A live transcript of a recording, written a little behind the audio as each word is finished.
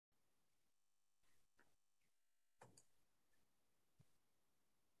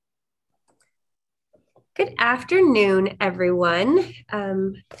Good afternoon, everyone.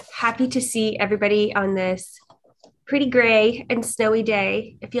 Happy to see everybody on this pretty gray and snowy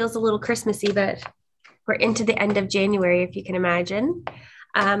day. It feels a little Christmassy, but we're into the end of January, if you can imagine.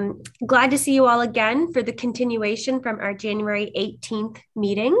 Glad to see you all again for the continuation from our January 18th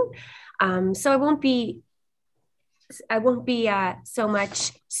meeting. So I won't be so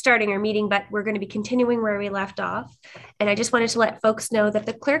much starting our meeting, but we're going to be continuing where we left off. And I just wanted to let folks know that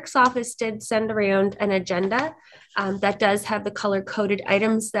the clerk's office did send around an agenda that does have the color coded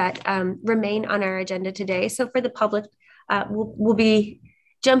items that remain on our agenda today. So for the public, we'll be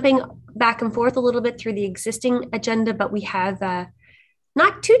jumping back and forth a little bit through the existing agenda, but we have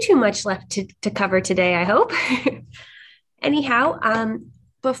not too much left to cover today, I hope. Anyhow,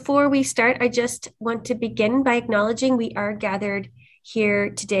 before we start, I just want to begin by acknowledging we are gathered here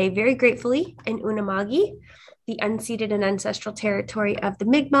today very gratefully in Unama'ki, the unceded and ancestral territory of the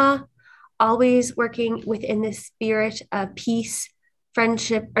Mi'kmaq, always working within the spirit of peace,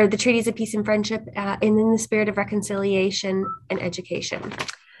 friendship, or the treaties of peace and friendship, and in the spirit of reconciliation and education.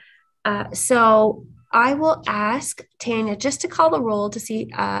 So I will ask Tanya just to call the roll to see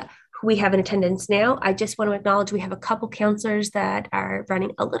who we have in attendance now. I just want to acknowledge we have a couple counselors that are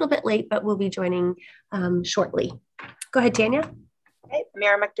running a little bit late, but will be joining shortly. Go ahead, Tanya. Okay.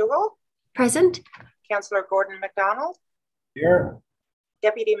 Mayor McDougall. Present. Councillor Gordon McDonald. Here.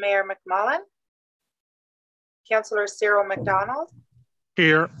 Deputy Mayor McMullen. Councillor Cyril McDonald.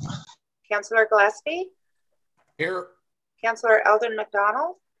 Here. Councillor Gillespie. Here. Councillor Eldon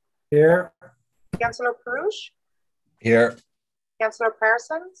McDonald. Here. Councillor Perouche. Here. Councillor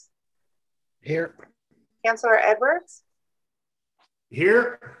Parsons. Here. Councillor Edwards.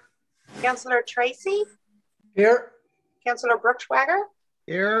 Here. Councillor Tracy. Here. Councillor Bruchwager.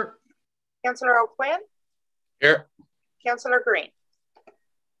 Here. Councillor O'Quinn. Here. Councillor Green.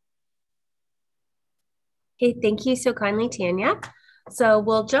 Okay, thank you so kindly, Tanya. So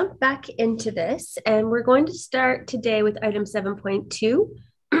we'll jump back into this, and we're going to start today with item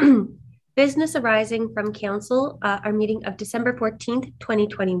 7.2, business arising from council, our meeting of December 14th,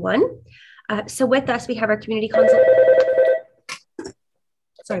 2021. So with us, we have our community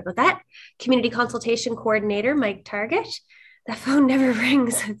consultation coordinator, Mike Target. That phone never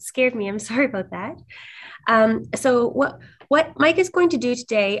rings. It scared me. I'm sorry about that. So what Mike is going to do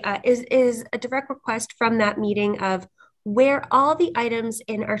today is a direct request from that meeting of where all the items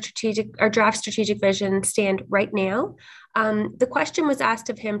in our draft strategic vision stand right now. The question was asked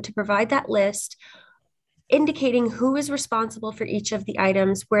of him to provide that list indicating who is responsible for each of the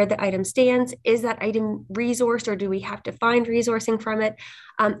items, where the item stands, is that item resourced or do we have to find resourcing from it?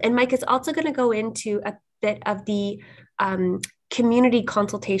 And Mike is also going to go into a bit of the community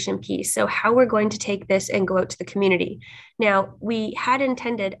consultation piece. So how we're going to take this and go out to the community. Now, we had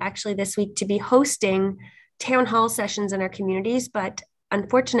intended actually this week to be hosting town hall sessions in our communities, but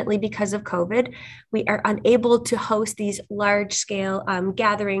unfortunately, because of COVID, we are unable to host these large scale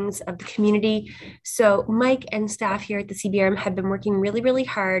gatherings of the community. So Mike and staff here at the CBRM have been working really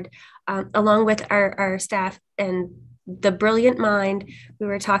hard along with our staff and the brilliant mind. We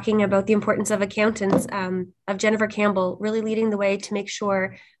were talking about the importance of accountants, of Jennifer Campbell, really leading the way to make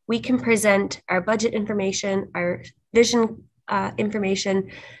sure we can present our budget information, our vision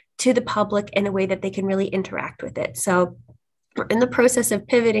information to the public in a way that they can really interact with it. So we're in the process of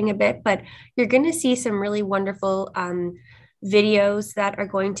pivoting a bit, but you're going to see some really wonderful videos that are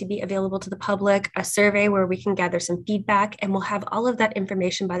going to be available to the public, a survey where we can gather some feedback, and we'll have all of that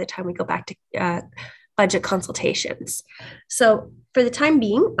information by the time we go back to budget consultations. So for the time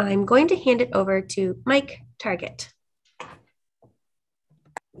being, I'm going to hand it over to Mike Target.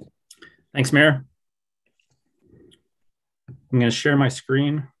 Thanks, Mayor. I'm going to share my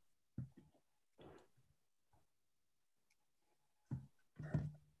screen.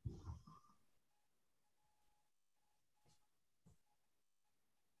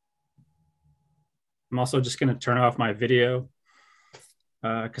 I'm also just going to turn off my video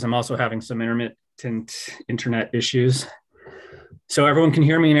because I'm also having some intermittent internet issues. So everyone can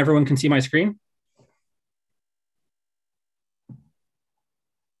hear me and everyone can see my screen?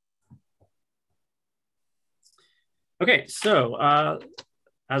 Okay, so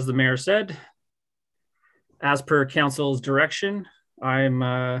as the mayor said, as per council's direction, I'm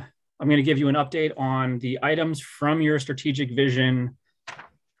going to give you an update on the items from your strategic vision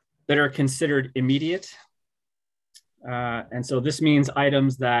that are considered immediate. And so this means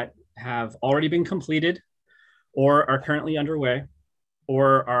items that have already been completed or are currently underway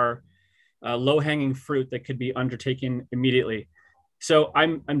or are low-hanging fruit that could be undertaken immediately. So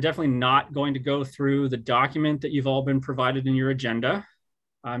I'm definitely not going to go through the document that you've all been provided in your agenda.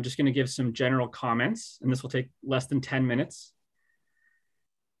 I'm just going to give some general comments, and this will take less than 10 minutes.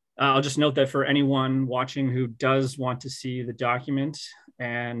 I'll just note that for anyone watching who does want to see the document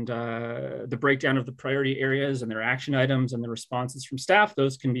and the breakdown of the priority areas and their action items and the responses from staff,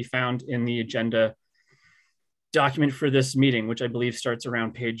 those can be found in the agenda document for this meeting, which I believe starts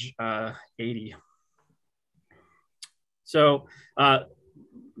around page 80. So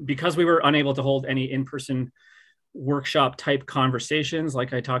because we were unable to hold any in-person workshop type conversations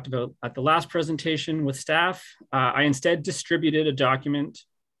like I talked about at the last presentation with staff, I instead distributed a document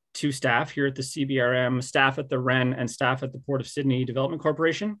to staff here at the CBRM, staff at the REN, and staff at the Port of Sydney Development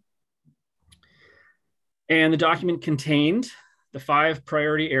Corporation. And the document contained the 5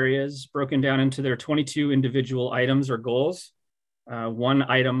 priority areas broken down into their 22 individual items or goals, 1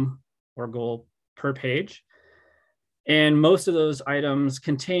 item or goal per page. And most of those items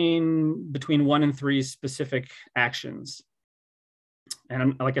contain between 1 and 3 specific actions.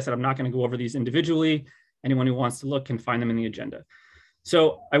 And like I said, I'm not going to go over these individually. Anyone who wants to look can find them in the agenda.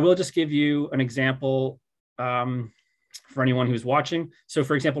 So I will just give you an example for anyone who's watching. So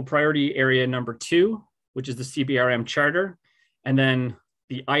for example, priority area number 2, which is the CBRM charter, and then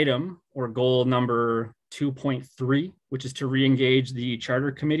the item or goal number 2.3, which is to re-engage the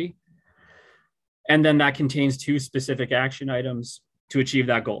charter committee. And then that contains 2 specific action items to achieve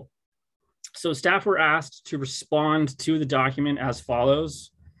that goal. So staff were asked to respond to the document as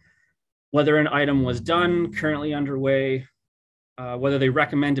follows: whether an item was done, currently underway, whether they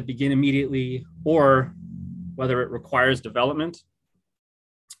recommend to begin immediately, or whether it requires development.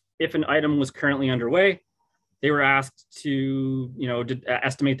 If an item was currently underway, they were asked to,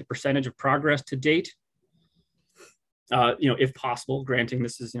 estimate the percentage of progress to date, if possible, granting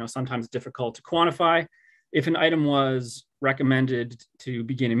this is, sometimes difficult to quantify. If an item was recommended to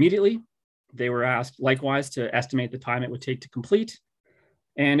begin immediately, they were asked likewise to estimate the time it would take to complete.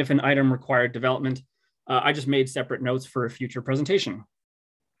 And if an item required development, I just made separate notes for a future presentation.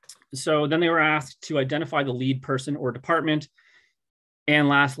 So then they were asked to identify the lead person or department, and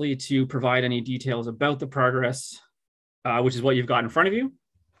lastly, to provide any details about the progress, which is what you've got in front of you.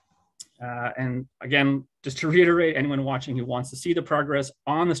 And again, just to reiterate, anyone watching who wants to see the progress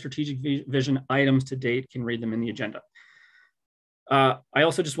on the strategic vision items to date can read them in the agenda. I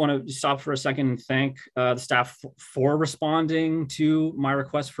also just want to stop for a second and thank the staff for responding to my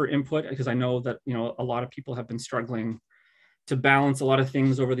request for input, because I know that a lot of people have been struggling to balance a lot of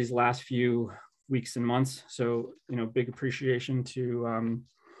things over these last few weeks and months. So big appreciation to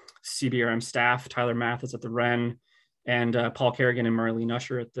CBRM staff, Tyler Mathis at the REN, and Paul Kerrigan and Marlene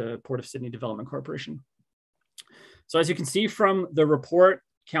Usher at the Port of Sydney Development Corporation. So as you can see from the report,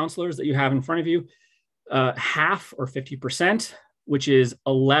 councillors, that you have in front of you, half or 50%, which is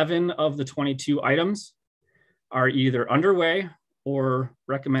 11 of the 22 items, are either underway or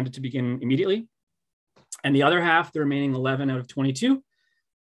recommended to begin immediately. And the other half, the remaining 11 out of 22,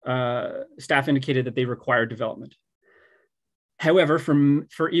 staff indicated that they require development. However,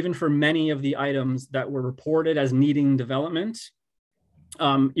 even for many of the items that were reported as needing development,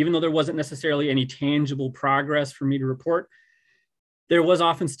 even though there wasn't necessarily any tangible progress for me to report, there was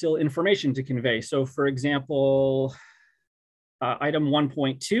often still information to convey. So for example, item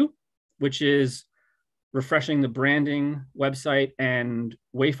 1.2, which is refreshing the branding, website, and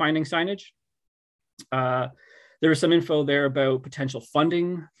wayfinding signage. There was some info there about potential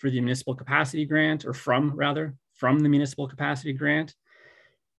funding for the municipal capacity grant, or from the municipal capacity grant.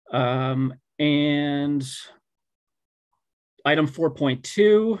 And item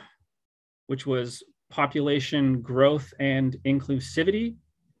 4.2, which was population growth and inclusivity.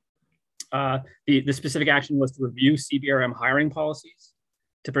 The specific action was to review CBRM hiring policies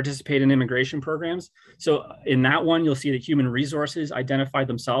to participate in immigration programs. So in that one, you'll see that Human Resources identified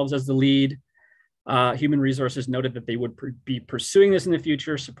themselves as the lead. Human Resources noted that they would be pursuing this in the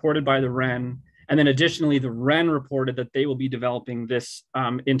future, supported by the REN. And then additionally, the REN reported that they will be developing this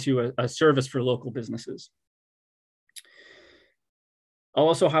into a service for local businesses. I'll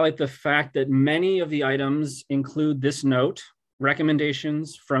also highlight the fact that many of the items include this note: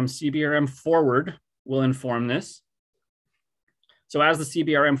 recommendations from CBRM Forward will inform this. So as the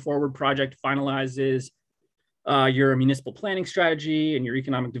CBRM Forward project finalizes your municipal planning strategy and your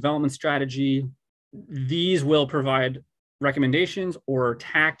economic development strategy, these will provide recommendations or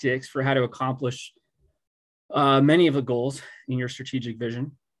tactics for how to accomplish many of the goals in your strategic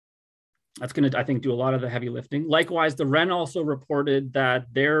vision. That's going to, I think, do a lot of the heavy lifting. Likewise, the REN also reported that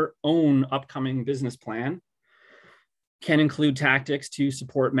their own upcoming business plan can include tactics to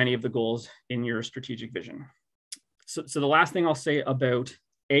support many of the goals in your strategic vision. So the last thing I'll say about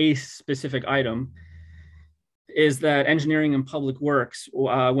a specific item is that Engineering and Public Works,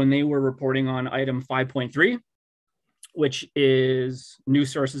 when they were reporting on item 5.3, which is new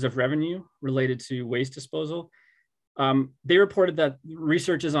sources of revenue related to waste disposal, they reported that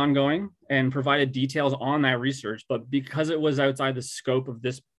research is ongoing and provided details on that research, but because it was outside the scope of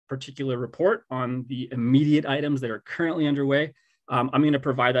this particular report on the immediate items that are currently underway, I'm going to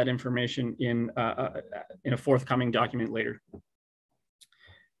provide that information in a forthcoming document later.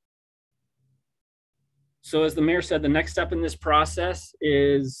 So as the mayor said, the next step in this process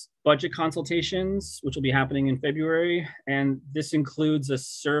is budget consultations, which will be happening in February. And this includes a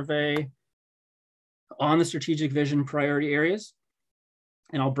survey on the strategic vision priority areas.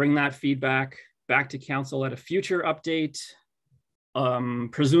 And I'll bring that feedback back to council at a future update,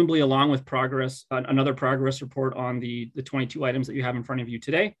 presumably along with another progress report on the 22 items that you have in front of you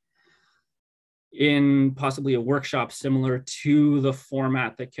today, in possibly a workshop similar to the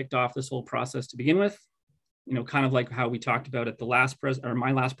format that kicked off this whole process to begin with. You know, kind of like how we talked about at the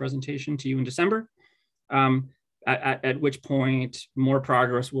my last presentation to you in December, at which point more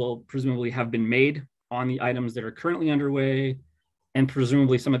progress will presumably have been made on the items that are currently underway, and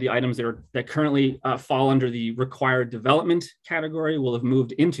presumably some of the items that currently fall under the required development category will have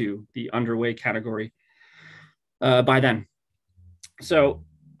moved into the underway category by then. So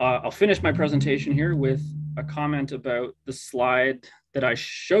I'll finish my presentation here with a comment about the slide that I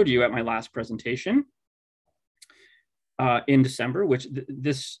showed you at my last presentation in December, which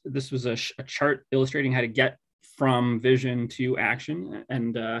this was a chart illustrating how to get from vision to action.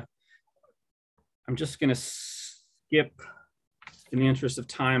 And I'm just going to skip, in the interest of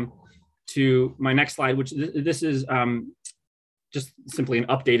time, to my next slide, which this is just simply an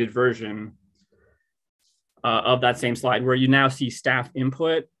updated version of that same slide, where you now see staff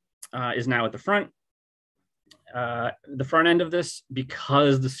input is now at the front. The front end of this,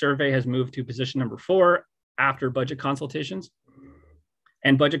 because the survey has moved to position number 4 after budget consultations.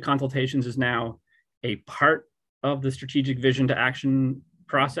 And budget consultations is now a part of the strategic vision to action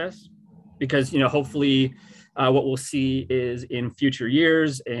process, because, you know, hopefully what we'll see is in future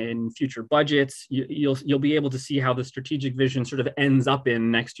years and future budgets, you'll be able to see how the strategic vision sort of ends up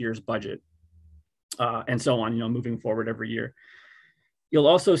in next year's budget and so on, you know, moving forward every year. You'll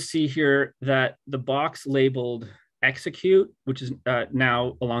also see here that the box labeled execute, which is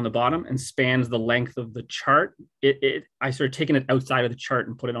now along the bottom and spans the length of the chart. I sort of taken it outside of the chart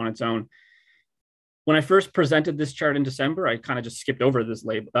and put it on its own. When I first presented this chart in December, I kind of just skipped over this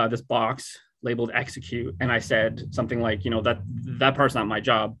this box labeled execute, and I said something like, you know, that part's not my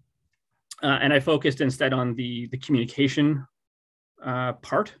job, and I focused instead on the communication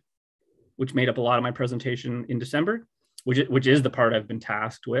part, which made up a lot of my presentation in December, which is the part I've been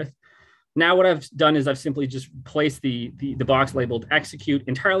tasked with. Now what I've done is I've simply just placed the box labeled execute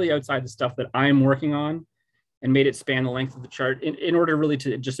entirely outside the stuff that I'm working on, and made it span the length of the chart in order really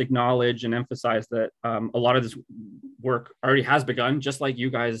to just acknowledge and emphasize that a lot of this work already has begun, just like you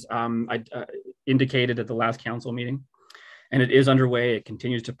guys indicated at the last council meeting. And it is underway. It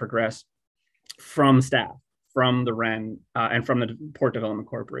continues to progress from staff, from the REN, and from the Port Development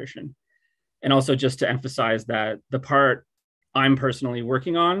Corporation. And also just to emphasize that the part I'm personally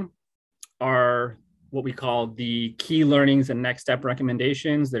working on are what we call the key learnings and next step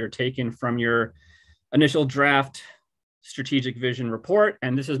recommendations that are taken from your initial draft strategic vision report.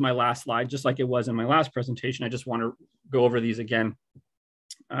 And this is my last slide, just like it was in my last presentation. I just want to go over these again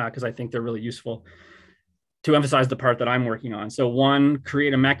because I think they're really useful to emphasize the part that I'm working on. So 1,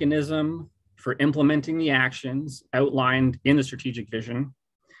 create a mechanism for implementing the actions outlined in the strategic vision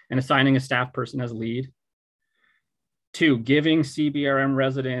and assigning a staff person as lead. 2, giving CBRM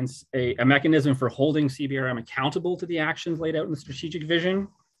residents a mechanism for holding CBRM accountable to the actions laid out in the strategic vision.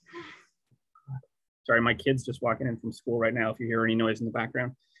 Sorry, my kid's just walking in from school right now, if you hear any noise in the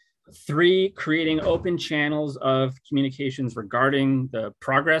background. 3, creating open channels of communications regarding the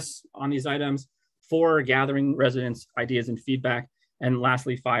progress on these items. 4, gathering residents' ideas and feedback. And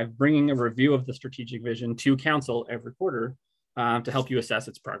lastly, 5, bringing a review of the strategic vision to council every quarter to help you assess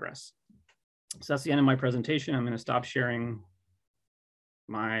its progress. So that's the end of my presentation. I'm going to stop sharing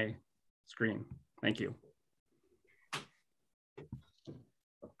my screen. Thank you.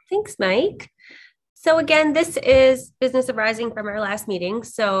 Thanks, Mike. So again, this is business arising from our last meeting.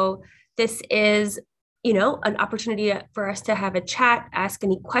 So this is, you know, an opportunity for us to have a chat, ask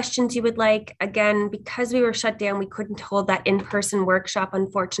any questions you would like. Again, because we were shut down, we couldn't hold that in-person workshop,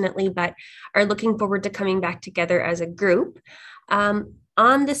 unfortunately, but are looking forward to coming back together as a group.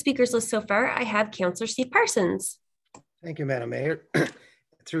 On the speakers list so far, I have Councillor Steve Parsons. Thank you, Madam Mayor.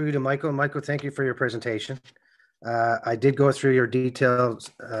 Through to Michael. Michael, thank you for your presentation. I did go through your details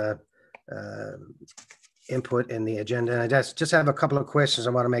input in the agenda. And I just have a couple of questions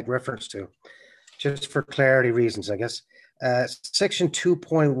I want to make reference to, just for clarity reasons, I guess. Section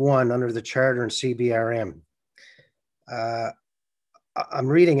 2.1 under the charter and CBRM. I'm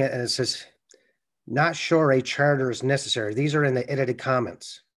reading it and it says, not sure a charter is necessary. These are in the edited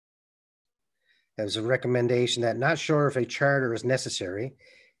comments. There's a recommendation that not sure if a charter is necessary.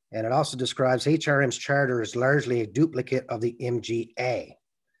 And it also describes HRM's charter is largely a duplicate of the MGA.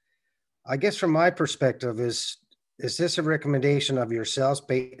 I guess from my perspective, is this a recommendation of yourself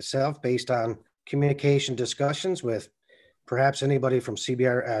based on communication discussions with perhaps anybody from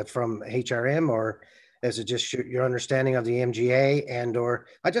from HRM, or is it just your understanding of the MGA? And or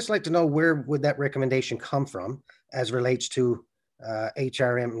I'd just like to know, where would that recommendation come from as relates to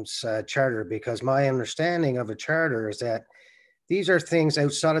HRM's charter? Because my understanding of a charter is that these are things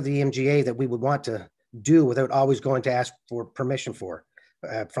outside of the MGA that we would want to do without always going to ask for permission for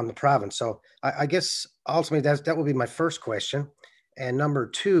from the province. So I guess ultimately that would be my first question. And number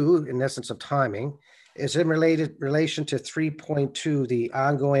two, in essence of timing, is in relation to 3.2, the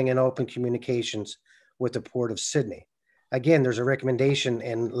ongoing and open communications with the Port of Sydney. Again, there's a recommendation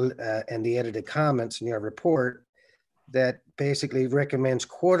in the edited comments in your report that basically recommends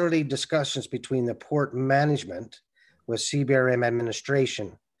quarterly discussions between the port management with CBRM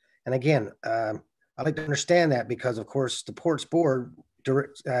administration. And again, I'd like to understand that because, of course, the port's board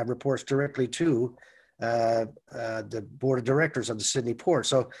reports directly to the board of directors of the Sydney Port.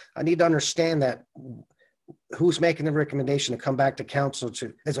 So I need to understand that who's making the recommendation to come back to council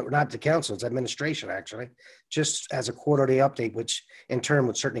not to council, it's administration actually, just as a quarterly update, which in turn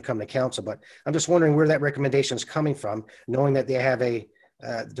would certainly come to council. But I'm just wondering where that recommendation is coming from, knowing that they have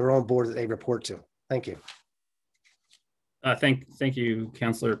their own board that they report to. Thank you. Thank you,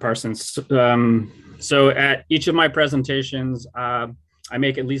 Councillor Parsons. So at each of my presentations, I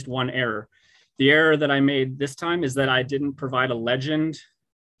make at least one error. The error that I made this time is that I didn't provide a legend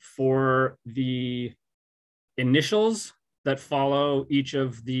for the initials that follow each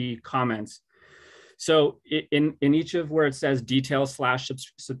of the comments. So in each of where it says detail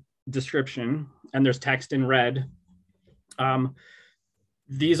 / description, and there's text in red,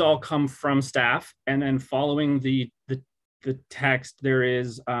 these all come from staff, and then following the text, there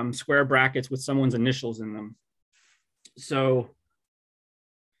is square brackets with someone's initials in them. So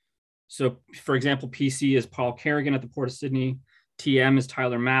for example, PC is Paul Kerrigan at the Port of Sydney, TM is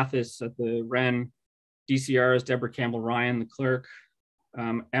Tyler Mathis at the Wren, DCR is Deborah Campbell Ryan, the clerk,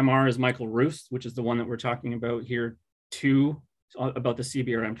 MR is Michael Roos, which is the one that we're talking about here too, about the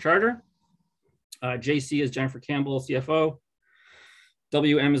CBRM charter. JC is Jennifer Campbell, CFO.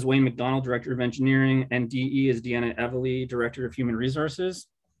 WM is Wayne McDonald, Director of Engineering, and DE is Deanna Evely, Director of Human Resources.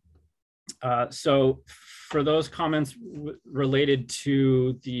 So for those comments related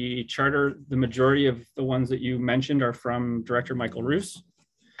to the charter, the majority of the ones that you mentioned are from Director Michael Roos.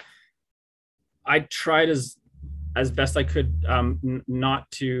 I tried as best I could not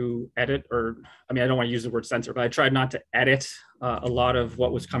to edit, or I mean, I don't want to use the word censor, but I tried not to edit a lot of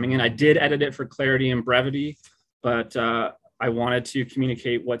what was coming in. I did edit it for clarity and brevity, but I wanted to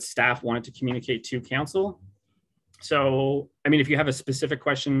communicate what staff wanted to communicate to council. So, I mean, if you have a specific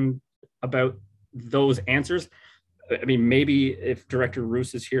question about those answers, I mean, maybe if Director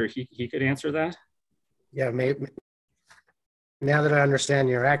Roos is here, he could answer that. Yeah, maybe. Now that I understand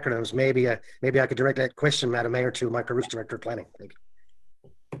your acronyms, maybe I could direct that question, Madam Mayor, to Michael Roos, Director of Planning. Thank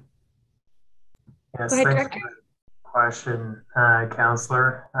you. Yes, Go ahead, thanks for the question,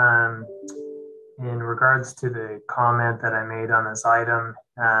 Councillor. In regards to the comment that I made on this item,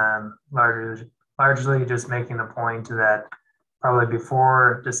 largely just making the point that probably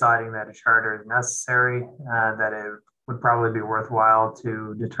before deciding that a charter is necessary, that it would probably be worthwhile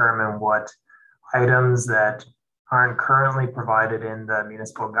to determine what items that aren't currently provided in the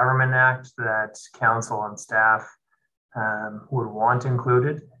Municipal Government Act that council and staff would want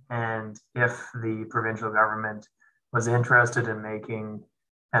included, and if the provincial government was interested in making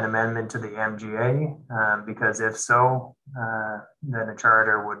an amendment to the MGA, because if so, then a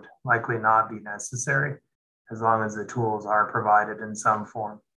charter would likely not be necessary as long as the tools are provided in some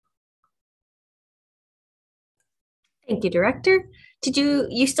form. Thank you, Director. Did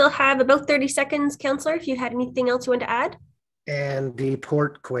you still have about 30 seconds, Councillor, if you had anything else you want to add? And the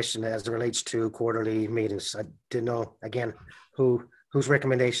port question as it relates to quarterly meetings, I didn't know, again, whose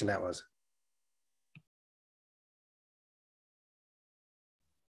recommendation that was.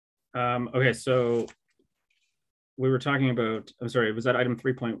 Okay, so we were talking about, I'm sorry, was that item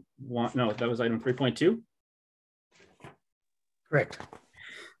 3.1? No, that was item 3.2. Correct.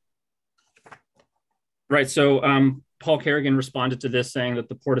 Right, so Paul Kerrigan responded to this saying that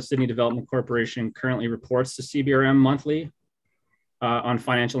the Port of Sydney Development Corporation currently reports to CBRM monthly on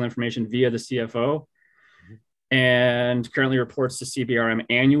financial information via the CFO, and currently reports to CBRM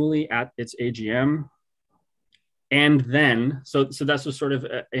annually at its AGM. And then, so that's just sort of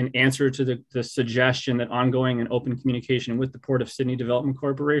an answer to the suggestion that ongoing and open communication with the Port of Sydney Development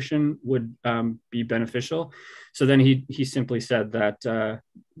Corporation would be beneficial. So then he simply said that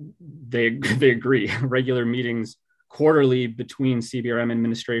they agree. Regular meetings quarterly between CBRM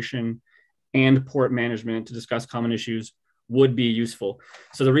administration and port management to discuss common issues would be useful.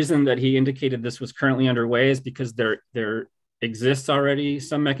 So the reason that he indicated this was currently underway is because there exists already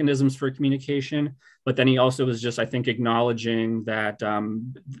some mechanisms for communication, but then he also was just, I think, acknowledging that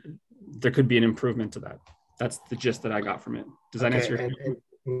there could be an improvement to that. That's the gist that I got from it. Does that answer your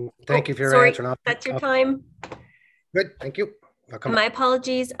question? Thank you for your answer. That's your time. Good, thank you. My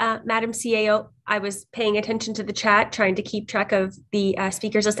apologies, Madam CAO. I was paying attention to the chat, trying to keep track of the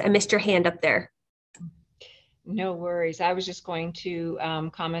speakers list. I missed your hand up there. No worries. I was just going to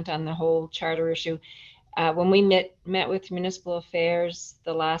comment on the whole charter issue. When we met with Municipal Affairs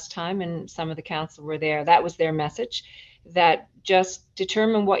the last time, and some of the council were there, that was their message, that just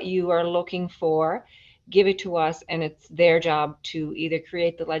determine what you are looking for, give it to us, and it's their job to either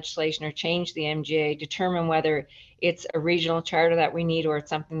create the legislation or change the MGA, determine whether it's a regional charter that we need or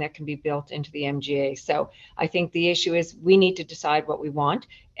it's something that can be built into the MGA. So I think the issue is we need to decide what we want,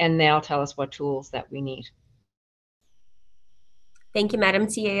 and they'll tell us what tools that we need. Thank you, Madam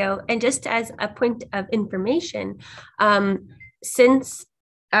CAO. And just as a point of information, since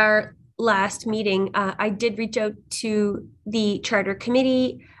our last meeting, I did reach out to the Charter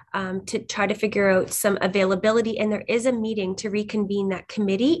Committee to try to figure out some availability, and there is a meeting to reconvene that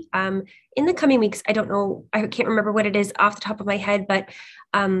committee in the coming weeks. I don't know, I can't remember what it is off the top of my head, but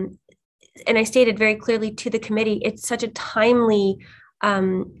and I stated very clearly to the committee, it's such a timely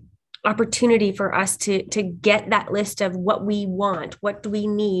opportunity for us to get that list of what we want, what do we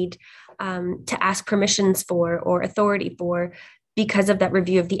need to ask permissions for or authority for because of that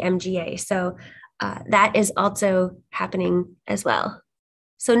review of the MGA. So that is also happening as well.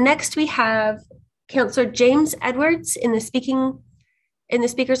 So next we have Councillor James Edwards in the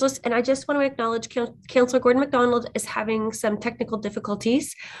speakers list, and I just want to acknowledge Councillor Gordon MacDonald is having some technical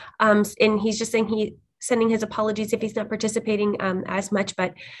difficulties, and he's just saying sending his apologies if he's not participating as much,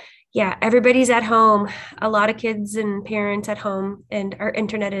 but yeah, everybody's at home, a lot of kids and parents at home, and our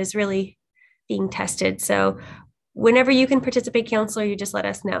internet is really being tested. So whenever you can participate, Councillor, you just let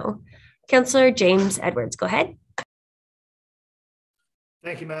us know. Councillor James Edwards, go ahead.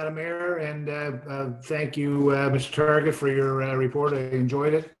 Thank you, Madam Mayor, and thank you, Mr. Target, for your report. I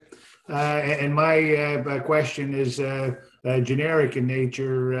enjoyed it. And my question is generic in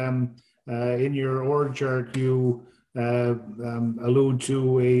nature. In your org chart, you allude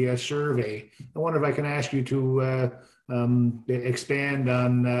to a survey. I wonder if I can ask you to expand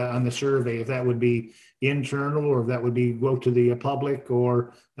on the survey, if that would be internal or if that would be go to the public,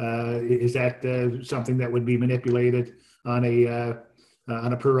 or is that something that would be manipulated on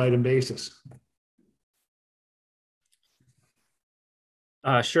a per item basis?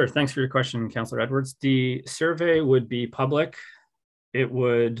 Sure. Thanks for your question, Councillor Edwards. The survey would be public. It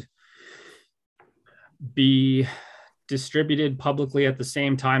would be distributed publicly at the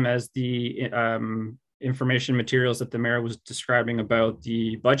same time as the information materials that the mayor was describing about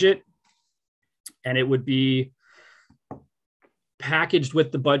the budget. And it would be packaged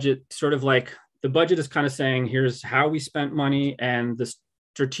with the budget, sort of like the budget is kind of saying, here's how we spent money, and the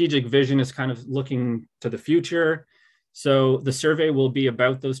strategic vision is kind of looking to the future. So the survey will be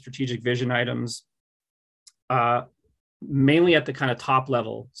about those strategic vision items, mainly at the kind of top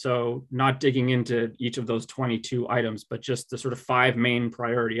level. So not digging into each of those 22 items, but just the sort of 5 main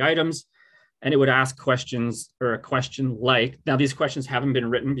priority items. And it would ask questions, or a question like, now these questions haven't been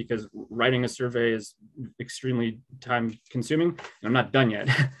written because writing a survey is extremely time consuming, and I'm not done yet.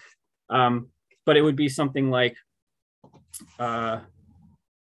 But it would be something like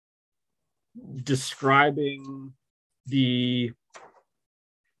describing the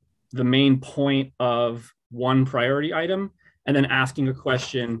main point of one priority item, and then asking a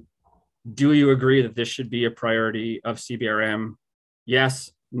question, do you agree that this should be a priority of CBRM?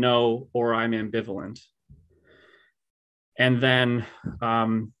 Yes, no, or I'm ambivalent. And then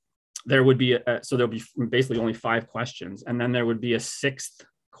there would be, so there'll be basically only 5 questions. And then there would be a 6th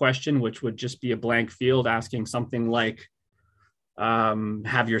question, which would just be a blank field asking something like,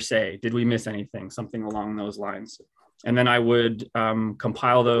 have your say, did we miss anything? Something along those lines. And then I would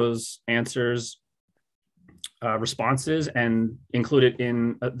compile those answers, responses, and include it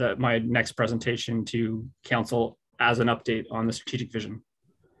in my next presentation to council as an update on the strategic vision.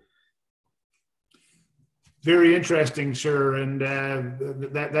 Very interesting, sir, and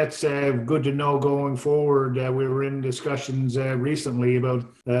that's good to know going forward. We were in discussions recently about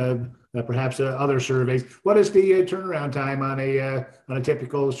perhaps other surveys. What is the turnaround time on a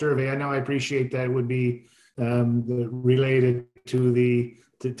typical survey? I know I appreciate that it would be related to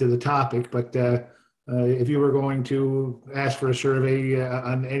the topic, but if you were going to ask for a survey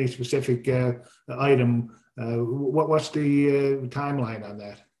on any specific item, what's the timeline on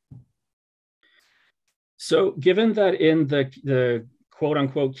that? So given that in the quote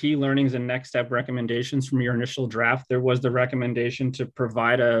unquote key learnings and next step recommendations from your initial draft, there was the recommendation to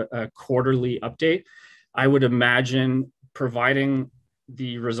provide a quarterly update, I would imagine providing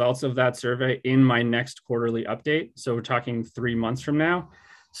the results of that survey in my next quarterly update. So we're talking 3 months from now.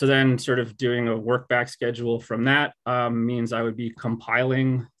 So then sort of doing a work back schedule from that means I would be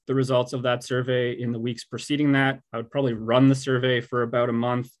compiling the results of that survey in the weeks preceding that. I would probably run the survey for about a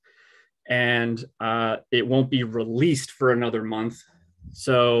month, and it won't be released for another month.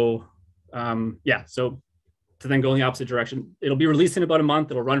 So so to then go in the opposite direction, it'll be released in about a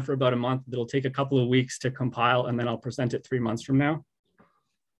month, it'll run for about a month, it'll take a couple of weeks to compile, and then I'll present it 3 months from now.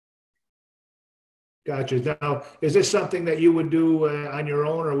 Gotcha. Now, is this something that you would do on your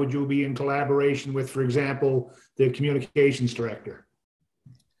own, or would you be in collaboration with, for example, the communications director?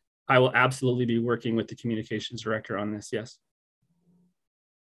 I will absolutely be working with the communications director on this, yes.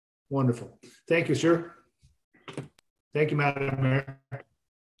 Wonderful. Thank you, sir. Thank you, Madam Mayor.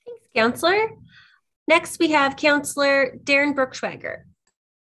 Thanks, Councillor. Next, we have Councillor Darren Bruchschwager.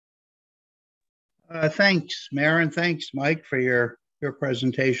 Thanks, Mayor, and thanks, Mike, for your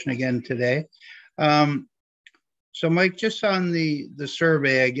presentation again today. So, Mike, just on the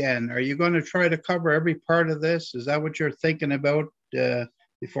survey again, are you going to try to cover every part of this? Is that what you're thinking about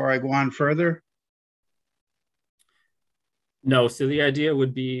before I go on further? No, so the idea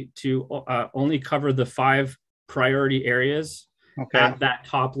would be to only cover the 5 priority areas at that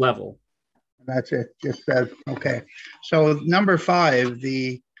top level. That's it, just that, okay. So number 5,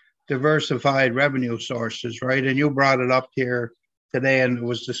 the diversified revenue sources, right? And you brought it up here today, and it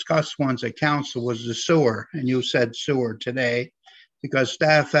was discussed once at council, was the sewer, and you said sewer today, because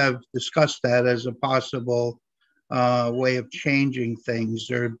staff have discussed that as a possible way of changing things.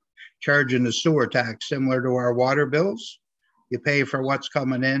 They're charging the sewer tax similar to our water bills. You pay for what's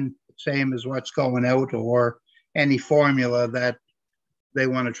coming in, same as what's going out, or any formula that they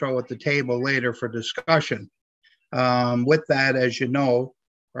want to throw at the table later for discussion. With that, as you know,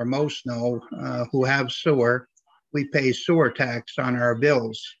 or most know, who have sewer, we pay sewer tax on our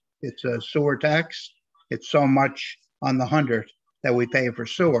bills. It's a sewer tax. It's so much on the 100 that we pay for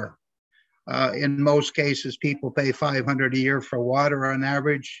sewer. In most cases, people pay $500 a year for water on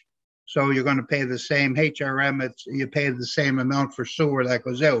average. So you're going to pay the same HRM, you pay the same amount for sewer that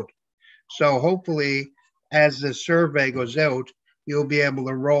goes out. So hopefully, as the survey goes out, you'll be able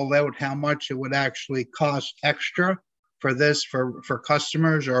to roll out how much it would actually cost extra for this for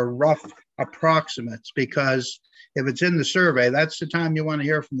customers, or rough approximates, because if it's in the survey, that's the time you want to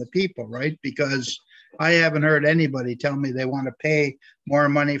hear from the people, right? Because I haven't heard anybody tell me they want to pay more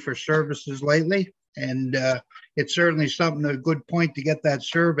money for services lately. And it's certainly something, a good point to get that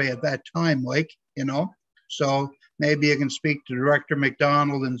survey at that time, Mike, you know? So maybe you can speak to Director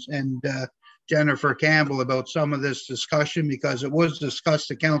McDonald and Jennifer Campbell about some of this discussion, because it was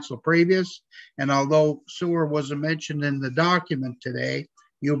discussed at council previous. And although sewer wasn't mentioned in the document today,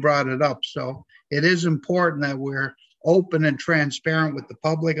 you brought it up. So it is important that we're open and transparent with the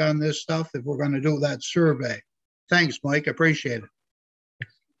public on this stuff if we're going to do that survey. Thanks, Mike. Appreciate it.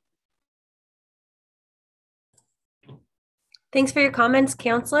 Thanks for your comments,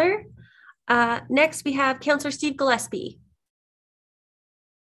 Councillor. Next, we have Councillor Steve Gillespie.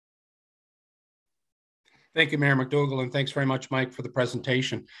 Thank you, Mayor McDougall, and thanks very much, Mike, for the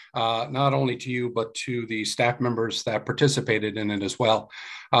presentation, not only to you, but to the staff members that participated in it as well.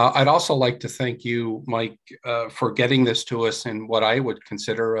 I'd also like to thank you, Mike, for getting this to us in what I would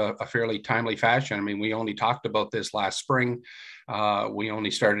consider a fairly timely fashion. I mean, we only talked about this last spring. We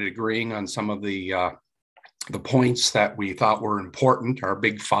only started agreeing on some of the points that we thought were important, our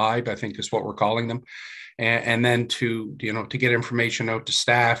big 5, I think is what we're calling them. And then to get information out to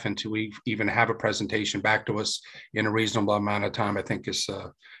staff and to even have a presentation back to us in a reasonable amount of time, I think is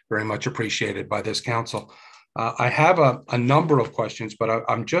very much appreciated by this council. I have a number of questions, but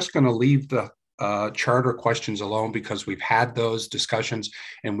I'm just going to leave the charter questions alone because we've had those discussions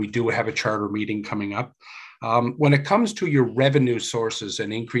and we do have a charter meeting coming up. When it comes to your revenue sources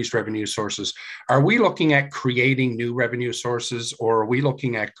and increased revenue sources, are we looking at creating new revenue sources, or are we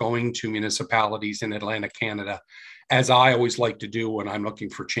looking at going to municipalities in Atlantic Canada, as I always like to do when I'm looking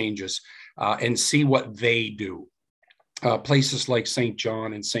for changes, and see what they do? Places like St.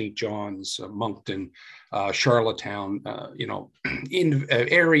 John and St. John's, Moncton, Charlottetown, in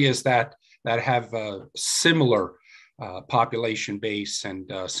areas that have a similar population base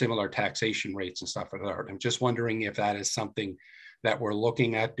and similar taxation rates and stuff like that. I'm just wondering if that is something that we're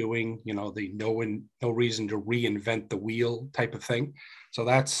looking at doing, the no reason to reinvent the wheel type of thing. So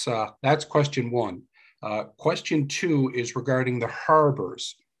that's question one. Question two is regarding the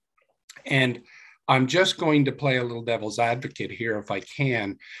harbors. And I'm just going to play a little devil's advocate here if I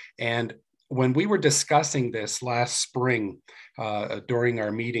can. And when we were discussing this last spring during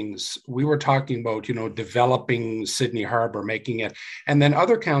our meetings, we were talking about, developing Sydney Harbor, making it, and then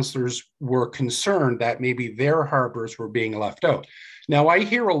other councillors were concerned that maybe their harbors were being left out. Now, I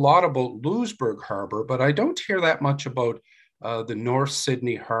hear a lot about Louisbourg Harbor, but I don't hear that much about the North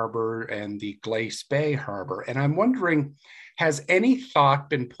Sydney Harbor and the Glace Bay Harbor. And I'm wondering, has any thought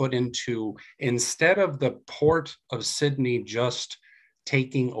been put into, instead of the Port of Sydney just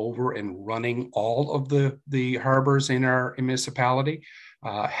taking over and running all of the harbors in our municipality,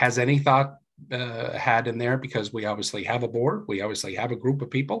 has any thought had in there? Because we obviously have a board, we obviously have a group of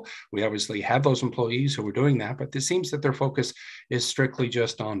people, we obviously have those employees who are doing that, but it seems that their focus is strictly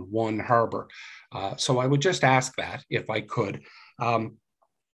just on one harbor. So I would just ask that if I could.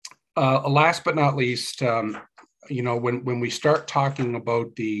 Last but not least, when we start talking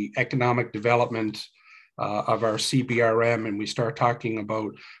about the economic development of our CBRM, and we start talking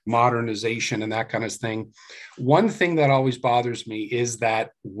about modernization and that kind of thing, one thing that always bothers me is that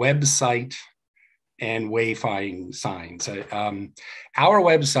website and wayfinding signs. Our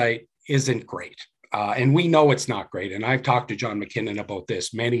website isn't great. And we know it's not great. And I've talked to John McKinnon about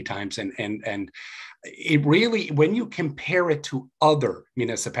this many times. And it really, when you compare it to other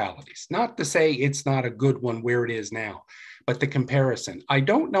municipalities, not to say it's not a good one where it is now, but the comparison, I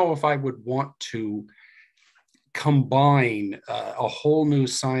don't know if I would want to combine a whole new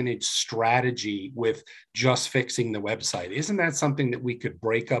signage strategy with just fixing the website. Isn't that something that we could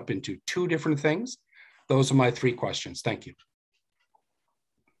break up into two different things? Those are my three questions. Thank you.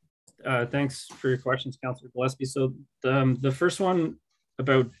 Thanks for your questions, Councillor Gillespie. So the first one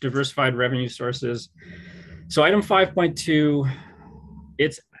about diversified revenue sources. So item 5.2,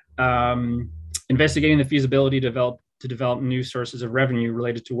 it's investigating the feasibility to develop new sources of revenue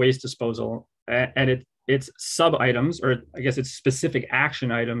related to waste disposal. And its sub items, or I guess its specific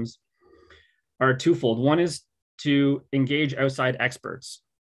action items, are twofold. One is to engage outside experts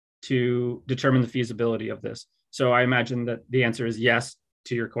to determine the feasibility of this. So I imagine that the answer is yes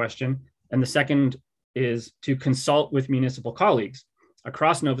to your question. And the second is to consult with municipal colleagues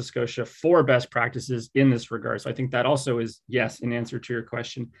across Nova Scotia for best practices in this regard. So I think that also is yes in answer to your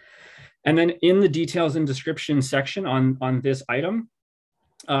question. And then in the details and description section on this item,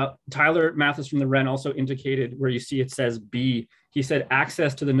 Tyler Mathis from the REN also indicated where you see it says B, he said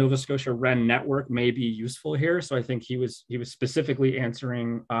access to the Nova Scotia REN network may be useful here. So I think he was specifically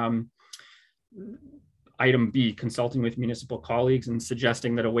answering item B, consulting with municipal colleagues, and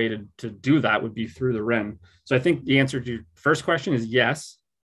suggesting that a way to do that would be through the REN. So I think the answer to your first question is yes.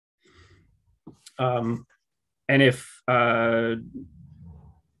 And if the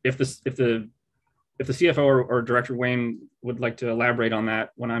CFO or Director Wayne would like to elaborate on that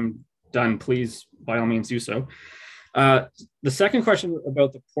when I'm done, please, by all means, do so. The second question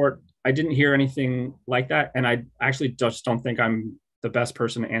about the port, I didn't hear anything like that, and I actually just don't think I'm the best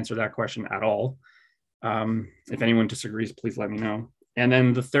person to answer that question at all. If anyone disagrees, please let me know. And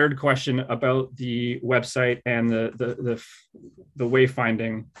then the third question about the website and the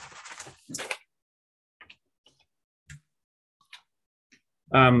wayfinding.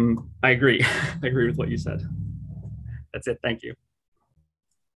 I agree. I agree with what you said. That's it. Thank you.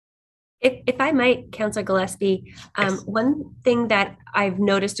 If I might, Councillor Gillespie, Yes. One thing that I've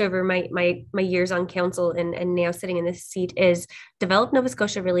noticed over my years on council and now sitting in this seat is Develop Nova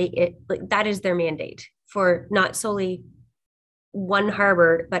Scotia. Really, that is their mandate for not solely one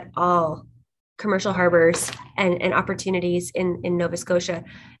harbor, but all commercial harbors and opportunities in Nova Scotia.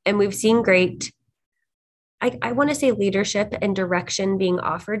 And we've seen great, I want to say, leadership and direction being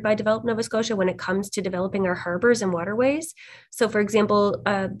offered by Develop Nova Scotia when it comes to developing our harbors and waterways. So, for example,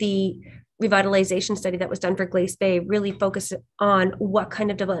 the revitalization study that was done for Glace Bay really focused on what kind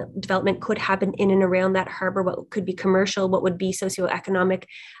of development could happen in and around that harbor, what could be commercial, what would be socioeconomic,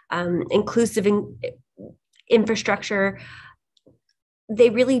 inclusive infrastructure. They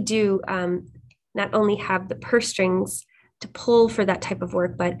really do not only have the purse strings to pull for that type of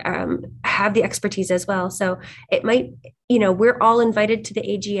work, but have the expertise as well. So it might, we're all invited to the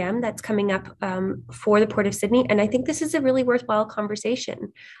AGM that's coming up for the Port of Sydney. And I think this is a really worthwhile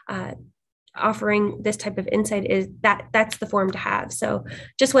conversation. Offering this type of insight that's the forum to have. So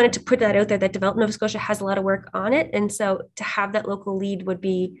just wanted to put that out there that Develop Nova Scotia has a lot of work on it. And so to have that local lead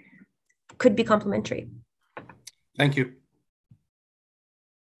could be complementary. Thank you.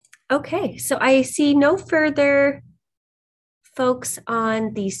 Okay, so I see no further folks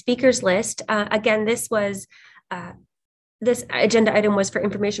on the speakers list. Again, this agenda item was for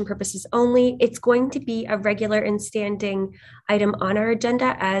information purposes only. It's going to be a regular and standing item on our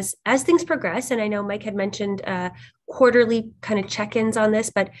agenda as things progress. And I know Mike had mentioned quarterly kind of check-ins on this,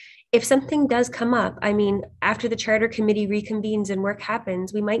 but if something does come up, I mean, after the charter committee reconvenes and work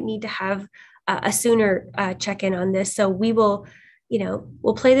happens, we might need to have a sooner check-in on this. So we will,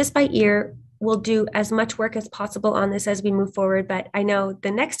 we'll play this by ear. We'll do as much work as possible on this as we move forward. But I know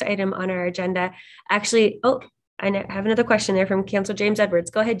the next item on our agenda actually, I have another question there from Councillor James Edwards.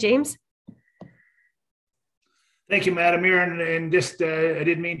 Go ahead, James. Thank you, Madam Mayor. And just, I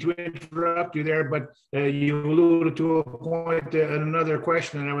didn't mean to interrupt you there, but you alluded to a point, another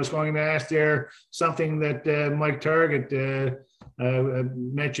question that I was going to ask there, something that Mike Targett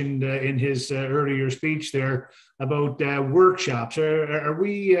mentioned in his earlier speech there about workshops. Are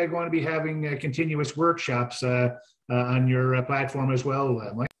we going to be having continuous workshops on your platform as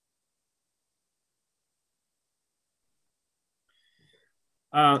well, Mike?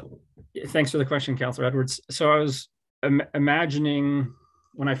 Thanks for the question, Councillor Edwards. So I was imagining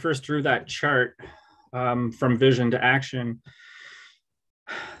when I first drew that chart from vision to action,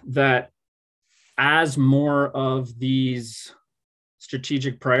 that as more of these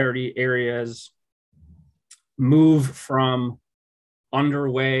strategic priority areas move from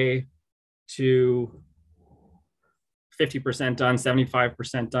underway to 50% done,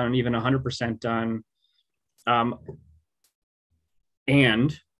 75% done, even 100% done,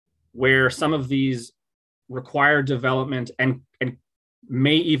 and where some of these require development and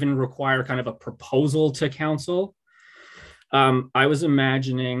may even require kind of a proposal to council. I was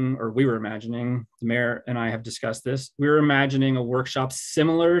imagining, or we were imagining, the mayor and I have discussed this, we were imagining a workshop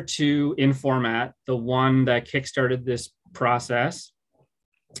similar to Informat, the one that kickstarted this process,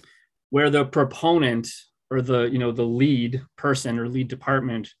 where the proponent or the lead person or lead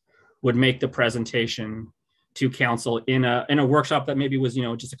department would make the presentation to council in a workshop that maybe was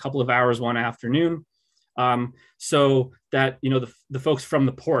just a couple of hours one afternoon, so that the folks from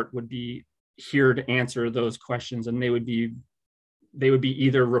the port would be here to answer those questions, and they would be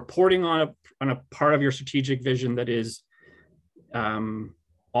either reporting on a part of your strategic vision that is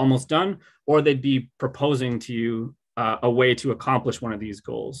almost done, or they'd be proposing to you a way to accomplish one of these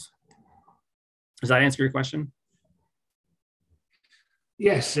goals. Does that answer your question?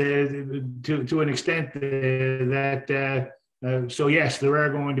 Yes, to an extent so yes, there are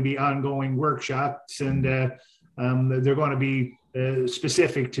going to be ongoing workshops, and they're going to be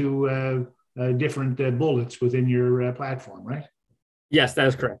specific to different bullets within your platform, right? Yes, that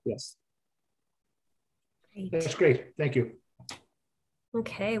is correct. Yes. Great. That's great. Thank you.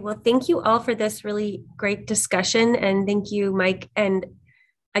 Okay, well, thank you all for this really great discussion, and thank you, Mike, and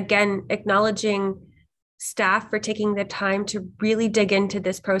again, acknowledging staff for taking the time to really dig into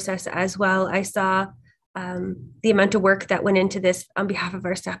this process as well. I saw the amount of work that went into this on behalf of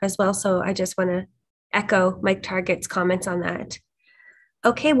our staff as well. So I just want to echo Mike Targett's comments on that.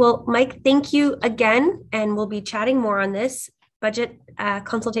 Okay, well, Mike, thank you again. And we'll be chatting more on this. Budget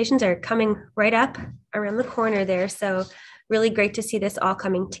consultations are coming right up around the corner there. So really great to see this all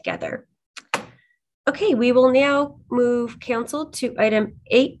coming together. Okay, we will now move council to item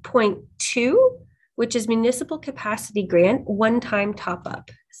 8.2, which is municipal capacity grant one-time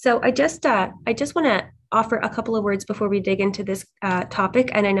top-up. So I just want to offer a couple of words before we dig into this topic,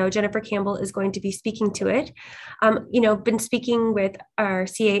 and I know Jennifer Campbell is going to be speaking to it. Been speaking with our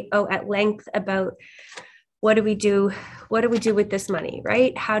CAO at length about what do we do with this money,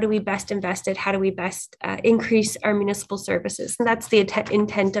 right? How do we best invest it? How do we best increase our municipal services? And that's the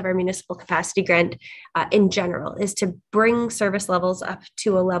intent of our municipal capacity grant in general, is to bring service levels up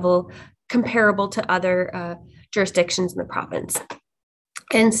to a level comparable to other jurisdictions in the province.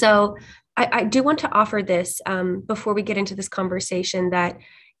 And so I do want to offer this before we get into this conversation that,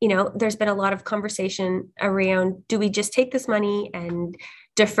 there's been a lot of conversation around, do we just take this money and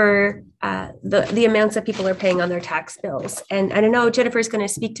defer the amounts that people are paying on their tax bills? And I know Jennifer is going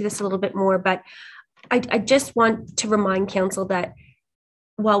to speak to this a little bit more, but I just want to remind council that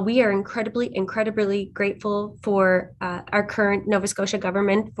while we are incredibly grateful for our current Nova Scotia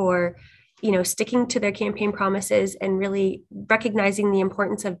government for sticking to their campaign promises and really recognizing the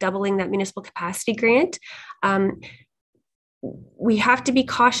importance of doubling that municipal capacity grant. We have to be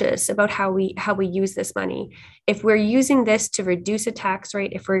cautious about how we use this money. If we're using this to reduce a tax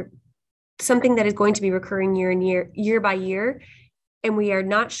rate, if we're something that is going to be recurring year by year, and we are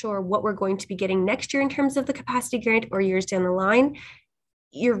not sure what we're going to be getting next year in terms of the capacity grant or years down the line,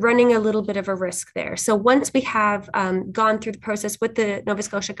 you're running a little bit of a risk there. So once we have gone through the process with the Nova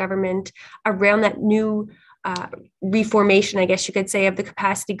Scotia government around that new reformation, I guess you could say, of the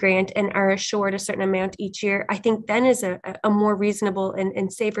capacity grant and are assured a certain amount each year, I think then is a more reasonable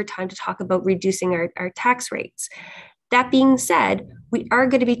and safer time to talk about reducing our tax rates. That being said, we are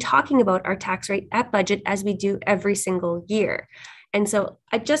going to be talking about our tax rate at budget as we do every single year. And so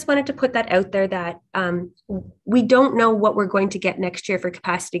I just wanted to put that out there that we don't know what we're going to get next year for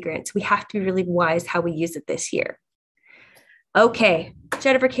capacity grants. We have to be really wise how we use it this year. Okay,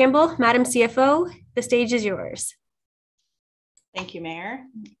 Jennifer Campbell, Madam CFO, the stage is yours. Thank you, Mayor.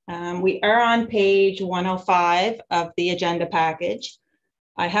 We are on page 105 of the agenda package.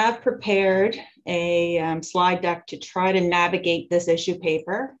 I have prepared a slide deck to try to navigate this issue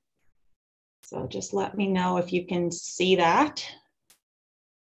paper. So just let me know if you can see that.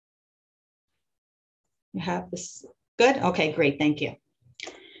 You have this, good? Okay, great, thank you.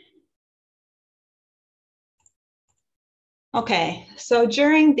 Okay, so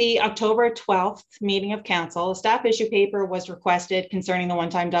during the October 12th meeting of council, a staff issue paper was requested concerning the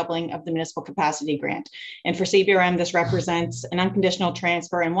one-time doubling of the municipal capacity grant. And for CBRM, this represents an unconditional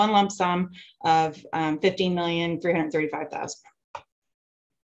transfer in one lump sum of $15,335,000.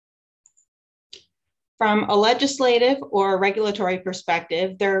 From a legislative or regulatory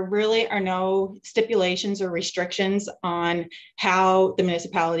perspective, there really are no stipulations or restrictions on how the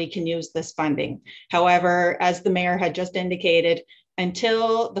municipality can use this funding. However, as the mayor had just indicated,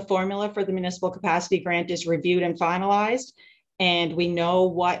 until the formula for the municipal capacity grant is reviewed and finalized, and we know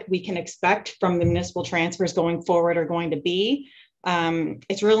what we can expect from the municipal transfers going forward are going to be,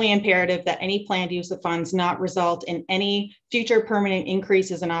 it's really imperative that any planned use of funds not result in any future permanent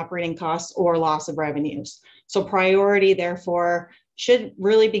increases in operating costs or loss of revenues. So priority, therefore, should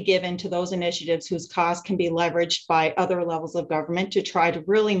really be given to those initiatives whose costs can be leveraged by other levels of government to try to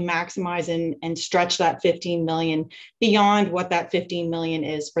really maximize and stretch that 15 million beyond what that 15 million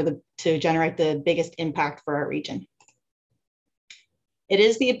is to generate the biggest impact for our region. It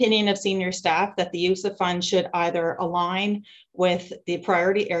is the opinion of senior staff that the use of funds should either align with the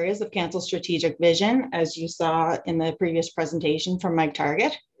priority areas of council's strategic vision, as you saw in the previous presentation from Mike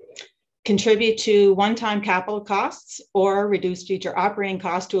Targett, contribute to one-time capital costs, or reduce future operating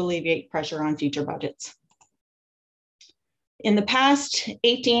costs to alleviate pressure on future budgets. In the past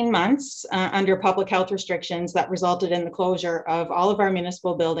 18 months, under public health restrictions that resulted in the closure of all of our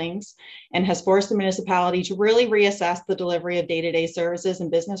municipal buildings and has forced the municipality to really reassess the delivery of day-to-day services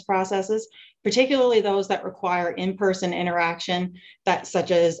and business processes, particularly those that require in-person interaction, such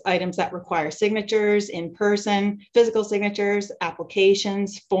as items that require signatures in person, physical signatures,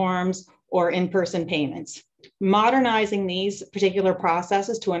 applications, forms, or in-person payments. Modernizing these particular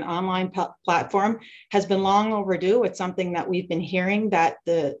processes to an online platform has been long overdue. It's something that we've been hearing that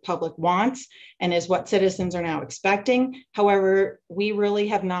the public wants and is what citizens are now expecting. However, we really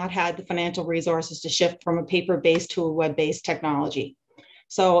have not had the financial resources to shift from a paper-based to a web-based technology.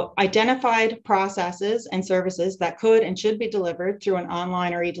 So identified processes and services that could and should be delivered through an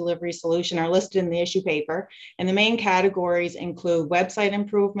online or e-delivery solution are listed in the issue paper. And the main categories include website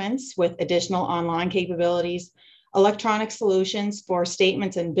improvements with additional online capabilities, electronic solutions for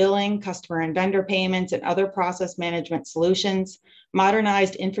statements and billing, customer and vendor payments, and other process management solutions,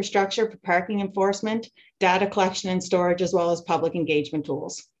 modernized infrastructure for parking enforcement, data collection and storage, as well as public engagement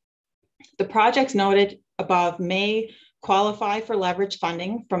tools. The projects noted above may qualify for leverage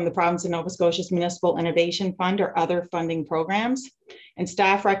funding from the province of Nova Scotia's Municipal Innovation Fund or other funding programs. And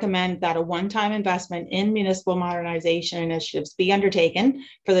staff recommend that a one-time investment in municipal modernization initiatives be undertaken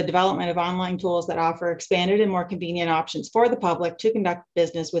for the development of online tools that offer expanded and more convenient options for the public to conduct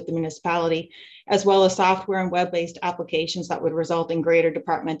business with the municipality, as well as software and web-based applications that would result in greater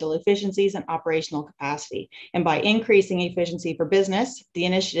departmental efficiencies and operational capacity. And by increasing efficiency for business, the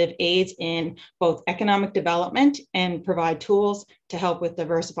initiative aids in both economic development and provide tools to help with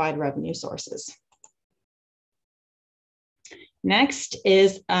diversified revenue sources. Next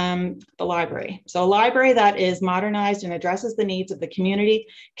is the library. So a library that is modernized and addresses the needs of the community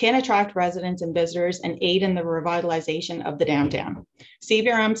can attract residents and visitors and aid in the revitalization of the downtown.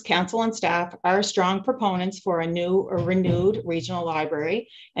 CBRM's council and staff are strong proponents for a new or renewed regional library,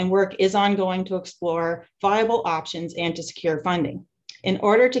 and work is ongoing to explore viable options and to secure funding. In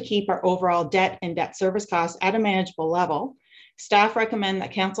order to keep our overall debt and debt service costs at a manageable level, staff recommend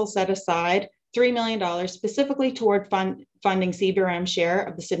that council set aside $3 million specifically toward funding CBRM's share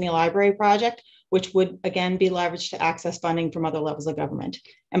of the Sydney Library project, which would again be leveraged to access funding from other levels of government.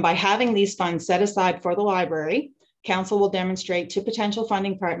 And by having these funds set aside for the library, council will demonstrate to potential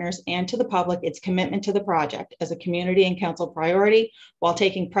funding partners and to the public its commitment to the project as a community and council priority while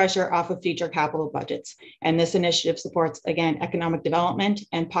taking pressure off of future capital budgets. And this initiative supports, again, economic development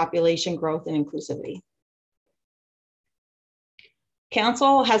and population growth and inclusivity.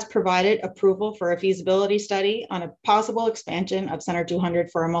 Council has provided approval for a feasibility study on a possible expansion of Center 200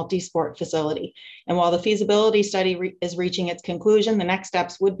 for a multi-sport facility. And while the feasibility study is reaching its conclusion, the next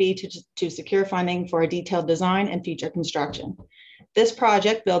steps would be to secure funding for a detailed design and future construction. This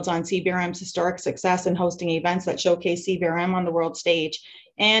project builds on CBRM's historic success in hosting events that showcase CBRM on the world stage,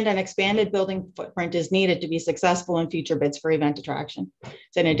 and an expanded building footprint is needed to be successful in future bids for event attraction.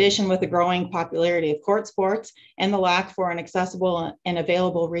 So in addition, with the growing popularity of court sports and the lack for an accessible and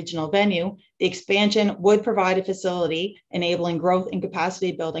available regional venue, the expansion would provide a facility enabling growth and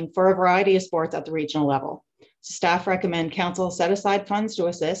capacity building for a variety of sports at the regional level. So staff recommend council set aside funds to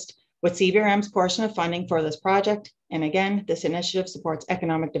assist with CBRM's portion of funding for this project. And again, this initiative supports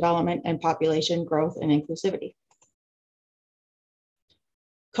economic development and population growth and inclusivity.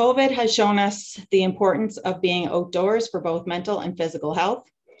 COVID has shown us the importance of being outdoors for both mental and physical health.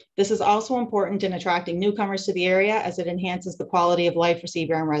 This is also important in attracting newcomers to the area as it enhances the quality of life for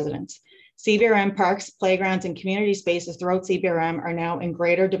CBRM residents. CBRM parks, playgrounds, and community spaces throughout CBRM are now in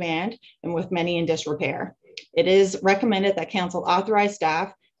greater demand and with many in disrepair. It is recommended that council authorize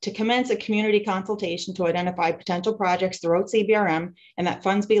staff to commence a community consultation to identify potential projects throughout CBRM and that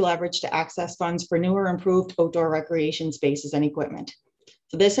funds be leveraged to access funds for newer improved outdoor recreation spaces and equipment.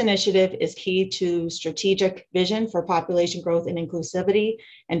 So this initiative is key to strategic vision for population growth and inclusivity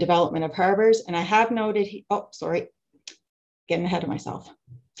and development of harbors. And I have noted, getting ahead of myself.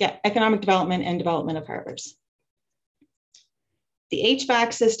 Yeah, economic development and development of harbors. The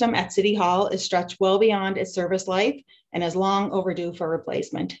HVAC system at City Hall is stretched well beyond its service life and is long overdue for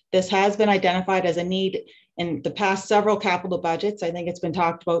replacement. This has been identified as a need in the past several capital budgets. I think it's been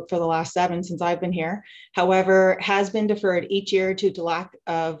talked about for the last 7 since I've been here. However, has been deferred each year due to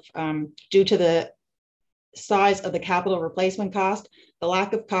the size of the capital replacement cost, the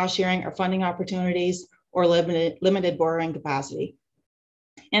lack of cost sharing or funding opportunities, or limited borrowing capacity.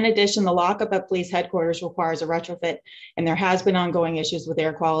 In addition, the lockup at police headquarters requires a retrofit, and there has been ongoing issues with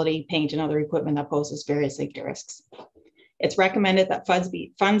air quality, paint, and other equipment that poses various safety risks. It's recommended that funds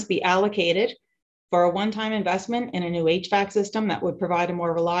be allocated for a one-time investment in a new HVAC system that would provide a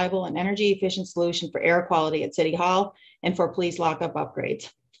more reliable and energy-efficient solution for air quality at City Hall and for police lockup upgrades.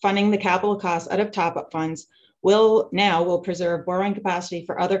 Funding the capital costs out of top-up funds will preserve borrowing capacity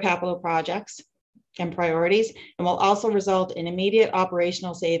for other capital projects and priorities, and will also result in immediate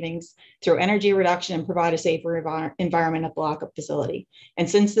operational savings through energy reduction and provide a safer environment at the lockup facility. And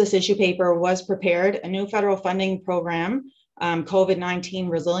since this issue paper was prepared, a new federal funding program, COVID-19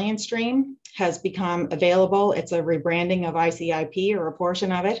 Resilience Stream, has become available. It's a rebranding of ICIP, or a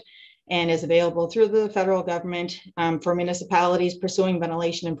portion of it, and is available through the federal government for municipalities pursuing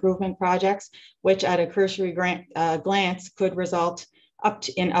ventilation improvement projects, which at a cursory glance could result up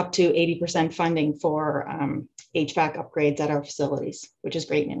to 80% funding for HVAC upgrades at our facilities, which is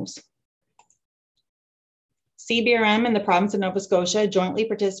great news. CBRM and the province of Nova Scotia jointly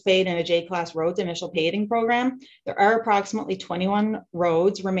participate in a J-Class roads initial paving program. There are approximately 21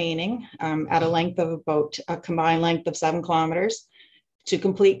 roads remaining at a combined length of 7 kilometers to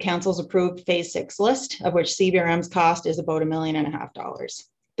complete council's approved phase 6 list, of which CBRM's cost is about $1.5 million.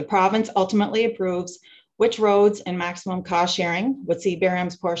 The province ultimately approves which roads and maximum cost sharing, with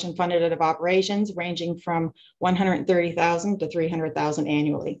CBRM's portion funded out of operations ranging from $130,000 to $300,000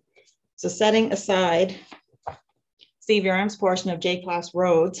 annually. So setting aside CBRM's portion of J-Class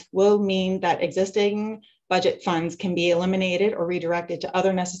roads will mean that existing budget funds can be eliminated or redirected to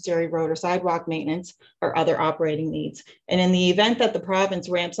other necessary road or sidewalk maintenance or other operating needs. And in the event that the province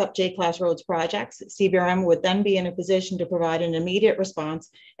ramps up J-Class roads projects, CBRM would then be in a position to provide an immediate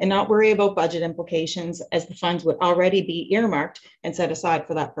response and not worry about budget implications, as the funds would already be earmarked and set aside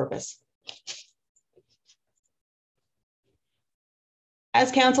for that purpose. As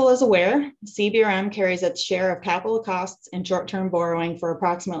council is aware, CBRM carries its share of capital costs and short-term borrowing for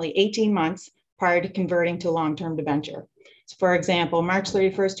approximately 18 months prior to converting to long-term debenture. So for example, March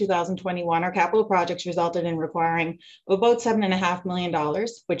 31st, 2021, our capital projects resulted in requiring about $7.5 million,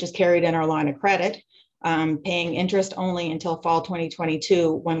 which is carried in our line of credit, paying interest only until fall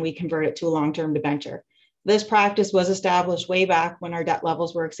 2022 when we convert it to a long-term debenture. This practice was established way back when our debt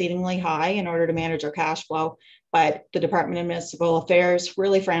levels were exceedingly high in order to manage our cash flow, but the Department of Municipal Affairs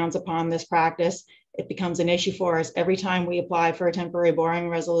really frowns upon this practice. It becomes an issue for us every time we apply for a temporary borrowing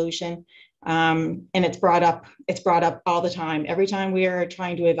resolution. And it's brought up all the time. Every time we are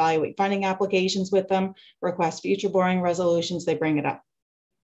trying to evaluate funding applications with them, request future borrowing resolutions, they bring it up.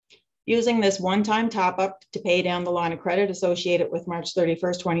 Using this one-time top-up to pay down the line of credit associated with March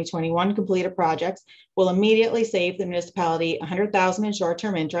 31st, 2021 completed projects will immediately save the municipality $100,000 in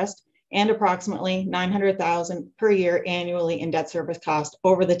short-term interest and approximately $900,000 per year annually in debt service cost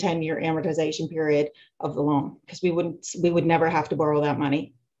over the 10-year amortization period of the loan, because we would never have to borrow that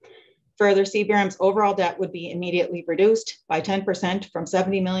money. Further, CBRM's overall debt would be immediately reduced by 10% from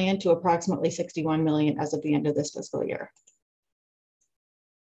 $70 million to approximately $61 million as of the end of this fiscal year.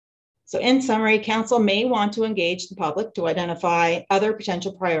 So in summary, council may want to engage the public to identify other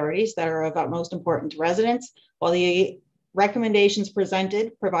potential priorities that are of utmost importance to residents, while the recommendations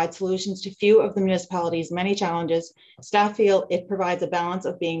presented provide solutions to few of the municipality's many challenges. Staff feel it provides a balance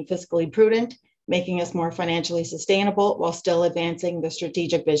of being fiscally prudent, making us more financially sustainable while still advancing the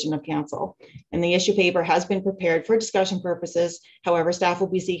strategic vision of council. And the issue paper has been prepared for discussion purposes. However, staff will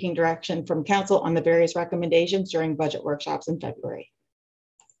be seeking direction from council on the various recommendations during budget workshops in February.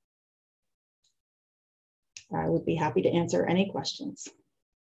 I would be happy to answer any questions.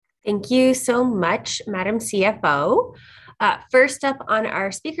 Thank you so much, Madam CFO. First up on our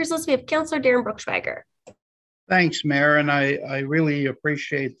speakers list, we have Councillor Darren Bruchschweiger. Thanks, Mayor, and I really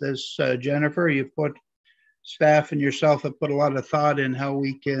appreciate this, Jennifer. You've put, staff and yourself have put a lot of thought in how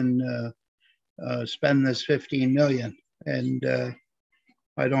we can spend this $15 million, and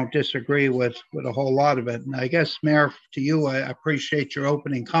I don't disagree with a whole lot of it. And I guess, Mayor, to you, I appreciate your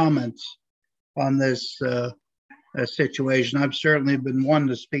opening comments on this situation. I've certainly been one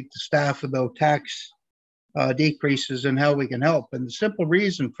to speak to staff about tax decreases and how we can help. And the simple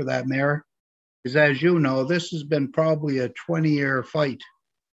reason for that, Mayor, is, as you know, this has been probably a 20-year fight,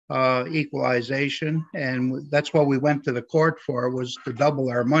 equalization. And that's what we went to the court for, was to double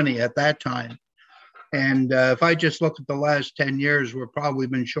our money at that time. And if I just look at the last 10 years, we've probably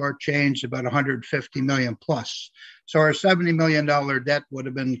been shortchanged about 150 million plus. So our $70 million debt could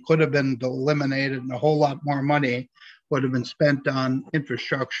have been eliminated, and a whole lot more money would have been spent on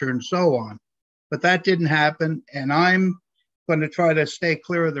infrastructure and so on. But that didn't happen. And I'm going to try to stay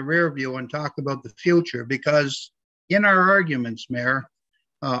clear of the rear view and talk about the future, because in our arguments, Mayor,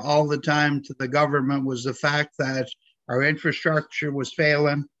 all the time to the government was the fact that our infrastructure was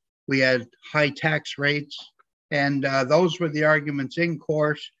failing. We had high tax rates, and those were the arguments in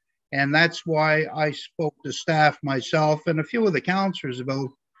court. And that's why I spoke to staff myself and a few of the councillors about,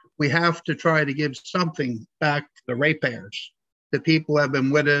 we have to try to give something back to the ratepayers. The people have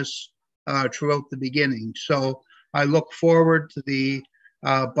been with us throughout the beginning. So I look forward to the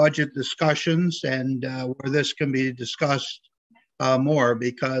budget discussions and where this can be discussed more,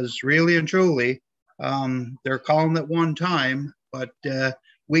 because really and truly, they're calling it one time, but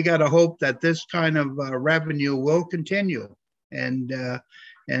we got to hope that this kind of revenue will continue. And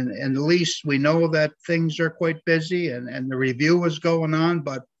at least we know that things are quite busy, and the review is going on,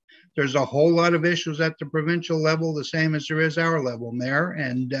 but there's a whole lot of issues at the provincial level, the same as there is our level, Mayor.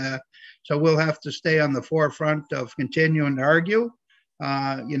 And so we'll have to stay on the forefront of continuing to argue,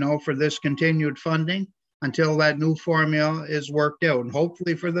 for this continued funding until that new formula is worked out, and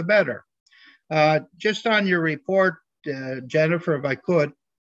hopefully for the better. Just on your report, Jennifer, if I could,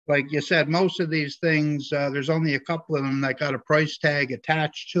 like you said, most of these things, there's only a couple of them that got a price tag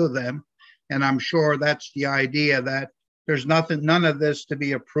attached to them. And I'm sure that's the idea, that there's none of this to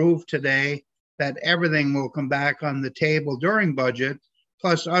be approved today, that everything will come back on the table during budget,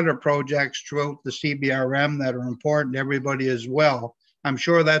 plus other projects throughout the CBRM that are important to everybody as well. I'm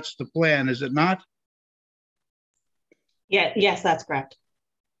sure that's the plan, is it not? Yeah, yes, that's correct.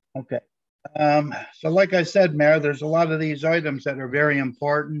 Okay. So like I said, Mayor, there's a lot of these items that are very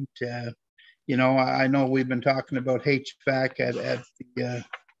important. I know we've been talking about HVAC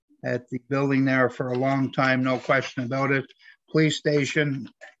at the building there for a long time, no question about it. Police station,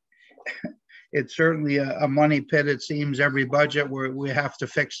 it's certainly a money pit, it seems, every budget where we have to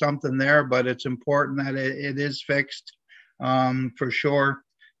fix something there, but it's important that it is fixed, for sure.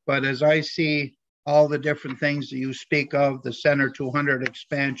 But as I see all the different things that you speak of, the Center 200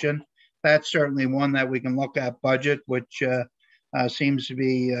 expansion, that's certainly one that we can look at budget, which seems to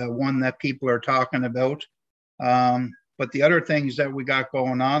be one that people are talking about. But the other things that we got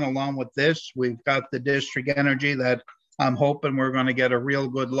going on along with this, we've got the district energy that I'm hoping we're going to get a real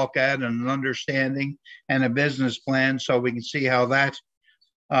good look at, and an understanding and a business plan, so we can see how that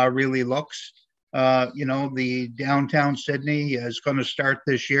really looks. The downtown Sydney is going to start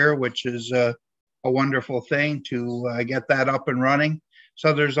this year, which is a wonderful thing to get that up and running.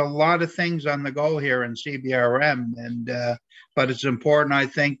 So there's a lot of things on the go here in CBRM, but it's important, I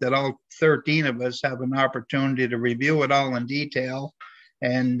think, that all 13 of us have an opportunity to review it all in detail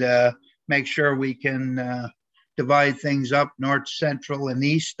and make sure we can divide things up north, central, and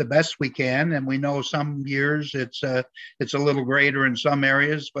east the best we can. And we know some years it's a little greater in some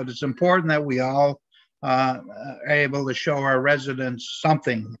areas, but it's important that we all are able to show our residents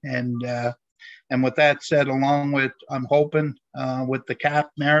something. And with that said, along with, I'm hoping with the cap,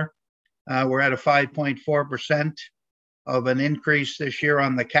 Mayor, we're at a 5.4% of an increase this year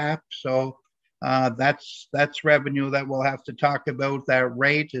on the cap. So that's revenue that we'll have to talk about. That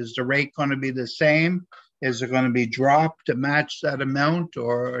rate, is the rate going to be the same? Is it going to be dropped to match that amount,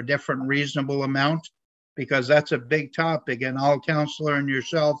 or a different reasonable amount? Because that's a big topic, and all councillor and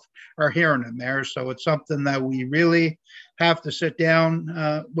yourself are hearing it, Mayor. So it's something that we really have to sit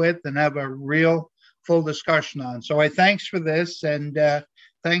down with and have a real full discussion on. So I thanks for this, and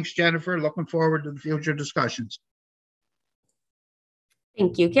thanks, Jennifer. Looking forward to the future discussions.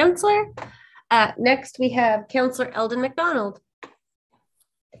 Thank you, Councillor. Next, we have Councillor Eldon McDonald.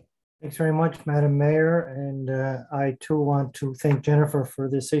 Thanks very much, Madam Mayor. And I too want to thank Jennifer for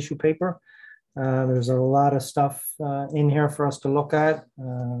this issue paper. There's a lot of stuff in here for us to look at.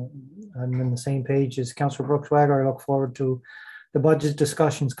 I'm on the same page as Councillor Bruchswager. I look forward to the budget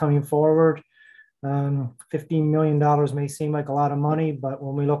discussions coming forward. $15 million may seem like a lot of money, but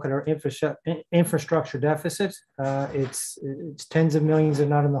when we look at our infrastructure deficit, it's tens of millions, if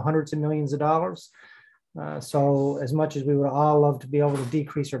not in the hundreds of millions of dollars. So as much as we would all love to be able to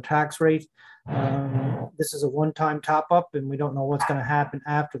decrease our tax rate, this is a one-time top up, and we don't know what's going to happen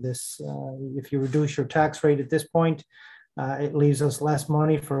after this. If you reduce your tax rate at this point, it leaves us less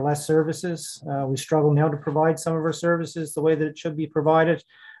money for less services. We struggle now to provide some of our services the way that it should be provided.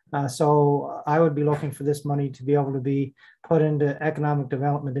 So I would be looking for this money to be able to be put into economic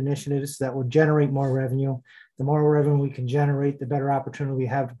development initiatives that would generate more revenue. The more revenue we can generate, the better opportunity we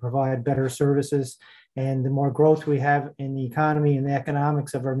have to provide better services. And the more growth we have in the economy and the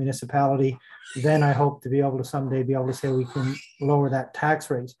economics of our municipality, then I hope to be able to someday be able to say we can lower that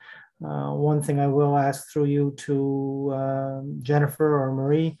tax rate. One thing I will ask through you to Jennifer or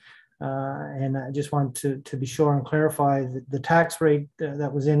Marie, and I just want to be sure and clarify the tax rate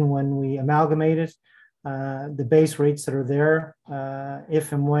that was in when we amalgamated, the base rates that are there,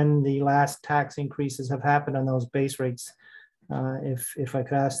 if and when the last tax increases have happened on those base rates, if I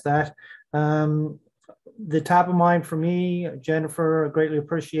could ask that. The top of mind for me, Jennifer, I greatly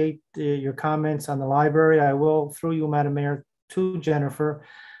appreciate your comments on the library. I will, through you, Madam Mayor, to Jennifer,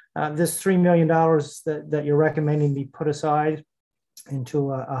 this $3 million that you're recommending be put aside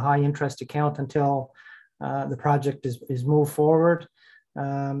into a high interest account until the project is moved forward.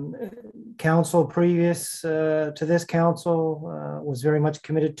 Council previous to this council was very much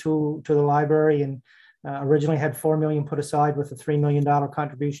committed to the library, and originally had $4 million put aside with a $3 million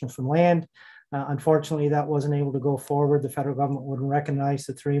contribution from land. Unfortunately, that wasn't able to go forward. The federal government wouldn't recognize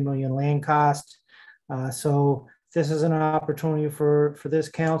the $3 million land cost. So this is an opportunity for this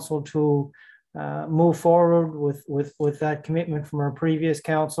council to move forward with that commitment from our previous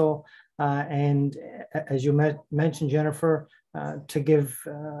council. And as you mentioned, Jennifer, to give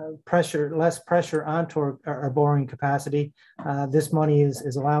less pressure onto our borrowing capacity. This money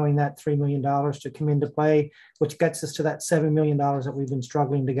is allowing that $3 million to come into play, which gets us to that $7 million that we've been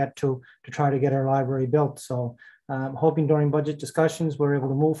struggling to get to try to get our library built. So hoping during budget discussions, we're able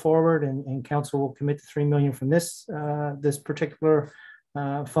to move forward and council will commit to $3 million from this particular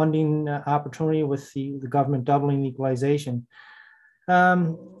funding opportunity, with the government doubling equalization.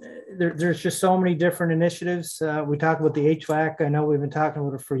 There's just so many different initiatives. We talk about the HVAC. I know we've been talking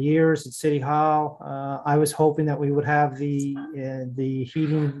about it for years at City Hall. I was hoping that we would have the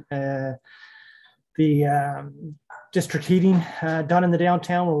heating, district heating done in the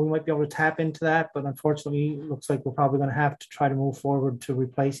downtown, where we might be able to tap into that. But unfortunately, it looks like we're probably going to have to try to move forward to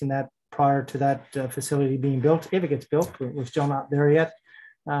replacing that prior to that facility being built. If it gets built, we're still not there yet.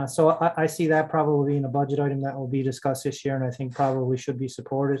 So I see that probably being a budget item that will be discussed this year, and I think probably should be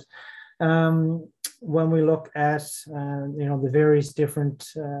supported. When we look at the various different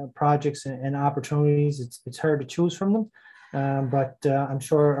projects and opportunities, it's hard to choose from them, but I'm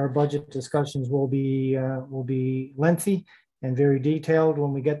sure our budget discussions will be lengthy and very detailed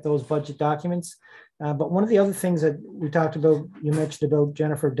when we get those budget documents. But one of the other things that we talked about, you mentioned about,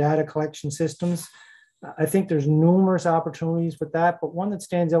 Jennifer, data collection systems. I think there's numerous opportunities with that, but one that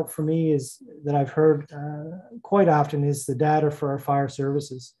stands out for me is that I've heard quite often is the data for our fire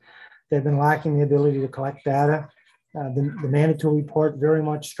services. they've been lacking the ability to collect data. The Manitou report very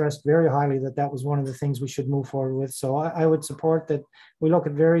much stressed very highly that that was one of the things we should move forward with. So I would support that we look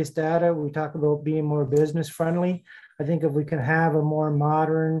at various data. We talk about being more business friendly. I think if we can have a more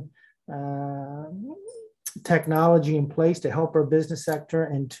modern technology in place to help our business sector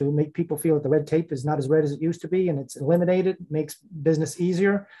and to make people feel that the red tape is not as red as it used to be and it's eliminated, makes business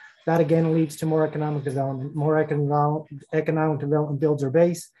easier. That again leads to more economic development. More economic development builds our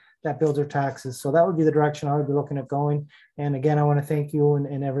base, that builds our taxes. So that would be the direction I would be looking at going. And again, I want to thank you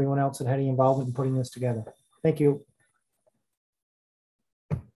and everyone else that had any involvement in putting this together. Thank you.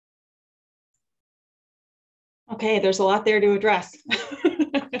 Okay, there's a lot there to address.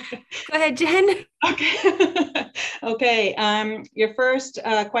 Go ahead, Jen. Okay. Okay. Your first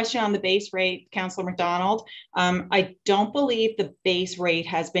question on the base rate, Councillor McDonald. I don't believe the base rate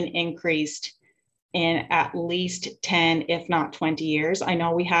has been increased in at least 10, if not 20 years. I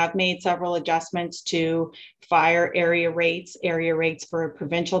know we have made several adjustments to fire area rates for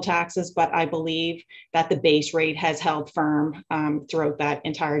provincial taxes, but I believe that the base rate has held firm throughout that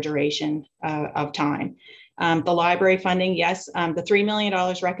entire duration of time. The library funding, yes, the $3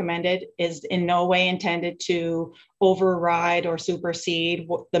 million recommended is in no way intended to override or supersede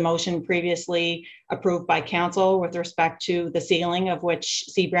the motion previously approved by council with respect to the ceiling of which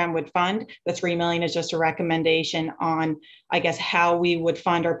CBRAM would fund. The $3 million is just a recommendation on, I guess, how we would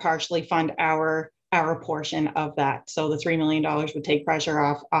fund or partially fund our portion of that. So the $3 million would take pressure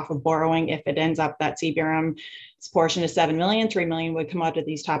off of borrowing. If it ends up that CBRM's portion is $7 million, $3 million would come out of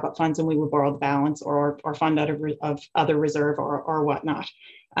these top-up funds and we would borrow the balance or fund out of other reserve or whatnot.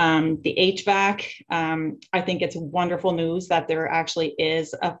 The HVAC, I think it's wonderful news that there actually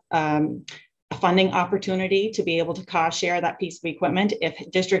is a funding opportunity to be able to cost share that piece of equipment.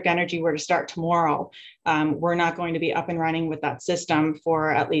 If District Energy were to start tomorrow, we're not going to be up and running with that system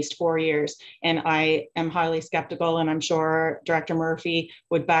for at least 4 years. And I am highly skeptical, and I'm sure Director Murphy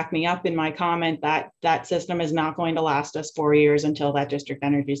would back me up in my comment that that system is not going to last us 4 years until that District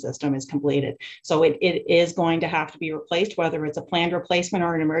Energy system is completed. So it is going to have to be replaced, whether it's a planned replacement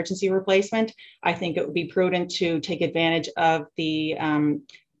or an emergency replacement. I think it would be prudent to take advantage of the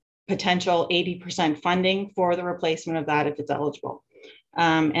potential 80% funding for the replacement of that if it's eligible.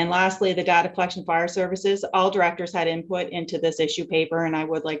 And lastly, the data collection fire services. All directors had input into this issue paper, and I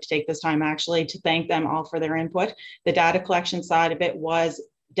would like to take this time actually to thank them all for their input. The data collection side of it was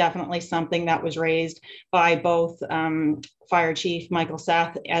definitely something that was raised by both Fire Chief Michael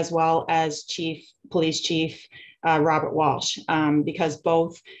Seth as well as Police Chief Robert Walsh, because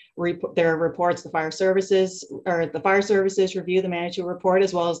both their reports, the fire services review, the Manitou report,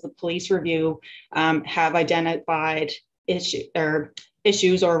 as well as the police review, have identified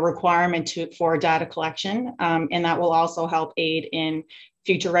issues or requirement for data collection, and that will also help aid in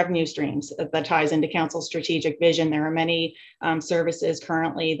future revenue streams. That ties into council's strategic vision. There are many services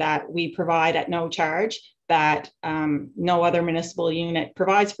currently that we provide at no charge that no other municipal unit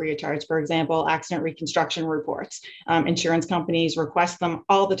provides free of charge. For example, accident reconstruction reports. Insurance companies request them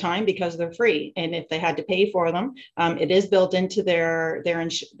all the time because they're free. And if they had to pay for them, it is built into their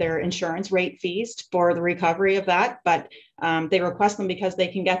insurance rate fees for the recovery of that. But they request them because they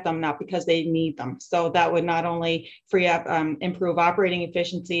can get them, not because they need them. So that would not only free up, improve operating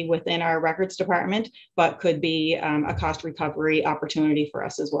efficiency within our records department, but could be a cost recovery opportunity for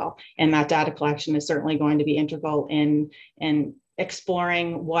us as well. And that data collection is certainly going to be integral in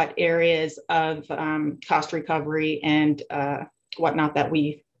exploring what areas of cost recovery and whatnot that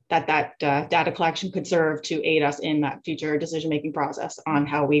data collection could serve to aid us in that future decision-making process on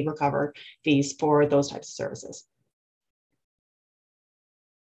how we recover fees for those types of services.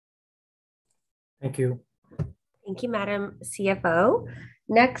 Thank you. Thank you, Madam CFO.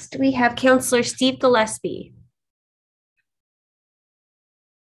 Next, we have Councillor Steve Gillespie.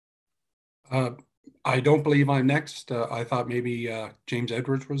 I don't believe I'm next. I thought maybe James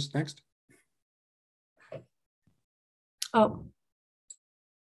Edwards was next. Oh,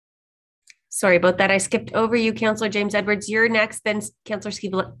 sorry about that. I skipped over you, Councillor James Edwards. You're next, then Councillor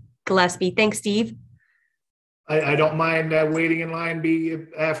Steve Gillespie. Thanks, Steve. I don't mind waiting in line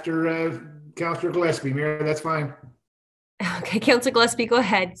after Councillor Gillespie, Mayor. That's fine. Okay, Councillor Gillespie, go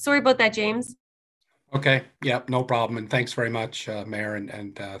ahead. Sorry about that, James. Okay, yeah, no problem. And thanks very much, Mayor,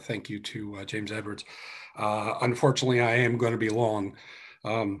 and thank you to James Edwards. Unfortunately, I am going to be long.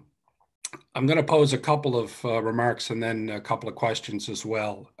 I'm going to pose a couple of remarks and then a couple of questions as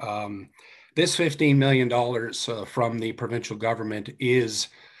well. This $15 million from the provincial government is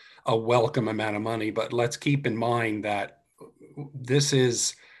a welcome amount of money, but let's keep in mind that this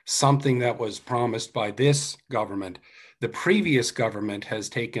is something that was promised by this government The previous government has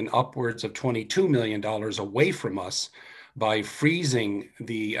taken upwards of $22 million away from us by freezing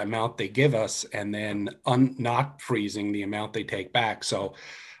the amount they give us and then not freezing the amount they take back. So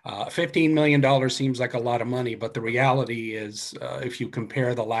 $15 million seems like a lot of money, but the reality is if you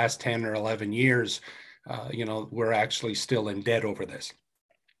compare the last 10 or 11 years, we're actually still in debt over this.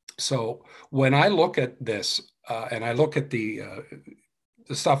 So when I look at this and I look at the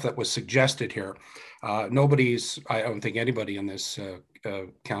stuff that was suggested here, I don't think anybody in this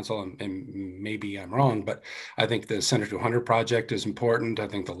council, and maybe I'm wrong, but I think the Center 200 project is important. I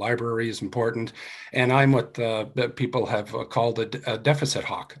think the library is important. And I'm what people have called a deficit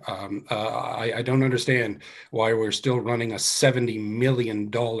hawk. I don't understand why we're still running a $70 million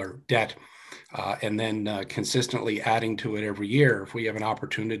debt and then consistently adding to it every year. If we have an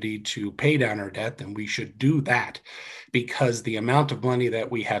opportunity to pay down our debt, then we should do that, because the amount of money that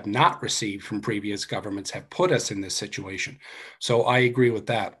we have not received from previous governments have put us in this situation. So I agree with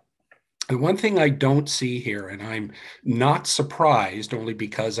that. The one thing I don't see here, and I'm not surprised only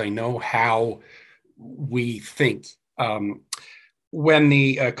because I know how we think, when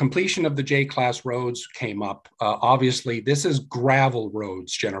the completion of the J-class roads came up, obviously this is gravel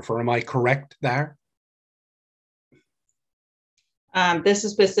roads, Jennifer, am I correct there? This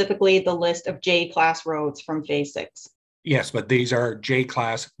is specifically the list of J-class roads from phase 6. Yes, but these are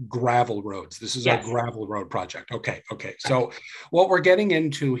J-class gravel roads. This is Yes. our gravel road project. Okay. So what we're getting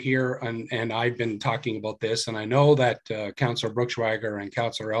into here, and I've been talking about this, and I know that Councillor Bruchschwager and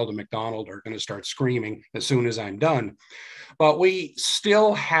Councillor Elder McDonald are going to start screaming as soon as I'm done, but we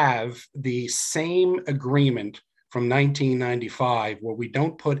still have the same agreement from 1995 where we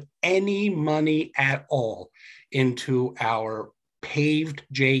don't put any money at all into our paved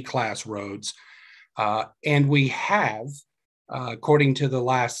J-class roads. And we have, according to the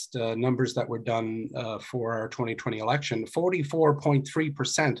last numbers that were done for our 2020 election,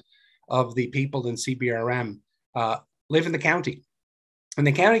 44.3% of the people in CBRM live in the county. And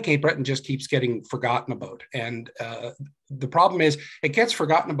the county of Cape Breton just keeps getting forgotten about. And the problem is it gets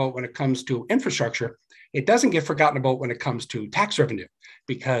forgotten about when it comes to infrastructure. It doesn't get forgotten about when it comes to tax revenue,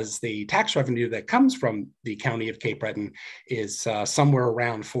 because the tax revenue that comes from the county of Cape Breton is somewhere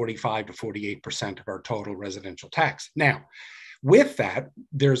around 45 to 48% of our total residential tax. Now, with that,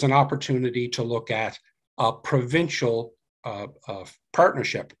 there's an opportunity to look at a provincial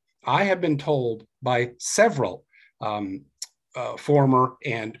partnership. I have been told by several former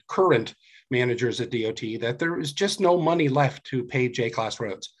and current managers at DOT that there is just no money left to pave J-class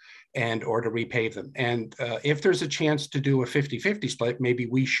roads or to repave them. And if there's a chance to do a 50-50 split, maybe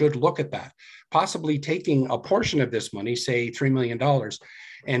we should look at that, possibly taking a portion of this money, say $3 million,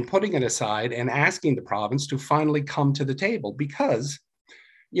 and putting it aside and asking the province to finally come to the table, because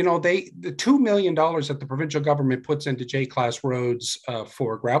the $2 million that the provincial government puts into J-class roads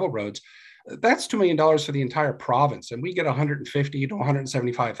for gravel roads, that's $2 million for the entire province, and we get 150 to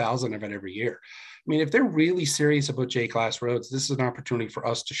 175,000 of it every year. I mean, if they're really serious about J-class roads, this is an opportunity for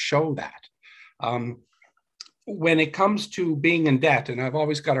us to show that. When it comes to being in debt, and I've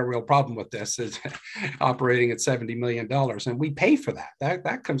always got a real problem with this, is operating at $70 million, and we pay for that.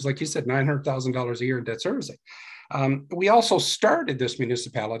 That comes, like you said, $900,000 a year in debt servicing. We also started this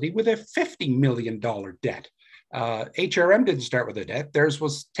municipality with a $50 million debt. HRM didn't start with a debt, theirs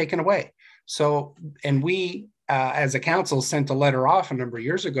was taken away. So, and we, as a council, sent a letter off a number of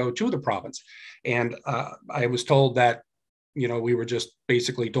years ago to the province. And I was told that, we were just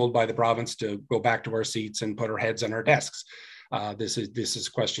basically told by the province to go back to our seats and put our heads on our desks. This is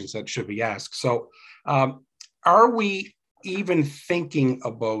questions that should be asked. So are we even thinking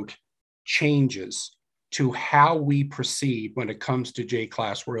about changes to how we proceed when it comes to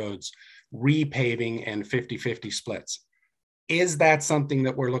J-class roads, repaving and 50-50 splits? Is that something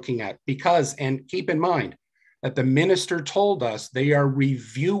that we're looking at? Because, and keep in mind that the minister told us they are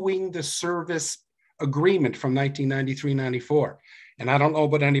reviewing the service agreement from 1993-94. And I don't know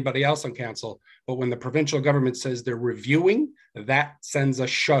about anybody else on council, but when the provincial government says they're reviewing, that sends a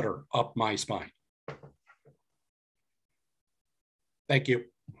shudder up my spine. Thank you.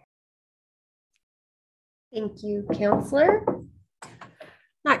 Thank you, Councillor.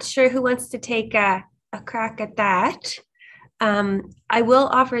 Not sure who wants to take a crack at that. I will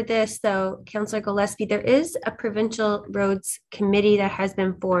offer this though, Councillor Gillespie, there is a provincial roads committee that has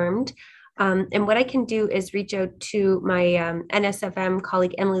been formed. And what I can do is reach out to my NSFM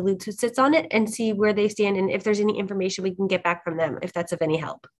colleague, Emily Lutz, who sits on it, and see where they stand. And if there's any information we can get back from them, if that's of any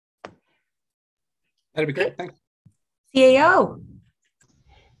help. That'd be great, thanks. CAO.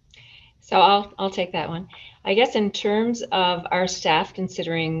 So I'll take that one. I guess in terms of our staff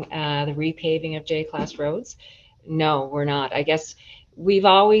considering the repaving of J-class roads, no, we're not. I guess we've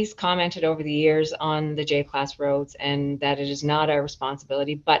always commented over the years on the J-class roads and that it is not our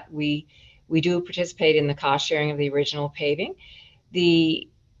responsibility, but we do participate in the cost sharing of the original paving. The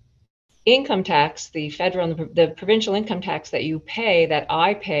income tax, the federal and the provincial income tax that you pay, that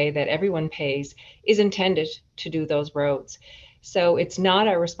I pay, that everyone pays, is intended to do those roads. So it's not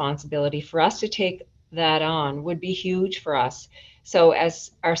our responsibility. For us to take that on would be huge for us. So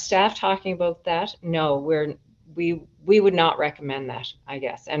as our staff talking about that, no, we would not recommend that, I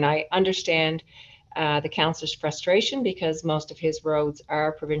guess. And I understand the councillor's frustration because most of his roads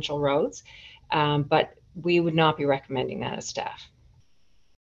are provincial roads, but we would not be recommending that as staff.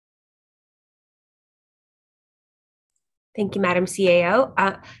 Thank you, Madam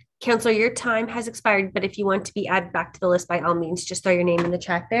CAO. Councillor, your time has expired, but if you want to be added back to the list, by all means, just throw your name in the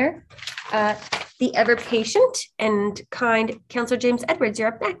chat there. The ever patient and kind Councillor James Edwards, you're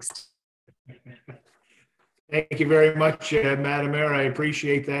up next. Thank you very much, Madam Mayor. I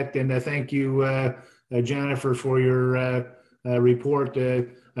appreciate that. And thank you, Jennifer, for your report.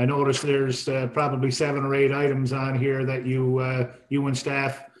 I noticed there's probably 7 or 8 items on here that you and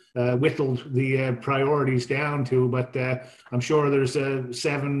staff whittled the priorities down to, but I'm sure there's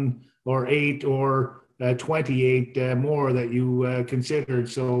 7 or 8 or 28 more that you considered.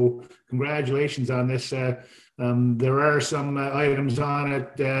 So congratulations on this. There are some items on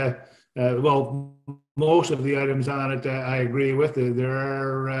it. Well, most of the items on it I agree with. There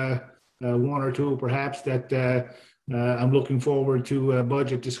are 1 or 2 perhaps that I'm looking forward to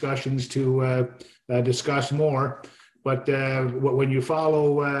budget discussions to discuss more. But when you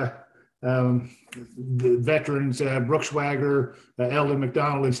follow the veterans, Bruchschwager, Eldon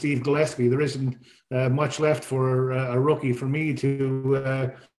McDonald, and Steve Gillespie, there isn't much left for a rookie for me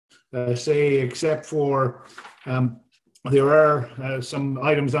to say, except for there are some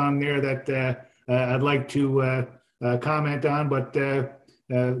items on there that I'd like to comment on, but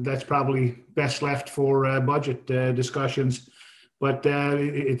that's probably best left for budget discussions. But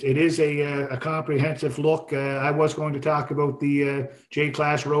it is a comprehensive look. I was going to talk about the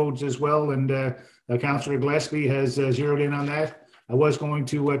J-class roads as well, and Councillor Gillespie has zeroed in on that. I was going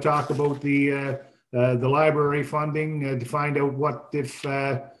to talk about the library funding to find out what if,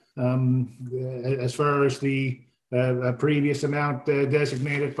 as far as the previous amount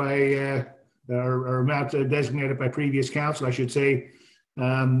designated by, or amount designated by previous council, I should say.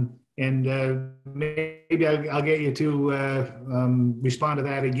 And maybe I'll get you to respond to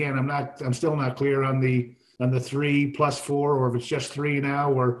that again. I'm still not clear on the 3 plus 4, or if it's just 3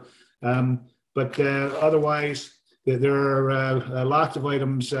 now, or but otherwise there are lots of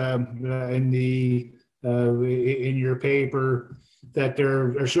items in your paper that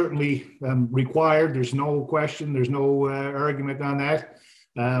are certainly required. There's no question. There's no argument on that.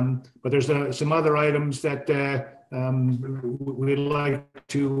 But there's some other items that we'd like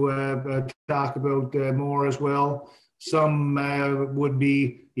to talk about more as well. Some would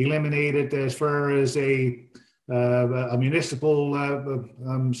be eliminated as far as a municipal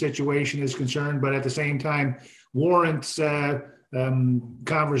situation is concerned, but at the same time warrants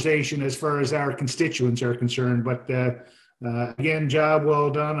conversation as far as our constituents are concerned. But again, job well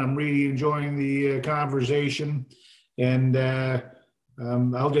done. I'm really enjoying the conversation, and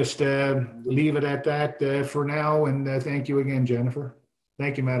I'll just leave it at that for now. And thank you again, Jennifer.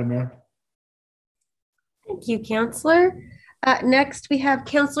 Thank you, Madam Mayor. Thank you, Councillor. Next, we have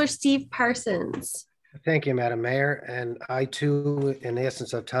Councillor Steve Parsons. Thank you, Madam Mayor. And I too, in the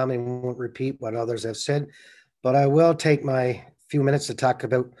essence of time, won't repeat what others have said, but I will take my few minutes to talk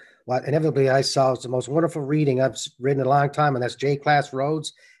about what inevitably I saw is the most wonderful reading I've written in a long time, and that's J-class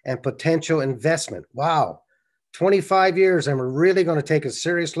roads and potential investment. Wow. 25 years, and we're really going to take a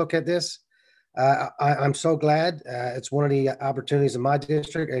serious look at this. I'm so glad. It's one of the opportunities in my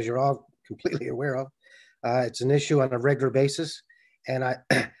district, as you're all completely aware of. It's an issue on a regular basis, and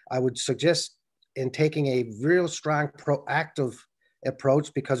I would suggest in taking a real strong proactive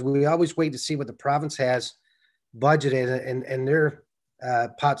approach, because we always wait to see what the province has budgeted and their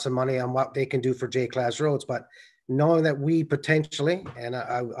pots of money on what they can do for J-class roads. But knowing that we potentially, and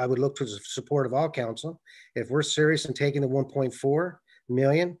I would look for the support of all council, if we're serious in taking the 1.4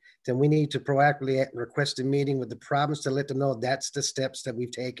 million, then we need to proactively request a meeting with the province to let them know that's the steps that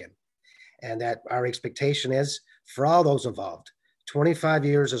we've taken. And that our expectation is for all those involved. 25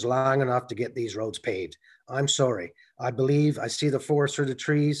 years is long enough to get these roads paved. I'm sorry. I see the forest through the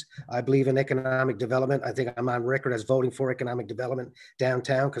trees. I believe in economic development. I think I'm on record as voting for economic development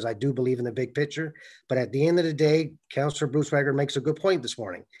downtown because I do believe in the big picture. But at the end of the day, Councillor Bruchschwager makes a good point this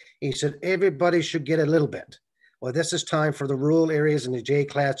morning. He said everybody should get a little bit. Well, this is time for the rural areas and the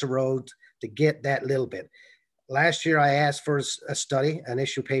J-class roads to get that little bit. last year I asked for a study, an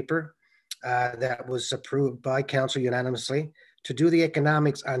issue paper that was approved by council unanimously to do the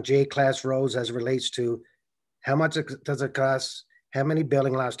economics on J-class roads as it relates to how much does it cost, how many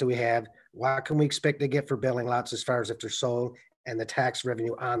building lots do we have, what can we expect to get for building lots as far as if they're sold, and the tax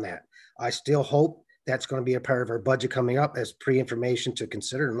revenue on that. I still hope that's going to be a part of our budget coming up as pre-information to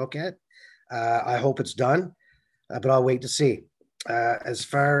consider and look at. I hope it's done, but I'll wait to see. As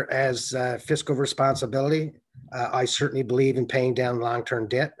far as fiscal responsibility, I certainly believe in paying down long-term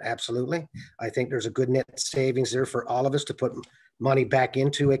debt. Absolutely. I think there's a good net savings there for all of us to put money back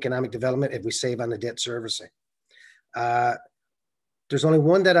into economic development if we save on the debt servicing. There's only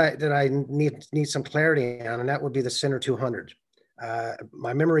one that I need some clarity on, and that would be the Center 200.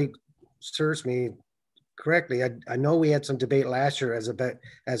 My memory serves me correctly. I know we had some debate last year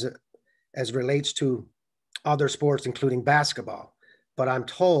as it relates to other sports, including basketball. But I'm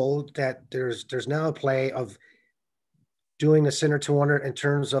told that there's now a play of doing the Center 200 in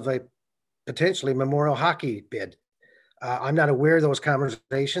terms of a potentially memorial hockey bid. I'm not aware of those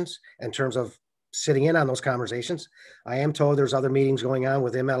conversations in terms of sitting in on those conversations. I am told there's other meetings going on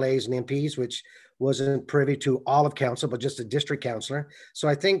with MLAs and MPs, which wasn't privy to all of council, but just a district councilor. So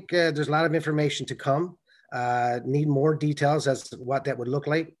I think there's a lot of information to come. Need more details as to what that would look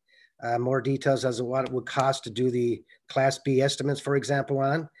like. More details as to what it would cost to do the Class B estimates, for example,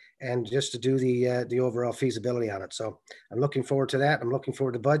 on, and just to do the overall feasibility on it. So I'm looking forward to that. I'm looking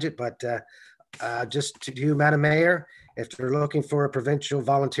forward to budget, but just to you, Madam Mayor, if you're looking for a provincial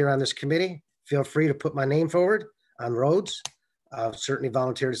volunteer on this committee, feel free to put my name forward on roads. I'll certainly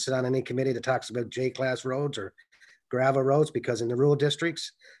volunteer to sit on any committee that talks about J-class roads or gravel roads, because in the rural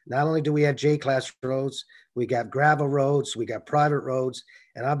districts, not only do we have J-class roads, we got gravel roads, we got private roads,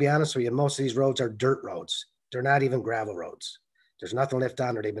 and I'll be honest with you, most of these roads are dirt roads. They're not even gravel roads. There's nothing left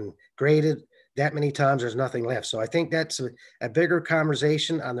on there. They've been graded that many times, there's nothing left. So I think that's a bigger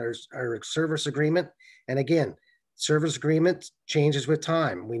conversation on our service agreement. And again, service agreement changes with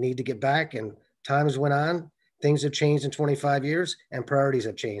time. We need to get back, and times went on. Things have changed in 25 years and priorities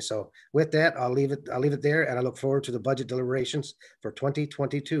have changed. So with that, I'll leave it there, and I look forward to the budget deliberations for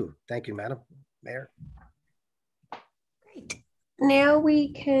 2022. Thank you, Madam Mayor. Great. Now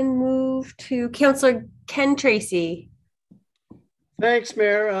we can move to Councillor Ken Tracy. Thanks,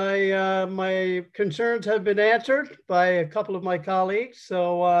 Mayor. My concerns have been answered by a couple of my colleagues,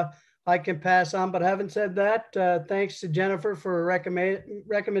 so I can pass on. But having said that, thanks to Jennifer for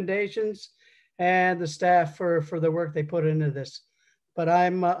recommendations and the staff for the work they put into this. But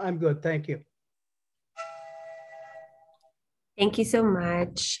I'm good. Thank you. Thank you so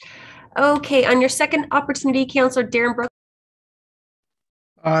much. Okay, on your second opportunity, Councillor Darren Brooks.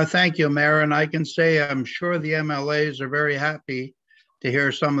 Thank you, Mayor. And I can say I'm sure the MLAs are very happy to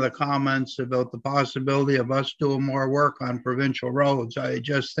hear some of the comments about the possibility of us doing more work on provincial roads. I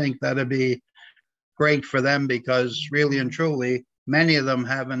just think that'd be great for them, because really and truly, many of them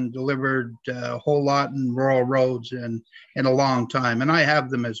haven't delivered a whole lot in rural roads in a long time. And I have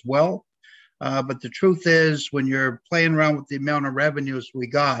them as well. But the truth is, when you're playing around with the amount of revenues we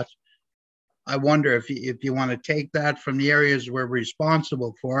got, I wonder if you want to take that from the areas we're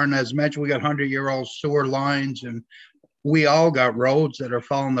responsible for. And as mentioned, we got 100-year-old sewer lines, and we all got roads that are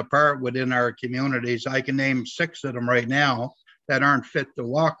falling apart within our communities. I can name 6 of them right now that aren't fit to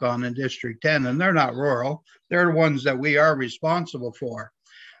walk on in District 10, and they're not rural. They're ones that we are responsible for.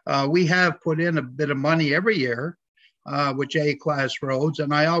 We have put in a bit of money every year with J-class roads,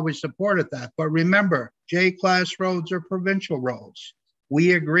 and I always supported that. But remember, J-class roads are provincial roads.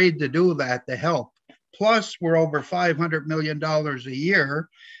 We agreed to do that to help. Plus, we're over $500 million a year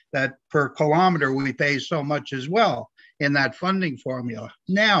that per kilometer we pay so much as well in that funding formula.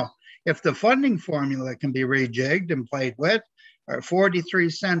 Now, if the funding formula can be rejigged and played with, 43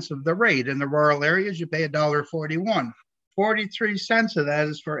 cents of the rate in the rural areas, you pay $1.41. 43 cents of that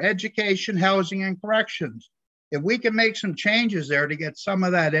is for education, housing, and corrections. If we can make some changes there to get some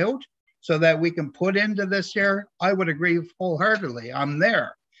of that out so that we can put into this here, I would agree wholeheartedly. I'm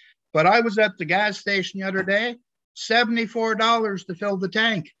there. But I was at the gas station the other day, $74 to fill the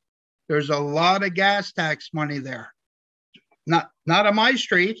tank. There's a lot of gas tax money there. Not on my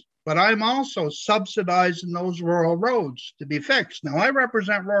street, but I'm also subsidizing those rural roads to be fixed. Now, I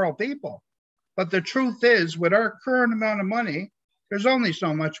represent rural people, but the truth is, with our current amount of money, there's only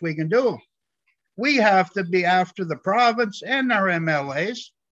so much we can do. We have to be after the province and our MLAs,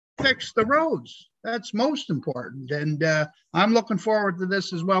 fix the roads. That's most important. And I'm looking forward to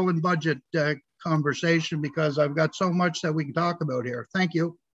this as well in budget conversation, because I've got so much that we can talk about here. Thank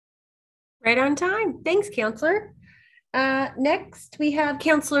you. Right on time. Thanks, Councillor. Next, we have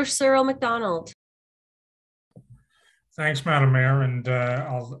Councillor Cyril McDonald. Thanks, Madam Mayor, and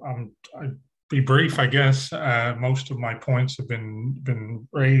I'll be brief, I guess. Most of my points have been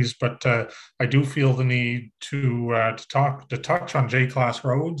raised, but I do feel the need to touch on J-class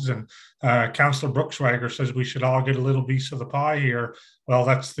roads. And Councillor Bruchschwager says we should all get a little piece of the pie here. Well,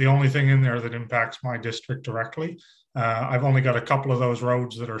 that's the only thing in there that impacts my district directly. I've only got a couple of those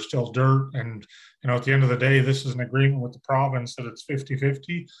roads that are still dirt, and at the end of the day, this is an agreement with the province that it's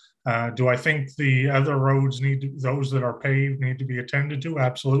 50-50. Do I think the other roads those that are paved need to be attended to?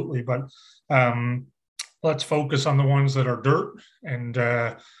 Absolutely, but let's focus on the ones that are dirt. And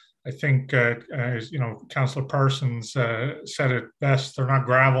I think, Councillor Parsons said it best. They're not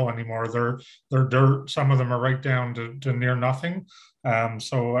gravel anymore. They're dirt. Some of them are right down to near nothing.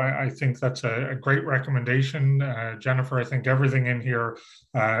 So I think that's a great recommendation. Jennifer, I think everything in here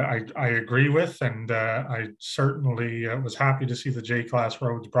I agree with, and I certainly was happy to see the J-class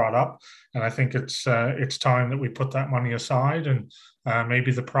roads brought up. And I think it's time that we put that money aside, and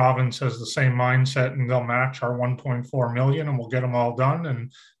maybe the province has the same mindset and they'll match our 1.4 million and we'll get them all done,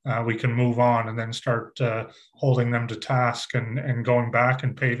 and we can move on and then start holding them to task and going back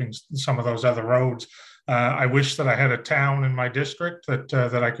and paving some of those other roads. I wish that I had a town in my district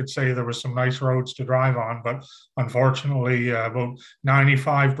that I could say there was some nice roads to drive on, but unfortunately, about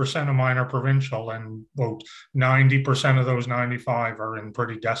 95% of mine are provincial, and about 90% of those 95 are in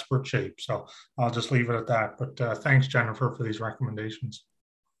pretty desperate shape. So I'll just leave it at that. But thanks, Jennifer, for these recommendations.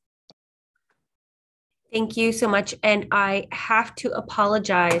 Thank you so much. And I have to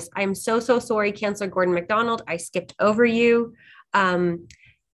apologize. I'm so sorry, Councillor Gordon MacDonald. I skipped over you.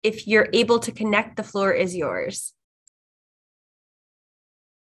 If you're able to connect, the floor is yours.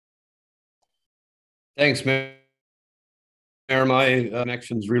 Thanks, Mayor. My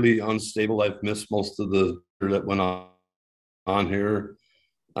connection's really unstable. I've missed most of the that went on here.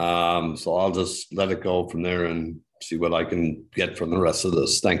 So I'll just let it go from there and see what I can get from the rest of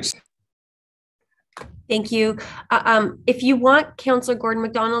this. Thanks. Thank you. If you want, Councillor Gordon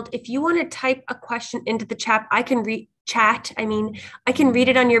MacDonald, if you want to type a question into the chat, I can I can read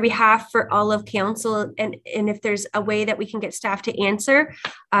it on your behalf for all of council, and if there's a way that we can get staff to answer,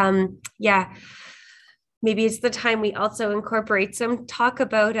 yeah, maybe it's the time we also incorporate some talk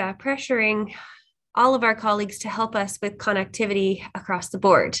about pressuring all of our colleagues to help us with connectivity across the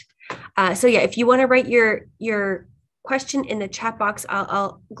board. So yeah, if you want to write your question in the chat box,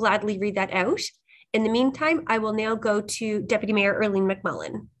 I'll gladly read that out. In the meantime, I will now go to Deputy Mayor Erling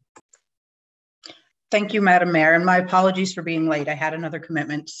McMullen. Thank you, Madam Mayor, and my apologies for being late. I had another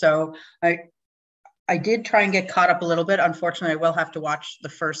commitment. So I did try and get caught up a little bit. Unfortunately, I will have to watch the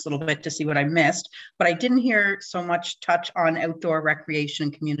first little bit to see what I missed, but I didn't hear so much touch on outdoor recreation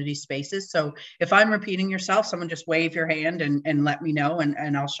and community spaces. So if I'm repeating yourself, someone just wave your hand and let me know,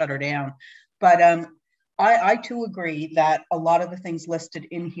 and I'll shut her down. But I too agree that a lot of the things listed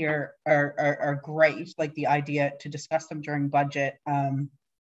in here are great, like the idea to discuss them during budget.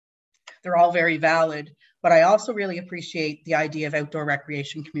 They're all very valid, but I also really appreciate the idea of outdoor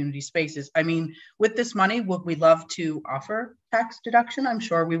recreation community spaces. I mean, with this money, would we love to offer tax deduction? I'm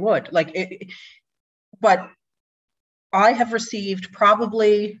sure we would. But I have received,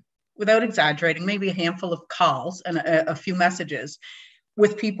 probably without exaggerating, maybe a handful of calls and a few messages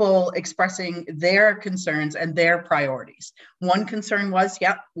with people expressing their concerns and their priorities. One concern was,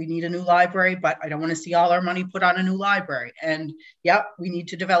 yep, we need a new library, but I don't want to see all our money put on a new library. And yep, we need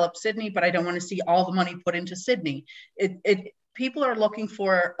to develop Sydney, but I don't want to see all the money put into Sydney. People are looking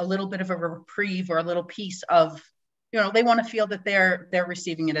for a little bit of a reprieve or a little piece of, they want to feel that they're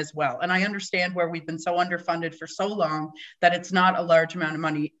receiving it as well. And I understand where we've been so underfunded for so long that it's not a large amount of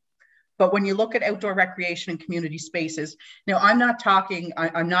money. But when you look at outdoor recreation and community spaces, now I'm not talking,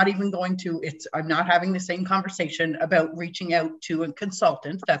 I'm not even going to, I'm not having the same conversation about reaching out to a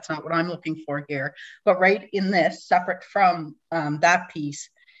consultant. That's not what I'm looking for here. But right in this, separate from that piece,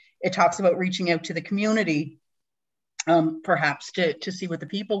 it talks about reaching out to the community, perhaps to see what the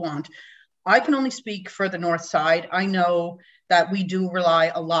people want. I can only speak for the North Side. I know that we do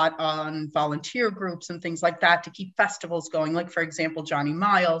rely a lot on volunteer groups and things like that to keep festivals going. Like, for example, Johnny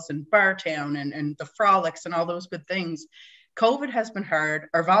Miles and Bartown and the Frolics and all those good things. COVID has been hard.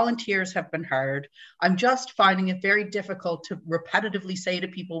 Our volunteers have been hard. I'm just finding it very difficult to repetitively say to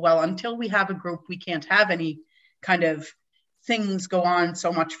people, well, until we have a group, we can't have any kind of things go on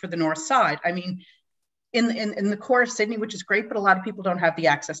so much for the North Side. I mean, in the core of Sydney, which is great, but a lot of people don't have the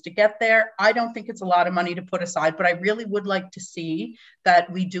access to get there. I don't think it's a lot of money to put aside, but I really would like to see that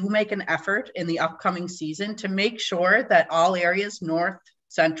we do make an effort in the upcoming season to make sure that all areas, North,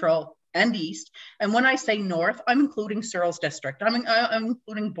 Central, and east. And when I say north, I'm including Searles District. I'm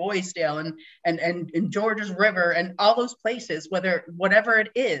including Boysdale and Georges River and all those places, whatever it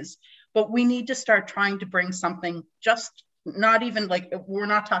is. But we need to start trying to bring something, just not even like, we're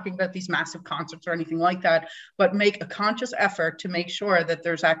not talking about these massive concerts or anything like that, but make a conscious effort to make sure that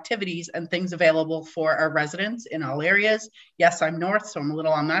there's activities and things available for our residents in all areas. Yes, I'm north, so I'm a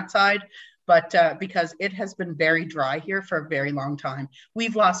little on that side, but because it has been very dry here for a very long time.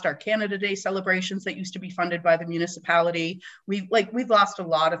 We've lost our Canada Day celebrations that used to be funded by the municipality. We've lost a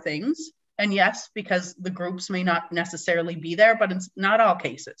lot of things. And yes, because the groups may not necessarily be there, but it's not all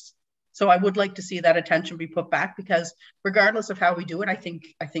cases. So I would like to see that attention be put back, because regardless of how we do it, I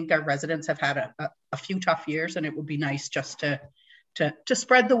think our residents have had a few tough years, and it would be nice just to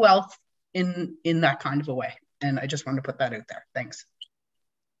spread the wealth in that kind of a way. And I just wanted to put that out there. Thanks.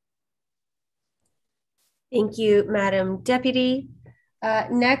 Thank you, Madam Deputy.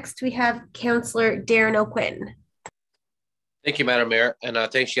 Next, we have Councillor Darren O'Quinn. Thank you, Madam Mayor, and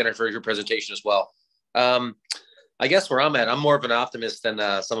thanks, Jennifer, for your presentation as well. I guess where I'm at, I'm more of an optimist than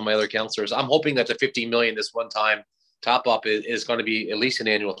some of my other councillors. I'm hoping that the 15 million this one-time top-up is going to be at least an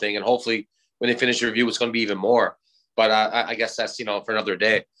annual thing, and hopefully when they finish the review, it's going to be even more. But I guess that's, for another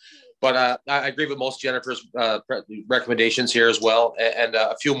day. But I agree with most Jennifer's recommendations here as well, and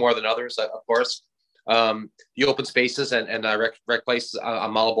a few more than others, of course. The open spaces and rec places,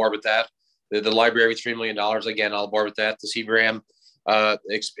 I'm all aboard with that. The library, $3 million, again, all aboard with that. The CBRAM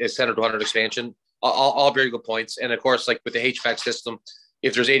Center 200 expansion, all very good points. And of course, like with the HVAC system,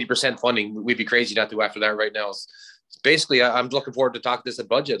 if there's 80% funding, we'd be crazy not to go after that right now. Basically, I'm looking forward to talking this at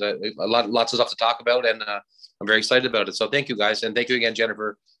budget. Lots of stuff to talk about, and I'm very excited about it. So thank you, guys. And thank you again,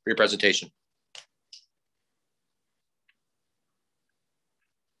 Jennifer, for your presentation.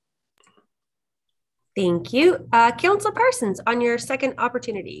 Thank you. Councillor Parsons, on your second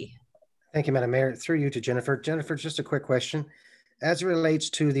opportunity. Thank you, Madam Mayor. Through you to Jennifer. Jennifer, just a quick question. As it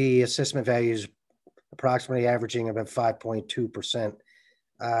relates to the assessment values approximately averaging about 5.2%,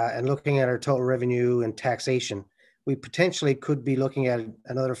 and looking at our total revenue and taxation, we potentially could be looking at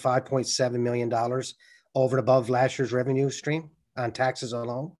another $5.7 million over and above last year's revenue stream on taxes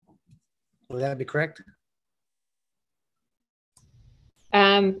alone. Would that be correct?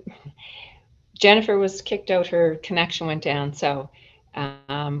 Jennifer was kicked out, her connection went down, so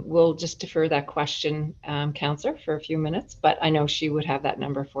we'll just defer that question, Councillor, for a few minutes, but I know she would have that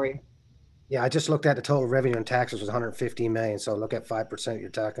number for you. Yeah, I just looked at the total revenue and taxes was 115 million. So look at 5%, you're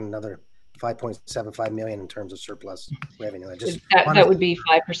talking another 5.75 million in terms of surplus revenue. That would be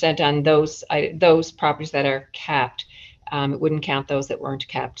 5% on those properties that are capped. It wouldn't count those that weren't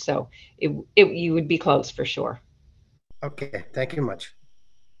capped. So you would be close for sure. Okay, thank you much.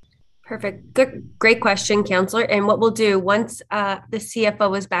 Perfect. Good, great question, Councillor. And what we'll do once the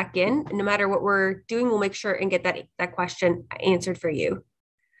CFO is back in, no matter what we're doing, we'll make sure and get that question answered for you.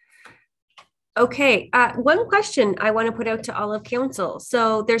 Okay, one question I want to put out to all of council.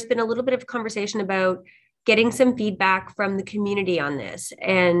 So there's been a little bit of conversation about getting some feedback from the community on this.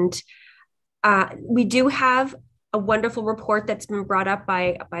 And we do have a wonderful report that's been brought up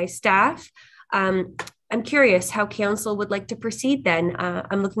by staff. I'm curious how council would like to proceed then.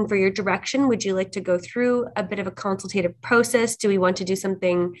 I'm looking for your direction. Would you like to go through a bit of a consultative process? Do we want to do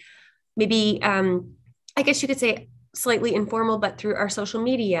something maybe, I guess you could say slightly informal, but through our social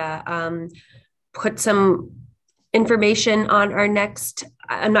media, put some information on our next,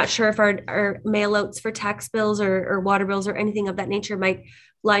 I'm not sure if our mail outs for tax bills or water bills or anything of that nature might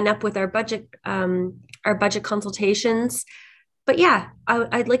line up with our budget consultations. But yeah,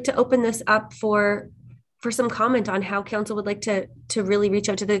 I'd like to open this up for some comment on how council would like to really reach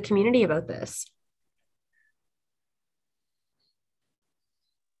out to the community about this.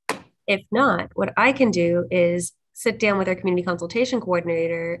 If not, what I can do is sit down with our community consultation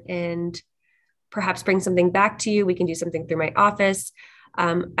coordinator and perhaps bring something back to you. We can do something through my office.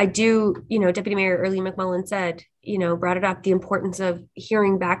 I do, Deputy Mayor Arlene McMullen said, brought it up, the importance of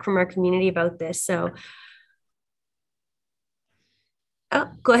hearing back from our community about this. So,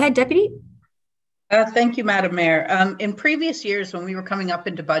 go ahead, Deputy. Thank you, Madam Mayor. In previous years, when we were coming up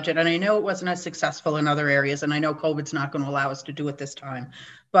into budget, and I know it wasn't as successful in other areas, and I know COVID's not going to allow us to do it this time,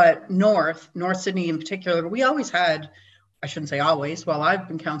 but North Sydney in particular, we always had, I shouldn't say always, well, I've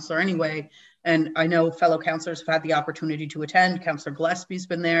been councillor anyway, and I know fellow councillors have had the opportunity to attend. Councillor Gillespie's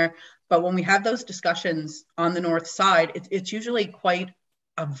been there, but when we have those discussions on the north side, it's usually quite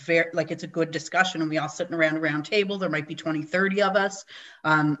it's a good discussion, and we all sitting around a round table. There might be 20, 30 of us.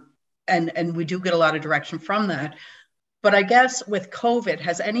 And we do get a lot of direction from that. But I guess with COVID,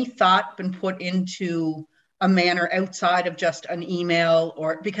 has any thought been put into a manner outside of just an email,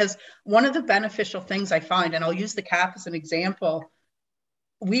 or because one of the beneficial things I find, and I'll use the CAP as an example,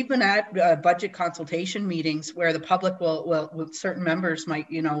 we've been at budget consultation meetings where the public will certain members might,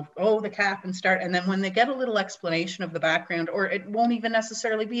 oh, the CAP and start. And then when they get a little explanation of the background, or it won't even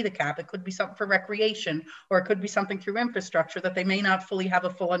necessarily be the CAP, it could be something for recreation, or it could be something through infrastructure that they may not fully have a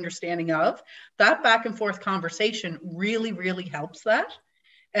full understanding of. That back and forth conversation really, really helps that.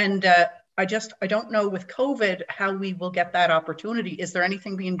 And I don't know with COVID how we will get that opportunity. Is there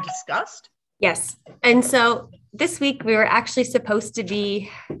anything being discussed? Yes. And so this week we were actually supposed to be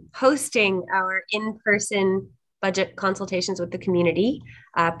hosting our in-person budget consultations with the community.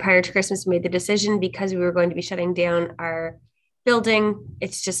 Prior to Christmas, we made the decision because we were going to be shutting down our building.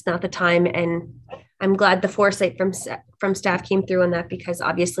 It's just not the time. And I'm glad the foresight from staff came through on that, because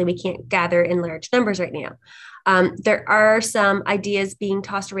obviously we can't gather in large numbers right now. There are some ideas being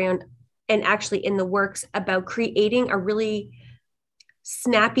tossed around and actually in the works about creating a really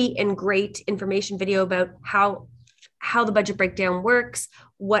snappy and great information video about how the budget breakdown works,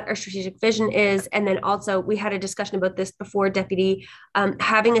 what our strategic vision is. And then also we had a discussion about this before, Deputy,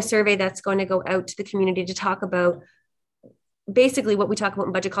 having a survey that's going to go out to the community to talk about basically what we talk about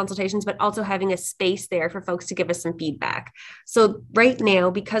in budget consultations, but also having a space there for folks to give us some feedback. So right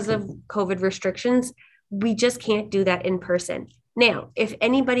now, because of COVID restrictions, we just can't do that in person. Now, if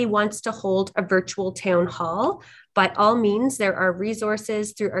anybody wants to hold a virtual town hall, by all means, there are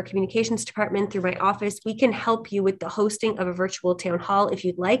resources through our communications department, through my office. We can help you with the hosting of a virtual town hall if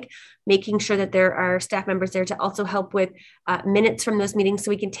you'd like, making sure that there are staff members there to also help with minutes from those meetings,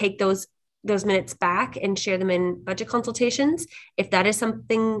 so we can take those minutes back and share them in budget consultations. If that is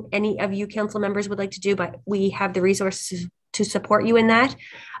something any of you council members would like to do, but we have the resources to support you in that.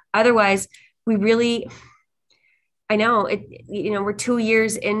 Otherwise, we really... I know we're 2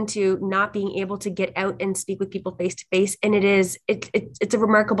 years into not being able to get out and speak with people face to face, and it's a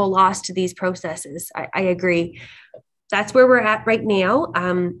remarkable loss to these processes. I agree. That's where we're at right now.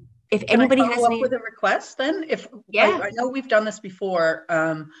 If anybody has any with a request, then I know we've done this before,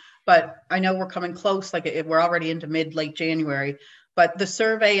 but I know we're coming close. Like we're already into late January. But the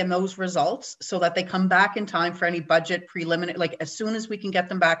survey and those results, so that they come back in time for any budget preliminary, like as soon as we can get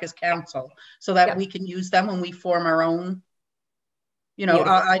them back as council, so that we can use them when we form our own.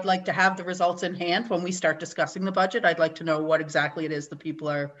 I'd like to have the results in hand when we start discussing the budget. I'd like to know what exactly it is the people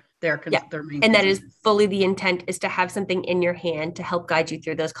are there. And that is fully the intent, is to have something in your hand to help guide you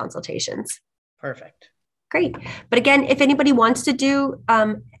through those consultations. Perfect. Great. But again, if anybody wants to do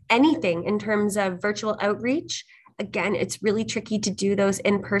anything in terms of virtual outreach, again, it's really tricky to do those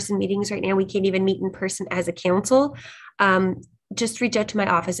in-person meetings right now. We can't even meet in person as a council. Just reach out to my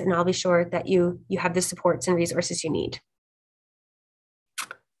office and I'll be sure that you have the supports and resources you need.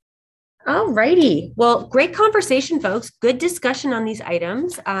 All righty. Well, great conversation, folks. Good discussion on these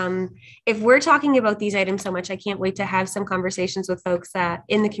items. If we're talking about these items so much, I can't wait to have some conversations with folks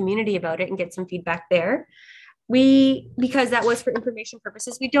in the community about it and get some feedback there. Because that was for information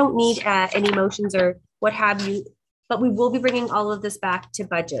purposes, we don't need any motions or what have you, but we will be bringing all of this back to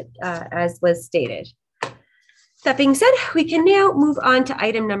budget as was stated. That being said, we can now move on to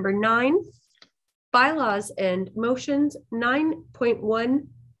item number 9, bylaws and motions. 9.1B,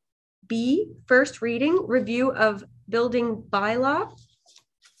 first reading, review of building bylaw.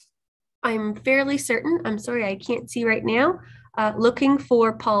 I'm fairly certain, I'm sorry, I can't see right now, looking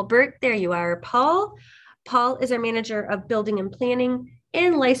for Paul Burt. There you are, Paul. Paul is our manager of building and planning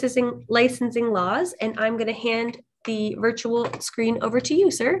and licensing laws, and I'm going to hand the virtual screen over to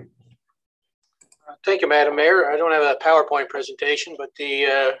you, sir. Thank you, Madam Mayor. I don't have a PowerPoint presentation, but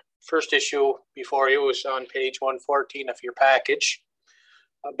the first issue before you is on page 114 of your package.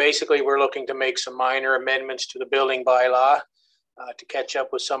 Basically, we're looking to make some minor amendments to the building bylaw to catch up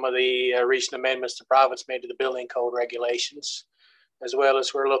with some of the recent amendments the province made to the building code regulations, as well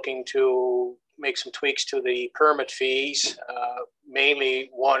as we're looking to make some tweaks to the permit fees, mainly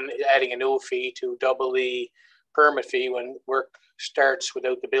one, adding a new fee to double the permit fee when work starts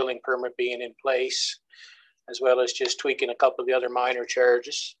without the building permit being in place, as well as just tweaking a couple of the other minor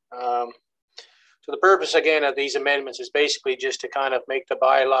charges. So the purpose, again, of these amendments is basically just to kind of make the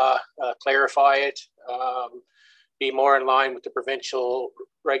bylaw, clarify it, be more in line with the provincial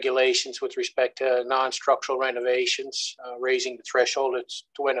regulations with respect to non-structural renovations, raising the threshold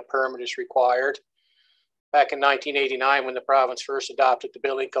to when a permit is required. Back in 1989, when the province first adopted the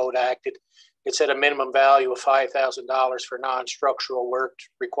Building Code Act, it set a minimum value of $5,000 for non-structural work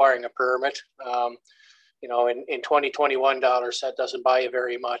requiring a permit. In 2021 dollars, that doesn't buy you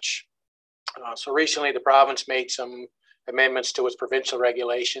very much. So recently, the province made some amendments to its provincial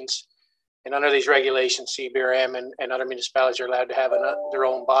regulations, And under these regulations, CBRM and other municipalities are allowed to have their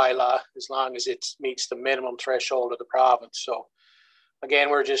own bylaw as long as it meets the minimum threshold of the province. So again,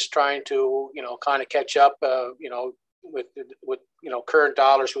 we're just trying to, kind of catch up, with current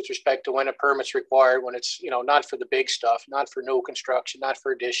dollars with respect to when a permit's required, when it's, not for the big stuff, not for new construction, not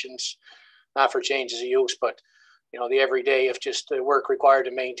for additions, not for changes of use, but, the everyday of just the work required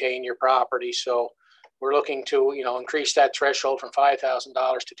to maintain your property. So we're looking to, increase that threshold from $5,000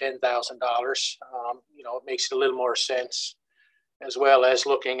 to $10,000. It makes a little more sense, as well as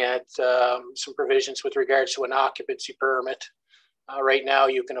looking at some provisions with regards to an occupancy permit. Right now,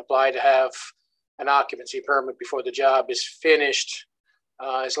 you can apply to have an occupancy permit before the job is finished,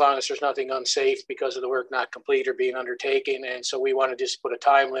 as long as there's nothing unsafe because of the work not complete or being undertaken. And so we want to just put a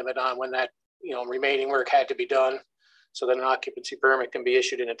time limit on when that, remaining work had to be done, so that an occupancy permit can be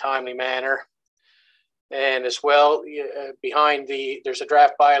issued in a timely manner. And as well, there's a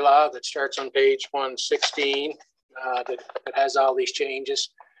draft bylaw that starts on page 116 that has all these changes.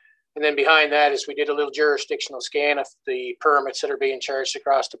 And then behind that is we did a little jurisdictional scan of the permits that are being charged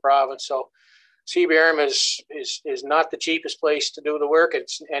across the province. So CBRM is not the cheapest place to do the work, and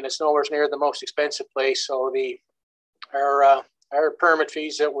it's nowhere near the most expensive place. So our permit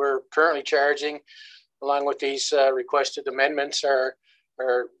fees that we're currently charging, along with these requested amendments, are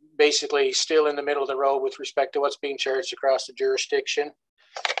basically still in the middle of the road with respect to what's being charged across the jurisdiction.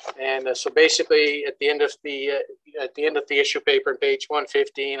 And so basically, at the end of the issue paper on page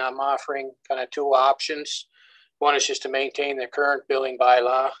 115, I'm offering kind of two options. One is just to maintain the current billing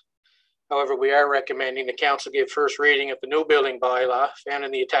bylaw. However, we are recommending the council give first reading of the new billing bylaw found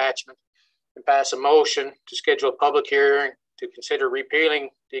in the attachment and pass a motion to schedule a public hearing to consider repealing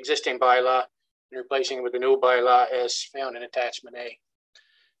the existing bylaw and replacing it with the new bylaw as found in attachment A.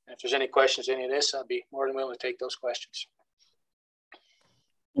 And if there's any questions, any of this, I'll be more than willing to take those questions.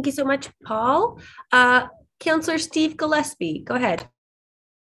 Thank you so much, Paul. Councillor Steve Gillespie, go ahead.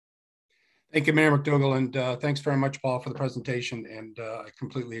 Thank you, Mayor McDougall, and thanks very much, Paul, for the presentation. And I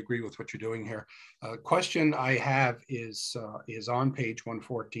completely agree with what you're doing here. Question I have is on page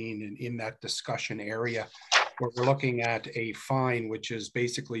 114, and in that discussion area, where we're looking at a fine, which is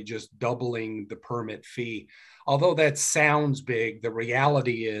basically just doubling the permit fee. Although that sounds big, the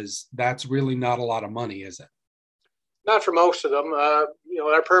reality is that's really not a lot of money, is it? Not for most of them.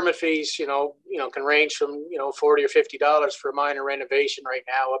 Our permit fees, can range from, $40 or $50 for a minor renovation right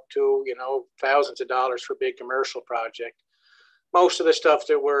now up to, thousands of dollars for a big commercial project. Most of the stuff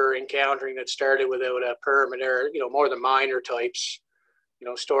that we're encountering that started without a permit are, more the minor types,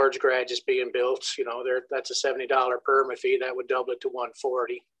 storage garages being built, that's a $70 permit fee. That would double it to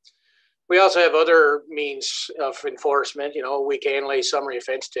 $140. We also have other means of enforcement. We can lay summary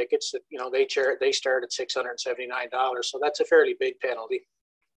offense tickets that, they start at $679. So that's a fairly big penalty.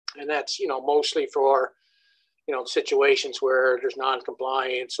 And that's, mostly for, situations where there's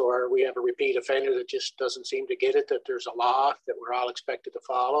non-compliance or we have a repeat offender that just doesn't seem to get it, that there's a law that we're all expected to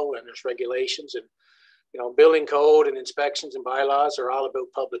follow and there's regulations, and, building code and inspections and bylaws are all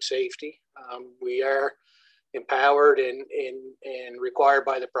about public safety. We are empowered and required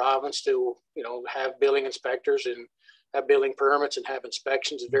by the province to, have building inspectors and have building permits and have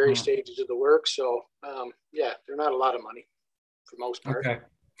inspections at various stages of the work. So yeah, they're not a lot of money for most part. Okay.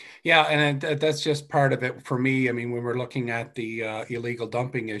 Yeah, and that's just part of it for me. I mean, when we're looking at the illegal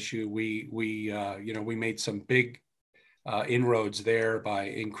dumping issue, we made some big inroads there by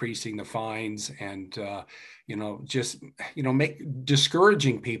increasing the fines and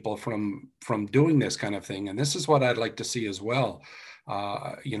discouraging people from doing this kind of thing. And this is what I'd like to see as well.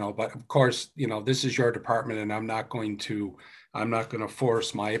 But of course, this is your department, and I'm not going to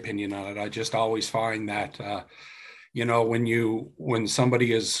force my opinion on it. I just always find that when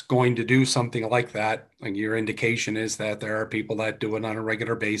somebody is going to do something like that, like your indication is that there are people that do it on a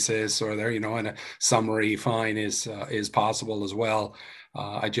regular basis, or there, and a summary fine is possible as well.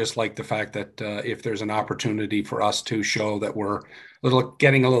 I just like the fact that if there's an opportunity for us to show that we're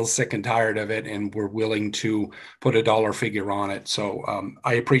getting a little sick and tired of it, and we're willing to put a dollar figure on it. So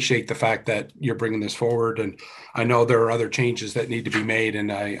I appreciate the fact that you're bringing this forward, and I know there are other changes that need to be made,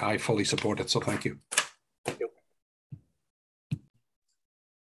 and I fully support it. So thank you.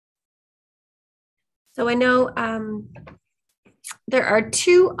 So I know there are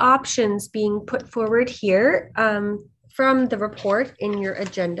two options being put forward here from the report in your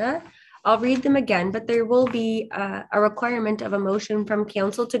agenda. I'll read them again, but there will be a requirement of a motion from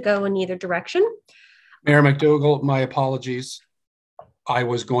council to go in either direction. Mayor McDougall, my apologies. I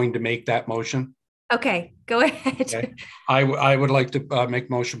was going to make that motion. Okay, go ahead. Okay. I would like to make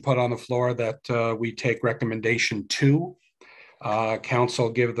motion put on the floor that we take recommendation 2 Council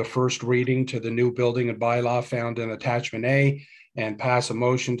give the first reading to the new building and bylaw found in attachment A and pass a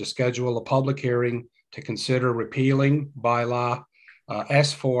motion to schedule a public hearing to consider repealing bylaw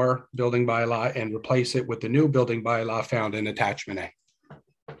S4 building bylaw and replace it with the new building bylaw found in attachment A.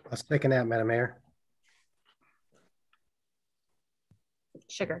 I'll second that, Madam Mayor.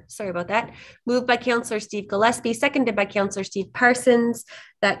 Sugar. Sorry about that. Moved by Councillor Steve Gillespie, seconded by Councillor Steve Parsons,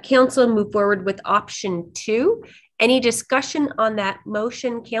 that council move forward with option 2. Any discussion on that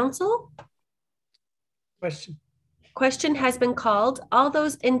motion, council? Question. Question has been called. All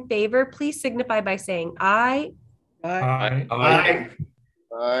those in favor, please signify by saying aye. Aye. Aye.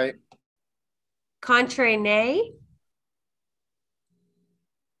 Aye. Contrary, nay.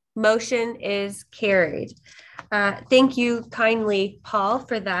 Motion is carried. Thank you kindly, Paul,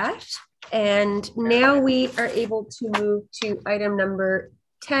 for that. And now we are able to move to item number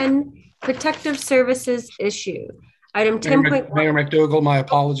 10, protective services issue. Item 10.1. Mayor McDougall, my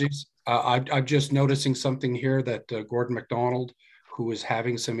apologies. I'm just noticing something here that Gordon McDonald, who is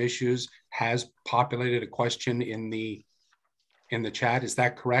having some issues, has populated a question in the chat. Is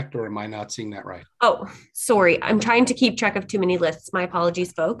that correct, or am I not seeing that right? Oh, sorry. I'm trying to keep track of too many lists. My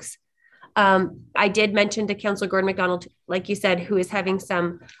apologies, folks. I did mention to Councillor Gordon McDonald, like you said, who is having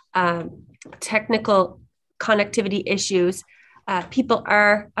some technical connectivity issues. People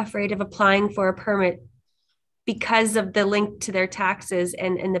are afraid of applying for a permit because of the link to their taxes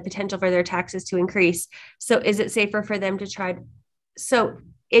and the potential for their taxes to increase. So is it safer for them to try? So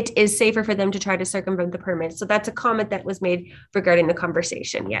it is safer for them to try to circumvent the permit. So that's a comment that was made regarding the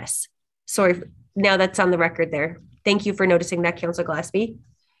conversation. Yes. Sorry. Now that's on the record there. Thank you for noticing that, Councillor Gillespie.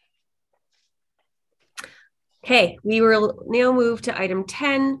 Okay, we will now move to item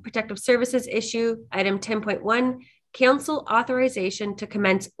 10, protective services issue. Item 10.1, council authorization to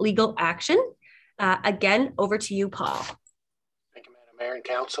commence legal action. Again, over to you, Paul. Thank you, Madam Mayor and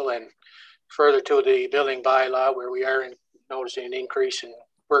Council. And further to the building bylaw, where we are noticing an increase in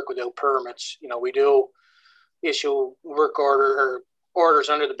work without permits. You know, we do issue work orders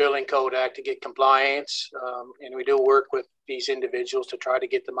under the Building Code Act to get compliance, and we do work with these individuals to try to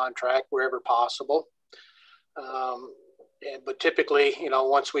get them on track wherever possible. But typically, you know,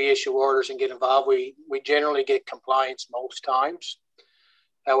 once we issue orders and get involved, we generally get compliance most times.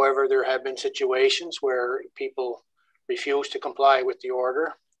 However, there have been situations where people refuse to comply with the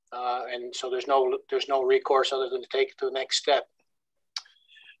order, and so there's no recourse other than to take it to the next step.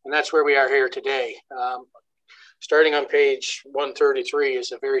 And that's where we are here today. Starting on page 133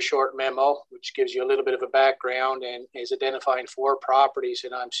 is a very short memo, which gives you a little bit of a background and is identifying 4 properties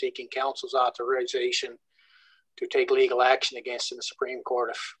that I'm seeking council's authorization to take legal action against in the Supreme Court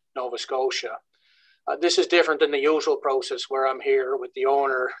of Nova Scotia. This is different than the usual process where I'm here with the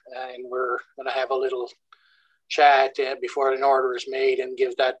owner and we're going to have a little chat before an order is made and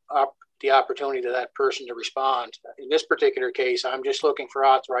give that the opportunity to that person to respond. In this particular case, I'm just looking for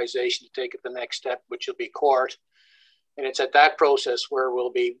authorization to take it the next step, which will be court. And it's at that process where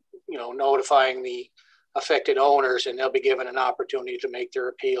we'll be, you know, notifying the affected owners, and they'll be given an opportunity to make their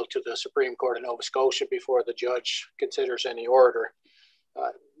appeal to the Supreme Court of Nova Scotia before the judge considers any order.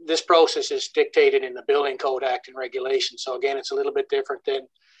 This process is dictated in the Building Code Act and regulations. So again, it's a little bit different than,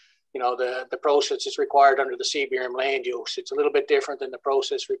 you know, the process is required under the CBRM land use. It's a little bit different than the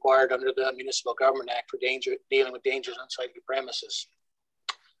process required under the Municipal Government Act for dealing with dangers on unsightly premises.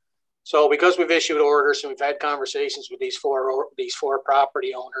 So because we've issued orders and we've had conversations with these four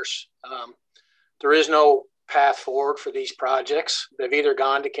property owners, there is no path forward for these projects. They've either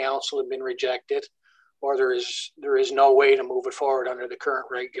gone to council and been rejected, or there is no way to move it forward under the current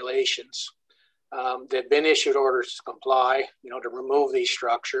regulations. They've been issued orders to comply, you know, to remove these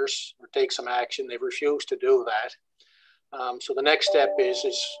structures or take some action. They've refused to do that. So the next step is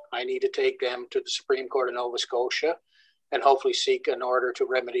I need to take them to the Supreme Court of Nova Scotia and hopefully seek an order to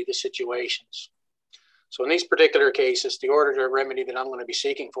remedy the situations. So in these particular cases, the order to remedy that I'm going to be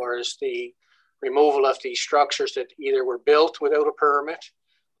seeking for is the removal of these structures that either were built without a permit,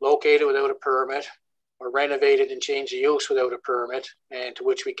 located without a permit, or renovated and changed the use without a permit, and to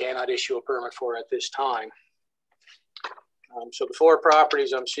which we cannot issue a permit for at this time. So the 4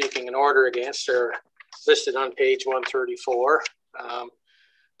 properties I'm seeking an order against are listed on page 134.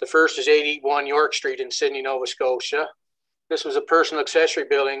 The first is 81 York Street in Sydney, Nova Scotia. This was a personal accessory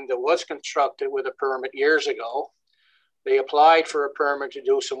building that was constructed with a permit years ago. They applied for a permit to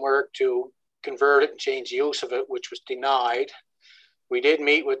do some work to convert it and change the use of it, which was denied. We did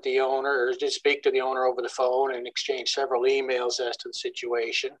meet with the owner, or did speak to the owner over the phone and exchange several emails as to the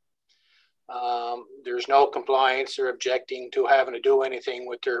situation. There's no compliance. They're objecting to having to do anything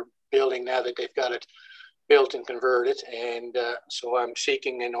with their building now that they've got it built and converted. And so I'm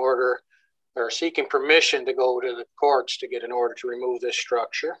seeking an order or seeking permission to go to the courts to get an order to remove this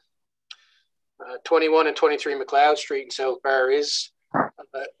structure. 21 and 23 McLeod Street in South Bar is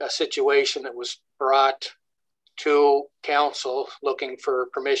a situation that was brought to council looking for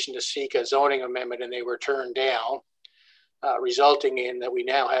permission to seek a zoning amendment, and they were turned down, resulting in that we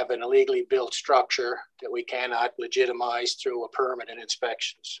now have an illegally built structure that we cannot legitimize through a permit and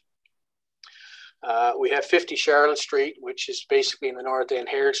inspections. We have 50 Charlotte Street, which is basically in the North End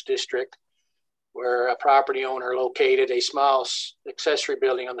Heritage District, where a property owner located a small accessory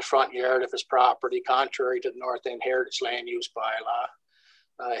building on the front yard of his property, contrary to the North End Heritage Land Use Bylaw.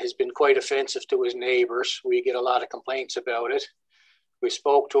 Has been quite offensive to his neighbors. We get a lot of complaints about it. We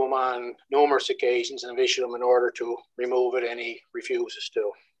spoke to him on numerous occasions and have issued him an order to remove it, and he refuses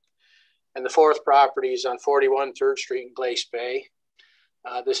to. And the fourth property is on 41 3rd Street in Glace Bay.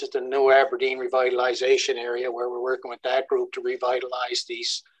 This is the New Aberdeen revitalization area where we're working with that group to revitalize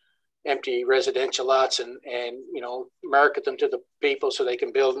these empty residential lots and you know, market them to the people so they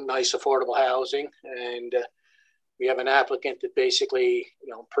can build nice affordable housing. And we have an applicant that basically, you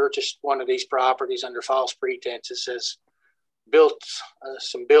know, purchased one of these properties under false pretenses, has built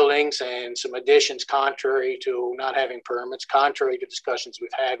some buildings and some additions contrary to not having permits, contrary to discussions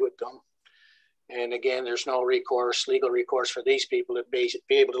we've had with them. And again, there's no recourse, legal recourse for these people to be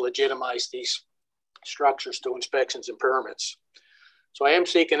able to legitimize these structures to inspections and permits. So I am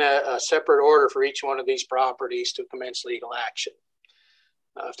seeking a separate order for each one of these properties to commence legal action.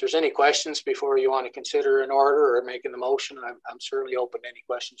 If there's any questions before you want to consider an order or making the motion, I'm certainly open to any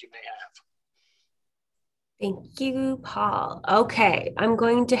questions you may have. Thank you, Paul. Okay, I'm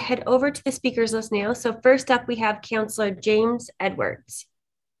going to head over to the speakers list now. So first up, we have Councillor James Edwards.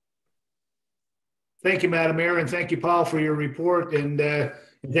 Thank you, Madam Mayor, and thank you, Paul, for your report, and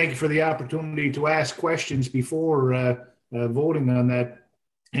thank you for the opportunity to ask questions before voting on that.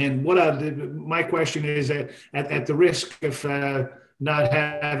 And my question is, at the risk of not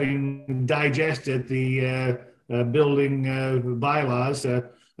having digested the building bylaws,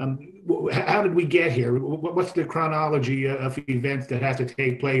 how did we get here? What's the chronology of events that have to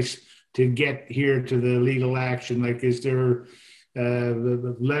take place to get here to the legal action? Like, is there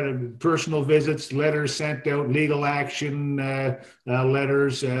personal visits, letters sent out, legal action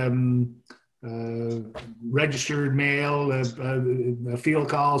letters, registered mail, field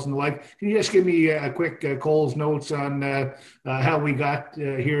calls and the like? Can you just give me a quick Cole's notes on how we got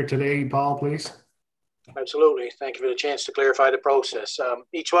here today, Paul, please? Absolutely. Thank you for the chance to clarify the process.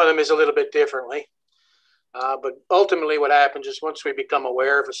 Each one of them is a little bit differently, but ultimately what happens is once we become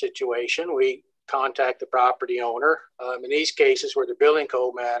aware of a situation, we contact the property owner. In these cases where the building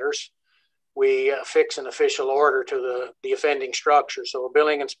code matters, we fix an official order to the offending structure. So a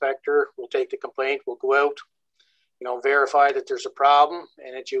building inspector will take the complaint, will go out, you know, verify that there's a problem,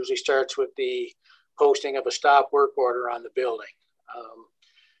 and it usually starts with the posting of a stop work order on the building.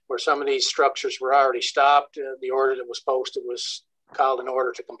 Where some of these structures were already stopped, the order that was posted was called an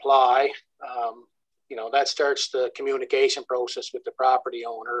order to comply. You know, that starts the communication process with the property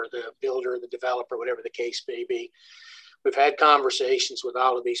owner, the builder, the developer, whatever the case may be. We've had conversations with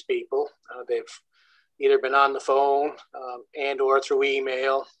all of these people. They've either been on the phone and or through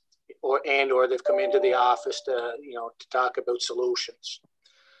email, or they've come into the office to, you know, to talk about solutions.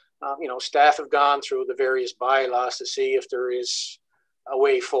 You know, staff have gone through the various bylaws to see if there is a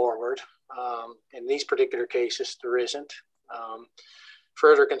way forward. In these particular cases, there isn't.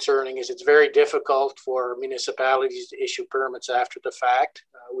 Further concerning is it's very difficult for municipalities to issue permits after the fact.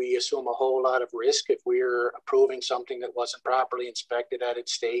 We assume a whole lot of risk if we're approving something that wasn't properly inspected at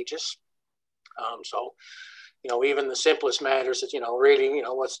its stages. So, you know, even the simplest matters is, you know, really, you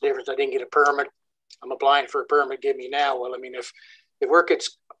know, what's the difference? I didn't get a permit. I'm applying for a permit. Give me now. Well, I mean, if work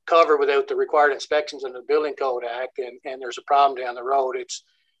gets covered without the required inspections under the Building Code Act, and there's a problem down the road, it's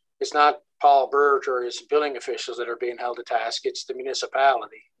not Paul Burge or his building officials that are being held to task. It's the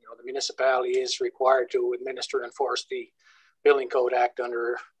municipality. You know, the municipality is required to administer and enforce the Building Code Act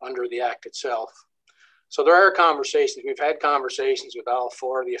under the Act itself. So there are conversations. We've had conversations with all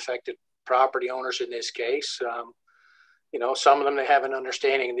four of the affected property owners in this case. You know, some of them, they have an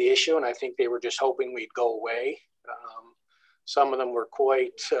understanding of the issue, and I think they were just hoping we'd go away. Some of them were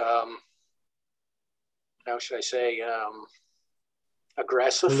quite, how should I say,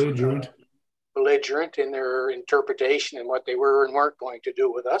 aggressive, belligerent in their interpretation and what they were and weren't going to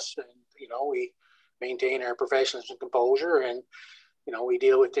do with us. And, you know, we maintain our professionalism and composure, and, you know, we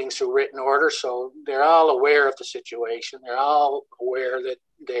deal with things through written order. So they're all aware of the situation. They're all aware that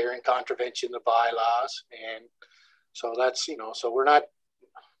they're in contravention of the bylaws. And so that's, you know, so we're not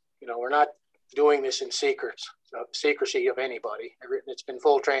doing this in secrecy of anybody. It's been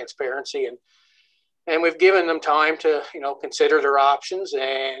full transparency, and we've given them time to, consider their options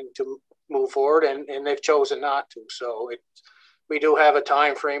and to move forward, and they've chosen not to. So we do have a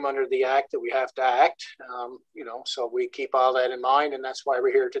time frame under the act that we have to act, so we keep all that in mind, and that's why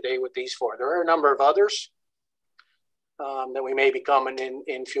we're here today with these four. There are a number of others that we may be coming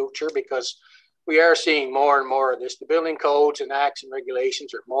in future, because we are seeing more and more of this. The building codes and acts and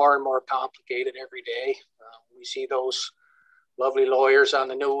regulations are more and more complicated every day. We see those lovely lawyers on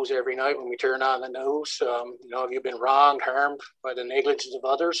the news every night when we turn on the news. Have you been wronged, harmed by the negligence of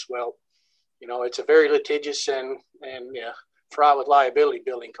others? Well, it's a very litigious and fraught with liability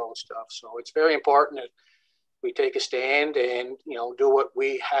building code stuff. So it's very important that we take a stand and, do what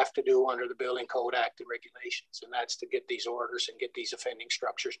we have to do under the Building Code Act and regulations. And that's to get these orders and get these offending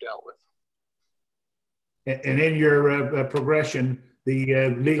structures dealt with. And in your progression, the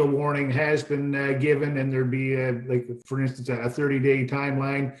legal warning has been given, and there'd be, like, for instance, a 30-day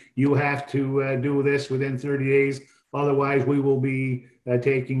timeline. You have to do this within 30 days. Otherwise, we will be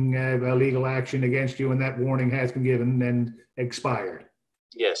taking legal action against you, and that warning has been given and expired.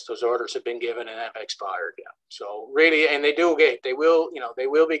 Yes, those orders have been given and have expired. Yeah. So really, and they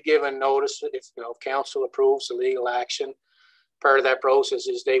will be given notice if council approves the legal action. Part of that process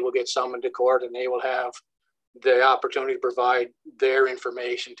is they will get summoned to court, and they will have the opportunity to provide their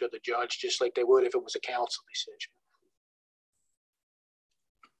information to the judge, just like they would if it was a council decision.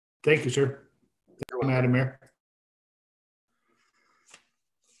 Thank you, sir. Thank you, Madam Mayor.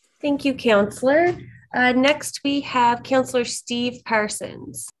 Thank you, Councillor. Next, we have Councillor Steve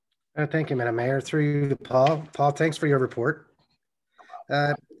Parsons. Thank you, Madam Mayor. Through you to Paul. Paul, thanks for your report.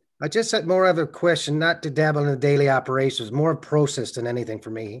 I just had more of a question, not to dabble in the daily operations, more process than anything for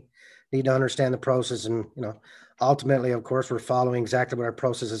me. Need to understand the process, and ultimately, of course, we're following exactly what our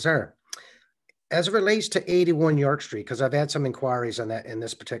processes are. As it relates to 81 York Street, because I've had some inquiries on that in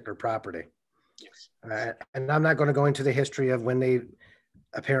this particular property. Yes. And I'm not going to go into the history of when they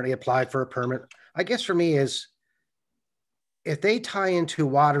apparently applied for a permit. I guess for me is, if they tie into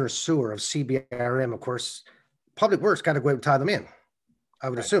water or sewer of CBRM, of course, Public Works got to go out and tie them in, I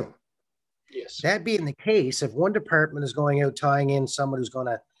would assume. Yes. That being the case, if one department is going out tying in someone who's going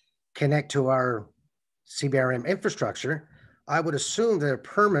to connect to our CBRM infrastructure, I would assume that a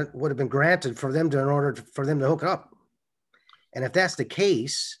permit would have been granted for them in order for them to hook up. And if that's the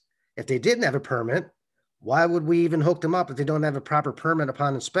case, if they didn't have a permit, why would we even hook them up if they don't have a proper permit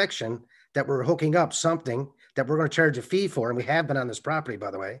upon inspection that we're hooking up something that we're going to charge a fee for? And we have been on this property, by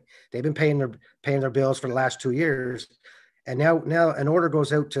the way. They've been paying their bills for the last 2 years. And now an order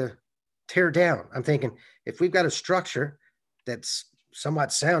goes out to tear down. I'm thinking, if we've got a structure that's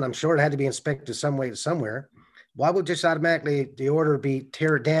somewhat sound, I'm sure it had to be inspected some way somewhere. Why would just automatically the order be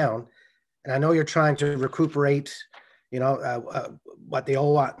tear it down? And I know you're trying to recuperate, what they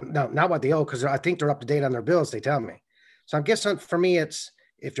owe. No, not what they owe, because I think they're up to date on their bills, they tell me. So I guess for me, it's,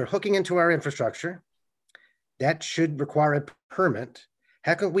 if they're hooking into our infrastructure, that should require a permit.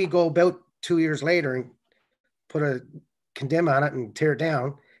 How can we go about 2 years later and put a condemn on it and tear it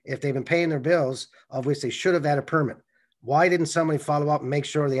down if they've been paying their bills, of which they should have had a permit? Why didn't somebody follow up and make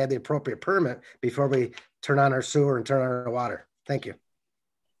sure they had the appropriate permit before we turn on our sewer and turn on our water? Thank you.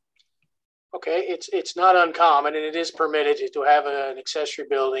 Okay, it's not uncommon, and it is permitted to have an accessory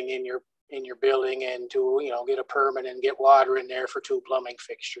building in your building, and to get a permit and get water in there for 2 plumbing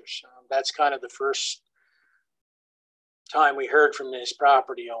fixtures. That's kind of the first time we heard from this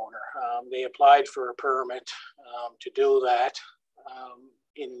property owner. They applied for a permit to do that.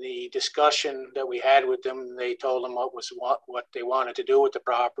 In the discussion that we had with them, they told them what they wanted to do with the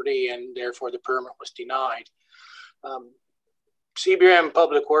property, and therefore the permit was denied. CBRM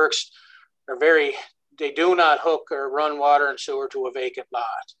Public Works they do not hook or run water and sewer to a vacant lot.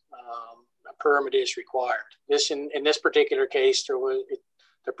 A permit is required. In this particular case, there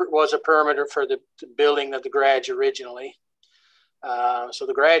was a permit for the building of the garage originally. So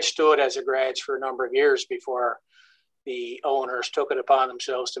the garage stood as a garage for a number of years before the owners took it upon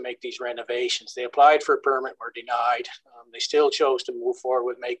themselves to make these renovations. They applied for a permit, were denied. They still chose to move forward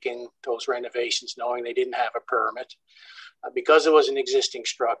with making those renovations, knowing they didn't have a permit. Because it was an existing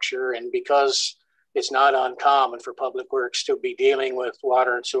structure, and because it's not uncommon for Public Works to be dealing with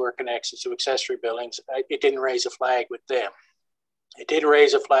water and sewer connections to accessory buildings, it didn't raise a flag with them. It did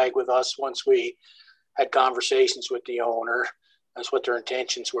raise a flag with us once we had conversations with the owner. That's what their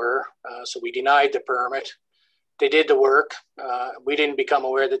intentions were. So we denied the permit. They did the work. We didn't become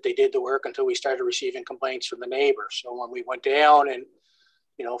aware that they did the work until we started receiving complaints from the neighbors. So when we went down and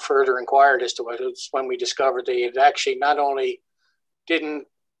further inquired as to what, it's when we discovered they had actually not only didn't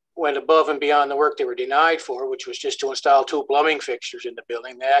went above and beyond the work they were denied for, which was just to install 2 plumbing fixtures in the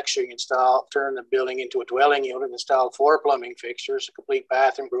building. They actually turned the building into a dwelling unit, installed 4 plumbing fixtures, a complete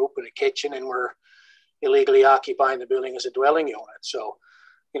bathroom group and a kitchen, and were illegally occupying the building as a dwelling unit. So,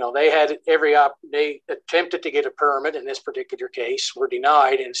 you know, they had they attempted to get a permit in this particular case, were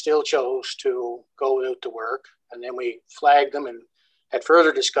denied, and still chose to go without the work. And then we flagged them and had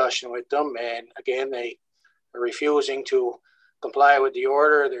further discussion with them. And again, they are refusing to comply with the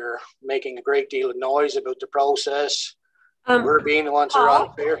order. They're making a great deal of noise about the process. We're being the ones who are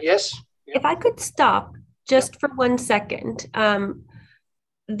unfair. Yes? If I could stop just for 1 second.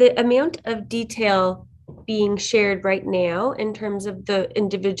 The amount of detail being shared right now in terms of the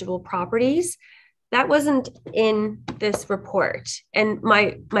individual properties, that wasn't in this report. And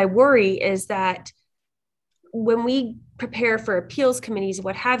my worry is that when we prepare for appeals committees,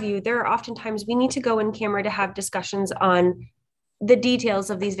 what have you, there are oftentimes we need to go in camera to have discussions on the details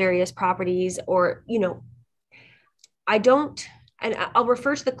of these various properties, or, you know, and I'll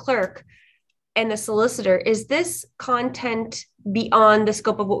refer to the clerk and the solicitor. Is this content beyond the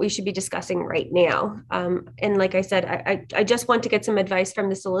scope of what we should be discussing right now? And like I said, I just want to get some advice from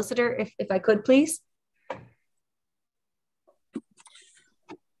the solicitor, if I could, please.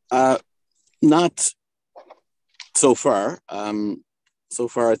 Not so far. So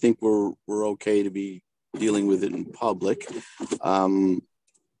far, I think we're okay to be dealing with it in public. The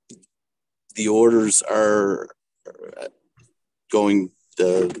orders are going.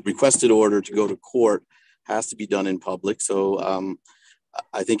 The requested order to go to court has to be done in public. So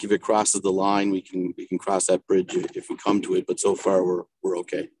I think if it crosses the line, we can cross that bridge if we come to it. But so far, we're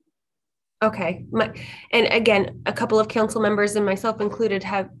okay. Okay. And again, a couple of council members and myself included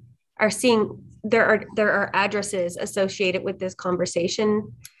are seeing there are addresses associated with this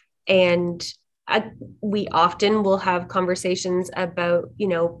conversation, and we often will have conversations about, you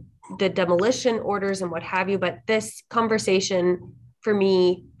know, the demolition orders and what have you. But this conversation, for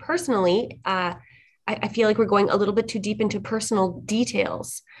me personally, I feel like we're going a little bit too deep into personal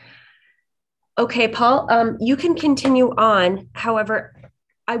details. Okay, Paul, you can continue on. However,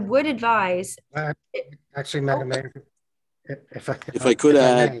 I would advise. Actually, Madam Mayor, if I could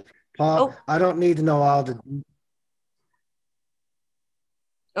add, Paul, I don't need to know all the.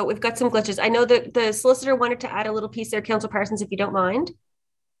 Oh, we've got some glitches. I know that the solicitor wanted to add a little piece there, Councillor Parsons, if you don't mind.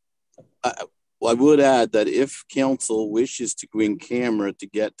 Well, I would add that if council wishes to go in camera to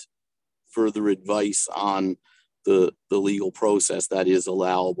get further advice on the legal process, that is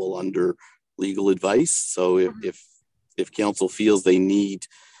allowable under legal advice. So if council feels they need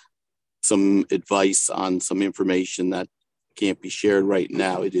some advice on some information that can't be shared right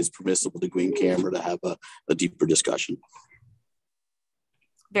now, it is permissible to go in camera to have a deeper discussion.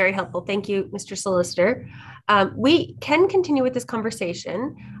 Very helpful. Thank you, Mr. Solicitor. We can continue with this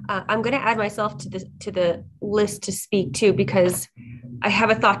conversation. I'm going to add myself to the list to speak too, because I have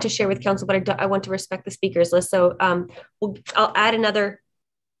a thought to share with council, but I want to respect the speakers list. So I'll add another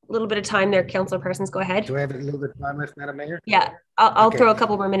little bit of time there. Councillor Parsons, go ahead. Do we have a little bit of time left, Madam Mayor? Yeah, I'll throw a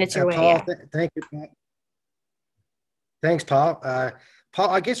couple more minutes your way. Paul, Yeah. Thank you, Paul. Thanks, Paul. Paul,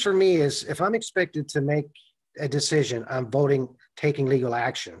 I guess for me is if I'm expected to make a decision on taking legal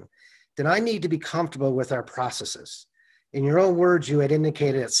action, then I need to be comfortable with our processes. In your own words, you had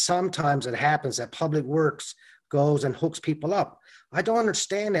indicated that sometimes it happens that Public Works goes and hooks people up. I don't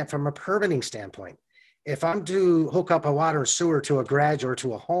understand that from a permitting standpoint. If I'm to hook up a water and sewer to a garage or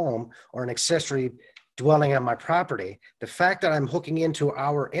to a home or an accessory dwelling on my property, the fact that I'm hooking into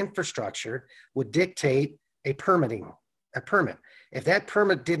our infrastructure would dictate a permit. If that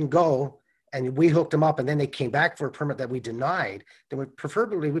permit didn't go and we hooked them up and then they came back for a permit that we denied, then we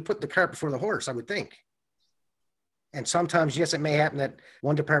put the cart before the horse, I would think. And sometimes, yes, it may happen that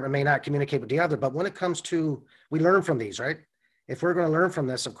one department may not communicate with the other, but when it comes to, we learn from these, right? If we're going to learn from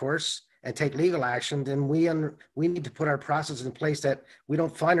this, of course, and take legal action, then we need to put our processes in place that we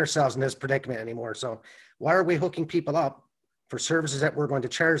don't find ourselves in this predicament anymore. So why are we hooking people up for services that we're going to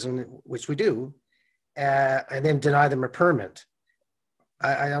charge them, which we do, and then deny them a permit?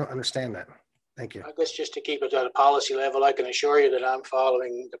 I don't understand that. Thank you. I guess just to keep it at a policy level, I can assure you that I'm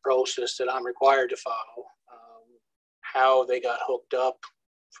following the process that I'm required to follow. How they got hooked up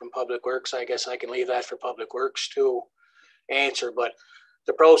from Public Works, I guess I can leave that for Public Works to answer. But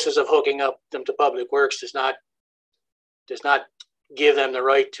the process of hooking up them to Public Works does not give them the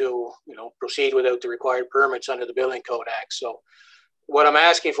right to, you know, proceed without the required permits under the Building Code Act. So what I'm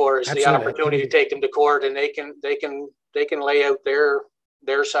asking for is the opportunity to take them to court, and they can lay out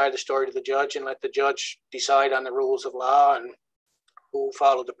their side of the story to the judge and let the judge decide on the rules of law and who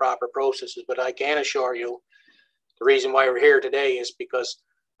followed the proper processes. But I can assure you, the reason why we're here today is because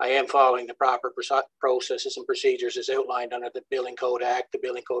I am following the proper processes and procedures as outlined under the Building Code Act, the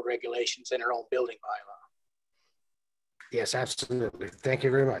Building Code regulations, and our own building bylaw. Yes, absolutely. Thank you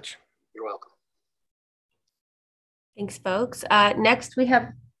very much. You're welcome. Thanks, folks. Next, we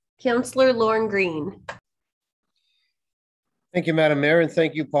have Councillor Lorne Green. Thank you, Madam Mayor, and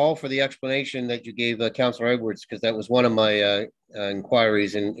thank you, Paul, for the explanation that you gave Councillor Edwards, because that was one of my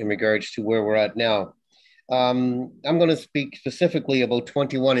inquiries in regards to where we're at now. I'm going to speak specifically about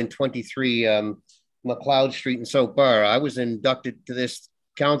 21 and 23 McLeod Street in South Bar. I was inducted to this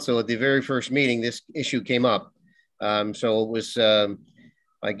council at the very first meeting this issue came up. So it was,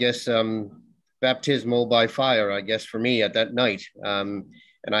 I guess, baptismal by fire, I guess, for me at that night.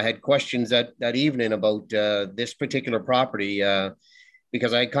 And I had questions that evening about this particular property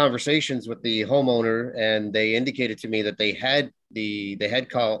because I had conversations with the homeowner, and they indicated to me that they had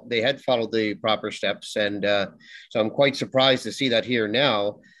followed the proper steps, and so I'm quite surprised to see that here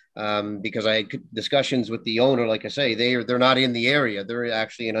now because I had discussions with the owner. Like I say, they're not in the area; they're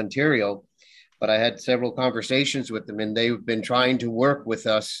actually in Ontario. But I had several conversations with them, and they've been trying to work with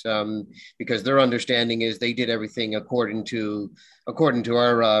us because their understanding is they did everything according to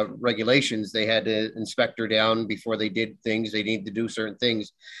our regulations. They had an inspector down before they did things. They need to do certain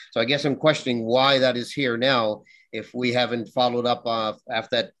things. So I guess I'm questioning why that is here now if we haven't followed up off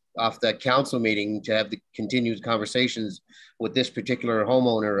that council meeting to have the continued conversations with this particular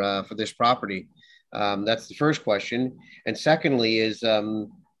homeowner for this property. That's the first question. And secondly is,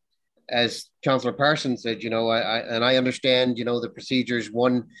 as Councillor Parsons said, I understand, the procedures,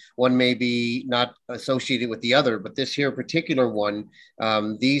 one may be not associated with the other, but this here particular one,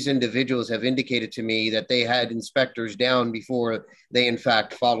 these individuals have indicated to me that they had inspectors down before they in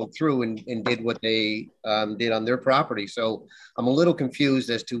fact followed through and did what they did on their property. So I'm a little confused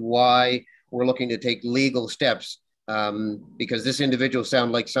as to why we're looking to take legal steps because this individual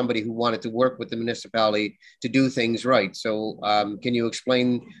sounded like somebody who wanted to work with the municipality to do things right. So can you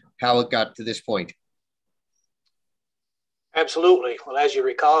explain how it got to this point? Absolutely. Well, as you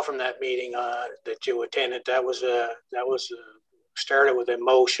recall from that meeting that you attended, that was started with a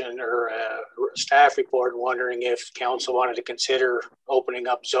motion or a staff report wondering if council wanted to consider opening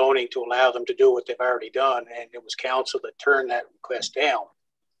up zoning to allow them to do what they've already done, and it was council that turned that request down.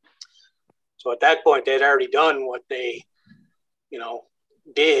 So at that point, they'd already done what they,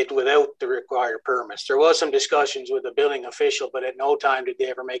 did without the required permits. There was some discussions with the building official, but at no time did they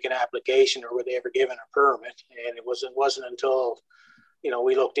ever make an application or were they ever given a permit. And it wasn't until,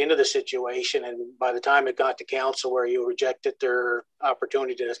 we looked into the situation, and by the time it got to council where you rejected their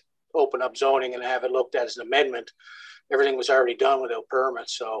opportunity to open up zoning and have it looked at as an amendment, everything was already done without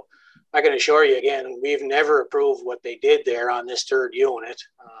permits. So I can assure you again, we've never approved what they did there on this third unit.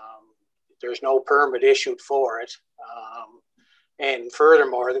 There's no permit issued for it. And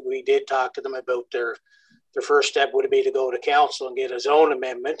furthermore, that we did talk to them about their first step would be to go to council and get a zone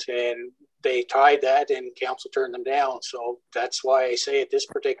amendment, and they tried that and council turned them down. So that's why I say at this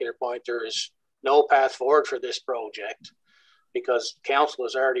particular point, there is no path forward for this project because council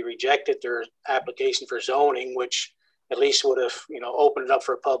has already rejected their application for zoning, which at least would have, opened it up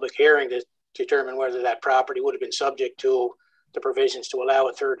for a public hearing to determine whether that property would have been subject to the provisions to allow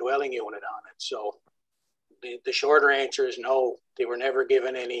a third dwelling unit on it. So the shorter answer is no. They were never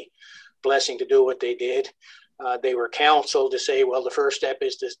given any blessing to do what they did. They were counseled to say, well, the first step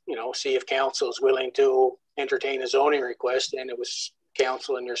is to, see if council is willing to entertain a zoning request. And it was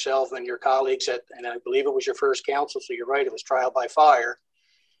council and yourself and your colleagues and I believe it was your first council. So you're right, it was trial by fire.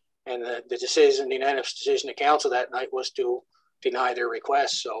 And the unanimous decision of council that night was to deny their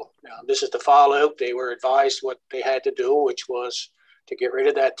request. So this is the fallout. They were advised what they had to do, which was to get rid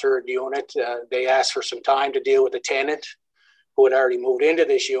of that third unit. They asked for some time to deal with the tenant who had already moved into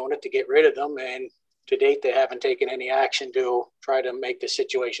this unit to get rid of them. And to date, they haven't taken any action to try to make the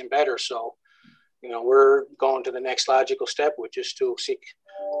situation better. So, we're going to the next logical step, which is to seek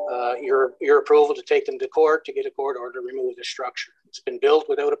your approval to take them to court to get a court order to remove the structure. It's been built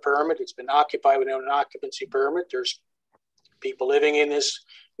without a permit. It's been occupied without an occupancy permit. There's people living in this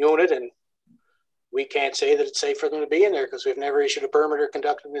unit, and we can't say that it's safe for them to be in there because we've never issued a permit or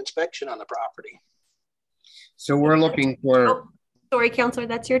conducted an inspection on the property. So we're looking for. Oh, sorry, Councillor,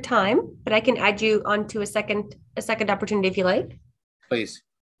 that's your time, but I can add you onto a second opportunity if you like. Please.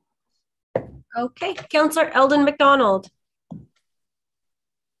 Okay, Councillor Eldon McDonald.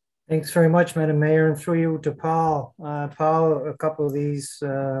 Thanks very much, Madam Mayor, and through you to Paul. Paul, a couple of these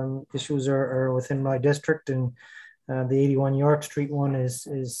issues are within my district, and the 81 York Street one is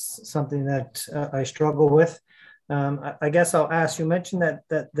something that I struggle with. I guess I'll ask, you mentioned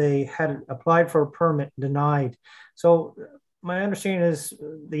that they had applied for a permit, denied. So my understanding is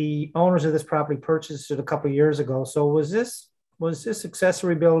the owners of this property purchased it a couple of years ago. So was this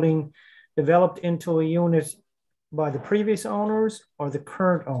accessory building developed into a unit by the previous owners or the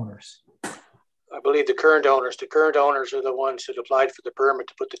current owners? I believe the current owners are the ones that applied for the permit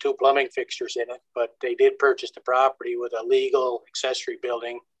to put the 2 plumbing fixtures in it, but they did purchase the property with a legal accessory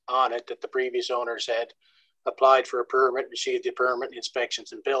building on it that the previous owners had applied for a permit, received the permit,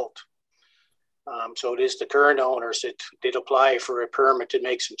 inspections, and built. So it is the current owners that did apply for a permit to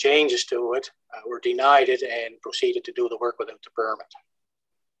make some changes to it, were denied it, and proceeded to do the work without the permit.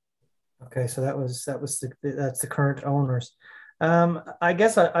 Okay, so that's the current owners. I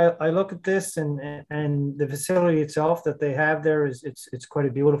guess I look at this and the facility itself that they have there it's quite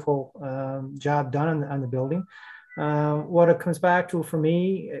a beautiful job done on the building. What it comes back to for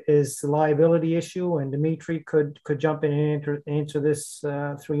me is the liability issue, and Dimitri could jump in and answer this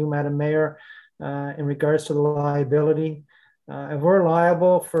through you, Madam Mayor, in regards to the liability. If we're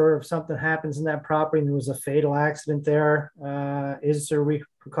liable for if something happens in that property and there was a fatal accident there, is there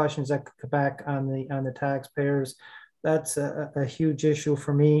repercussions that could come back on the taxpayers? That's a huge issue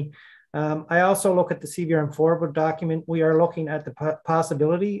for me. I also look at the CBRM forward document. We are looking at the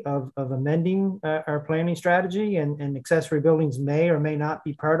possibility of amending our planning strategy, and accessory buildings may or may not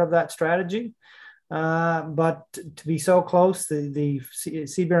be part of that strategy. But to be so close, the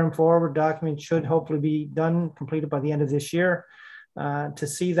CBRM forward document should hopefully be completed by the end of this year. To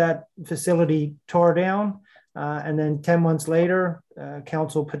see that facility tore down, and then 10 months later,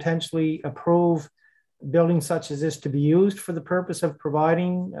 council potentially approve buildings such as this to be used for the purpose of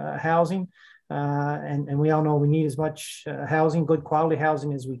providing housing. And we all know we need as much housing, good quality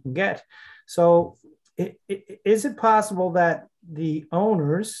housing as we can get. So is it possible that the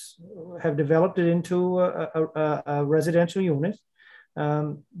owners have developed it into a residential unit,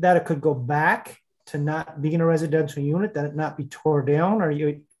 that it could go back to not being a residential unit, that it not be tore down? Or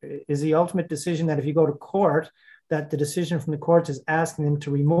is the ultimate decision that if you go to court, that the decision from the courts is asking them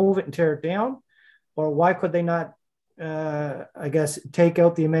to remove it and tear it down? Or why could they not, I guess, take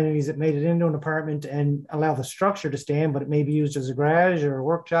out the amenities that made it into an apartment and allow the structure to stand, but it may be used as a garage or a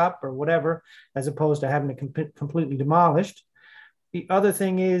workshop or whatever, as opposed to having it completely demolished? The other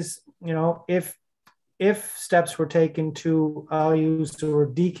thing is, if steps were taken to, I'll use the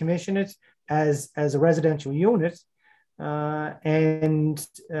word, decommission it as a residential unit, and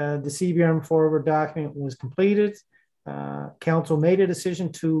the CBRM forward document was completed, council made a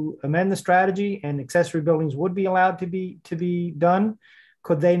decision to amend the strategy and accessory buildings would be allowed to be done,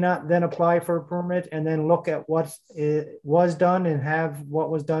 could they not then apply for a permit and then look at what was done and have what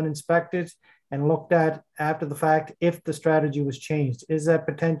was done inspected and looked at after the fact if the strategy was changed? Is that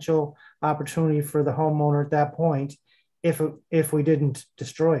potential opportunity for the homeowner at that point if we didn't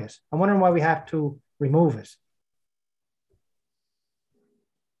destroy it? I'm wondering why we have to remove it.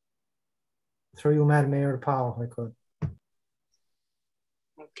 Through you, Madam Mayor, to Powell, if I could.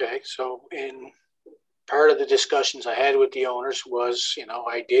 Okay, so in part of the discussions I had with the owners was,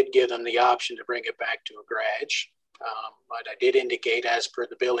 I did give them the option to bring it back to a garage. But I did indicate, as per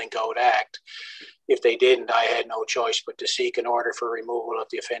the Building Code Act, if they didn't, I had no choice but to seek an order for removal of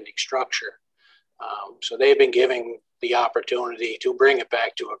the offending structure. So they've been given the opportunity to bring it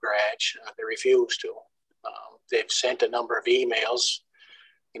back to a garage. They refused to. They've sent a number of emails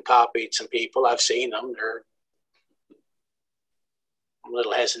and copied some people. I've seen them. I'm a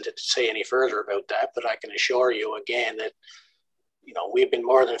little hesitant to say any further about that, but I can assure you again that, we've been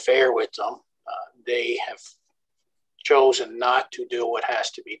more than fair with them. They have chosen not to do what has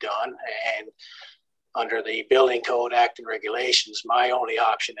to be done. And under the Building Code Act and regulations, my only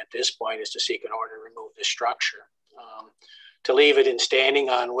option at this point is to seek an order to remove the structure. To leave it in standing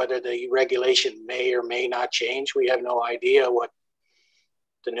on whether the regulation may or may not change, we have no idea what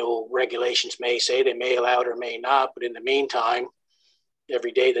the new regulations may say. They may allow it or may not, but in the meantime,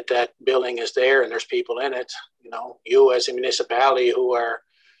 every day that building is there and there's people in it, you as a municipality who are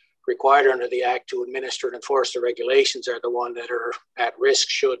required under the Act to administer and enforce the regulations are the one that are at risk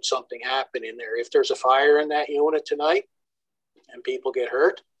should something happen in there. If there's a fire in that unit tonight and people get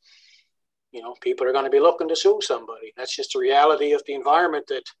hurt, people are going to be looking to sue somebody. That's just the reality of the environment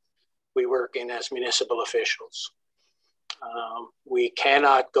that we work in as municipal officials. We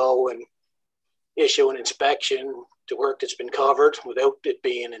cannot go and issue an inspection to work that's been covered without it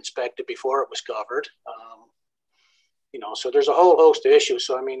being inspected before it was covered. So there's a whole host of issues.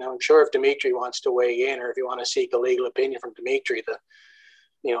 So, I'm sure if Dimitri wants to weigh in, or if you want to seek a legal opinion from Dimitri,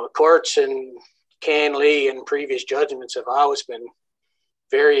 the courts in Canley and previous judgments have always been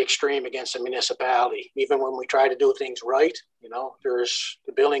very extreme against the municipality. Even when we try to do things right, there's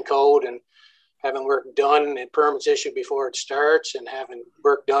the building code and having work done and permits issued before it starts, and having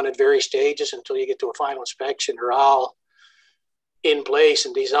work done at various stages until you get to a final inspection are all in place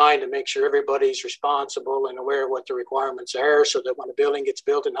and designed to make sure everybody's responsible and aware of what the requirements are, so that when a building gets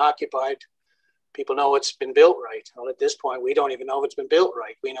built and occupied, people know it's been built right. Well, at this point, we don't even know if it's been built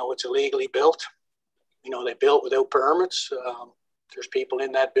right. We know it's illegally built. We know they built without permits. There's people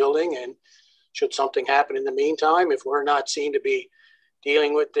in that building, and should something happen in the meantime, if we're not seen to be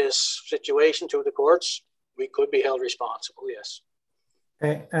dealing with this situation through the courts, we could be held responsible, yes.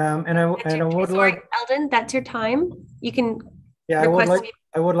 Okay, and I would Sorry, like, Eldon, that's your time. You can yeah, request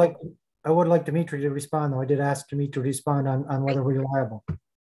I would like Dimitri to respond, though. I did ask Dimitri to respond on whether we're liable.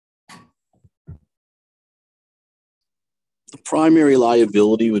 The primary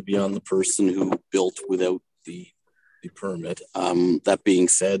liability would be on the person who built without the permit. That being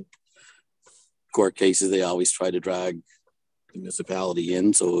said, court cases, they always try to drag the municipality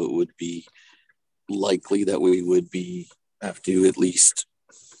in, so it would be likely that we would have to at least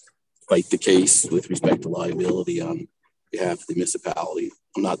fight the case with respect to liability on behalf of the municipality.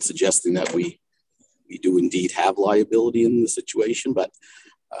 I'm not suggesting that we do indeed have liability in the situation, but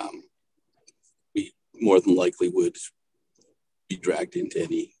we more than likely would be dragged into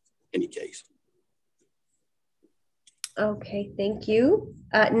any case. Okay, thank you.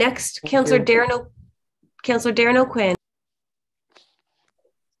 Next, Councillor Darren O'Quinn.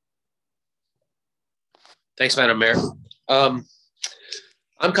 Thanks, Madam Mayor.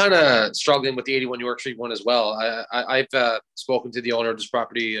 I'm kind of struggling with the 81 York Street one as well. I've spoken to the owner of this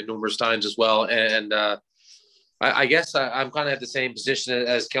property numerous times as well, and I guess I'm kind of at the same position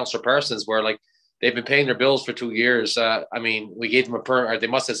as Councillor Parsons, where like they've been paying their bills for 2 years. I mean, we gave them a permit, or they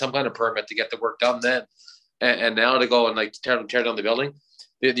must have some kind of permit to get the work done then, and now to go and like tear down the building.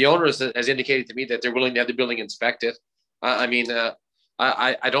 The owner has indicated to me that they're willing to have the building inspected. I mean,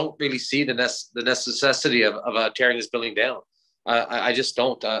 I don't really see the necessity of tearing this building down. I just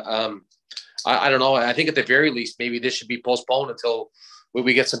don't. I don't know. I think at the very least, maybe this should be postponed until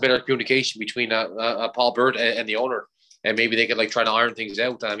we get some better communication between Paul Burt and the owner, and maybe they could like try to iron things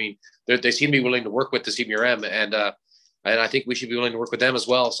out. I mean, they seem to be willing to work with the CBRM, and I think we should be willing to work with them as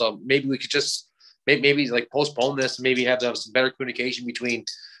well. So maybe we could just maybe like postpone this, and maybe have some better communication between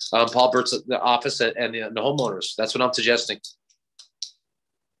Paul Burt's office and the homeowners. That's what I'm suggesting.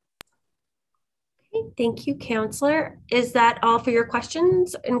 Okay, thank you, Councillor. Is that all for your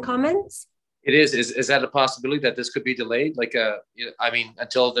questions and comments? It is. Is that a possibility that this could be delayed? Like, I mean,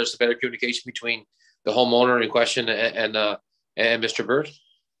 until there's a better communication between the homeowner in question and Mr. Burt?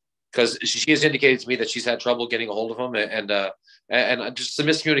 Because she has indicated to me that she's had trouble getting a hold of him, and just a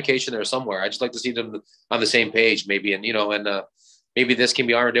miscommunication there somewhere. I just like to see them on the same page, maybe, and maybe this can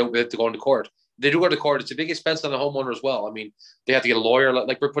be ironed out with to go into court. They do go to court. It's a big expense on the homeowner as well. I mean, they have to get a lawyer.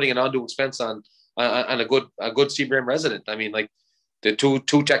 Like we're putting an undue expense on a good CBRM resident. I mean, like the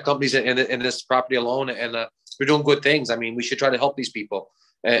two tech companies in this property alone, and we're doing good things. I mean, we should try to help these people.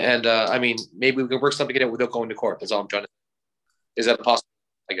 And I mean, maybe we can work something out without going to court. That's all I'm trying to. Is that possible?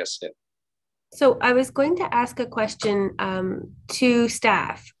 I guess. Yeah. So I was going to ask a question to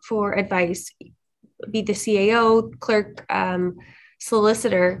staff for advice, be the CAO, clerk,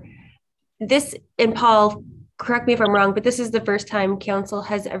 solicitor. This, and Paul, correct me if I'm wrong, but this is the first time council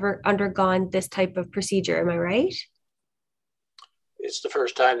has ever undergone this type of procedure. Am I right? It's the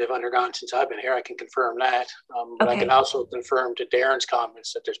first time they've undergone since I've been here. I can confirm that. But I can also confirm to Darren's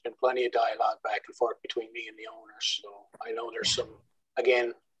comments that there's been plenty of dialogue back and forth between me and the owners. So I know there's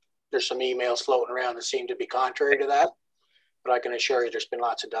some emails floating around that seem to be contrary to that, but I can assure you there's been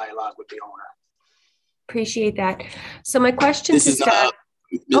lots of dialogue with the owner. Appreciate that. So my question to staff.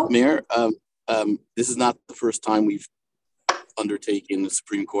 Mayor, this is not the first time we've undertaken the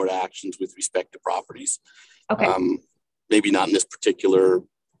Supreme Court actions with respect to properties. Okay. Maybe not in this particular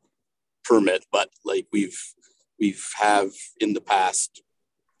permit, but like we've in the past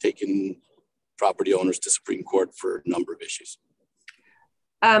taken property owners to Supreme Court for a number of issues.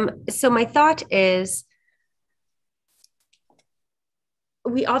 So my thought is,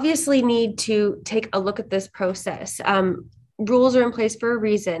 we obviously need to take a look at this process. Rules are in place for a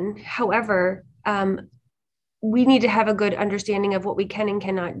reason. However, we need to have a good understanding of what we can and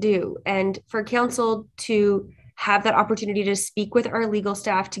cannot do. And for council to have that opportunity to speak with our legal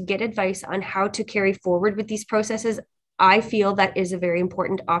staff to get advice on how to carry forward with these processes, I feel that is a very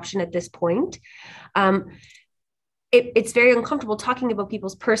important option at this point. It's very uncomfortable talking about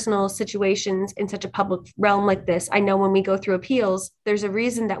people's personal situations in such a public realm like this. I know when we go through appeals, there's a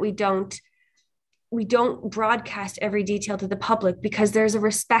reason that we don't broadcast every detail to the public, because there's a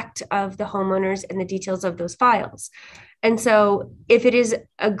respect of the homeowners and the details of those files. And so if it is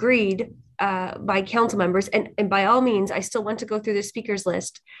agreed by council members, and by all means, I still want to go through the speakers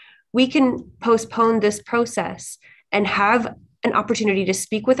list, we can postpone this process and have an opportunity to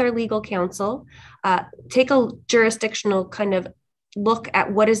speak with our legal counsel, take a jurisdictional kind of look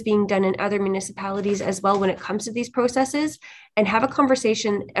at what is being done in other municipalities as well when it comes to these processes, and have a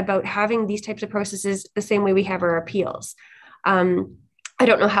conversation about having these types of processes the same way we have our appeals. I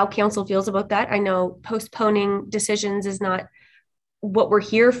don't know how council feels about that. I know postponing decisions is not what we're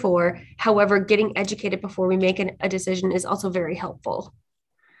here for. However, getting educated before we make a decision is also very helpful.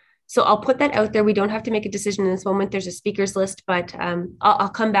 So I'll put that out there. We don't have to make a decision in this moment. There's a speakers list, but I'll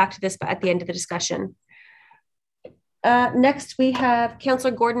come back to this at the end of the discussion. Next, we have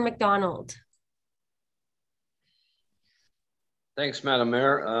Councillor Gordon McDonald. Thanks, Madam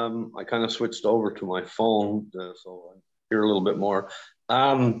Mayor. I kind of switched over to my phone, so I hear a little bit more.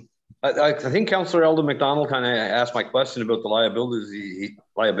 I think Councillor Eldon McDonald kind of asked my question about the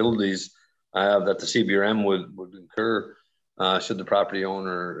liabilities that the CBRM would incur should the property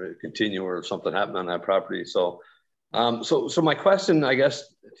owner continue or something happen on that property. So my question, I guess,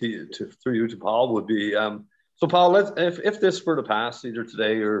 through you to Paul would be, so Paul, if this were to pass either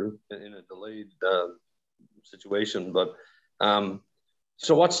today or in a delayed situation, but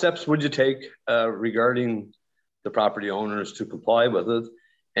so what steps would you take regarding the property owners to comply with it?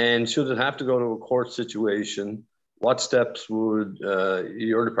 And should it have to go to a court situation, what steps would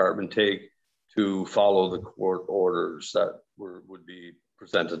your department take to follow the court orders that would be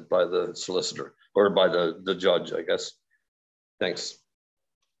presented by the solicitor or by the judge, I guess? Thanks.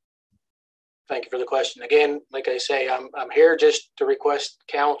 Thank you for the question. Again, like I say, I'm here just to request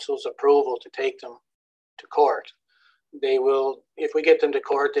council's approval to take them to court. They will, if we get them to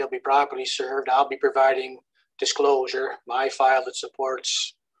court, they'll be properly served. I'll be providing disclosure, my file that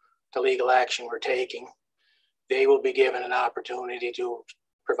supports the legal action we're taking. They will be given an opportunity to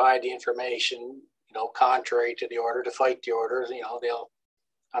provide the information, contrary to the order, to fight the order.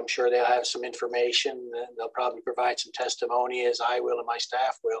 I'm sure they'll have some information. They'll probably provide some testimony, as I will and my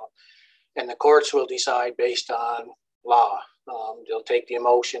staff will. And the courts will decide based on law. They'll take the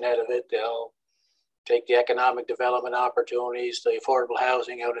emotion out of it. They'll take the economic development opportunities, the affordable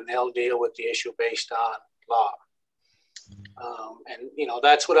housing out, and they'll deal with the issue based on law. And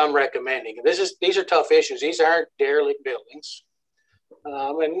that's what I'm recommending. These are tough issues. These aren't derelict buildings,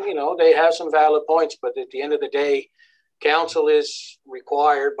 and they have some valid points. But at the end of the day, council is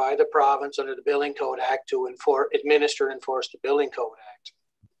required by the province under the Building Code Act to administer and enforce the Building Code Act.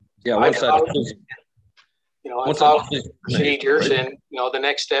 Yeah, I follow procedures, and the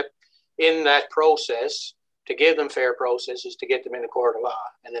next step in that process to give them fair process is to get them in a court of law,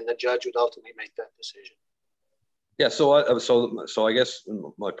 and then the judge would ultimately make that decision. Yeah, so I guess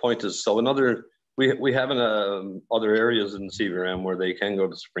my point is, so we have in other areas in the CBRM where they can go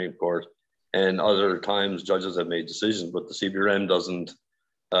to the Supreme Court, and other times judges have made decisions, but the CBRM doesn't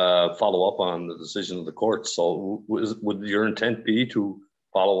follow up on the decision of the court. So would your intent be to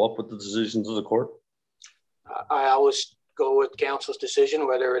follow up with the decisions of the court? I always go with council's decision,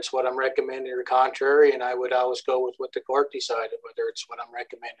 whether it's what I'm recommending or contrary, and I would always go with what the court decided, whether it's what I'm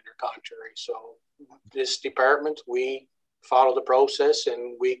recommending or contrary. So this department, we follow the process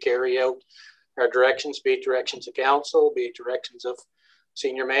and we carry out our directions, be it directions of council, be it directions of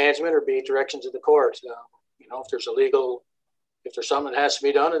senior management, or be it directions of the court. If there's something that has to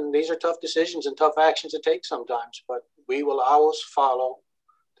be done, and these are tough decisions and tough actions to take sometimes, but we will always follow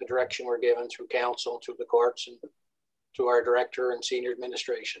the direction we're given through council, through the courts, and to our director and senior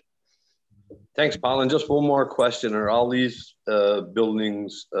administration. Thanks, Paul. And just one more question. Are all these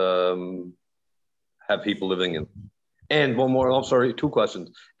buildings have people living in? And one more, I'm sorry, two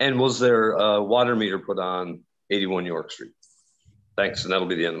questions. And was there a water meter put on 81 York Street? Thanks, and that'll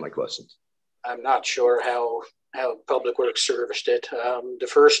be the end of my questions. I'm not sure how Public Works serviced it. The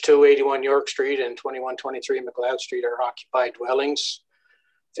first two, 81 York Street and 2123 McLeod Street, are occupied dwellings.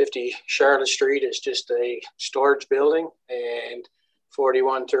 50 Charlotte Street is just a storage building, and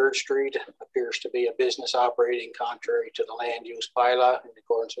 41 3rd Street appears to be a business operating contrary to the land use bylaw in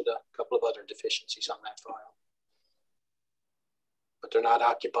accordance with a couple of other deficiencies on that file. But they're not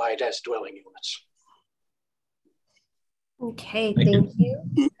occupied as dwelling units. Okay, thank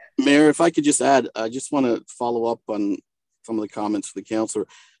you. Mayor, if I could just add, I just want to follow up on some of the comments of the councillor.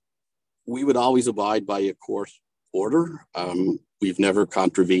 We would always abide by a court order. We've never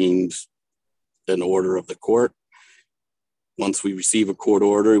contravened an order of the court. Once we receive a court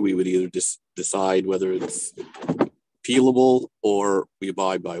order, we would either decide whether it's appealable or we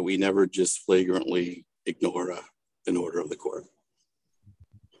abide by it. We never just flagrantly ignore an order of the court.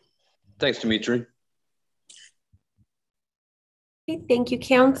 Thanks, Dimitri. Okay, thank you,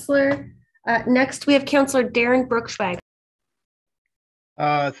 Councillor. Next, we have Councillor Darren Bruchschweiger.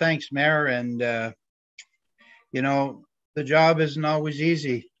 Thanks, Mayor. And, you know, the job isn't always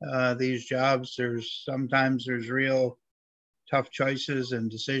easy. These jobs, sometimes there's real tough choices and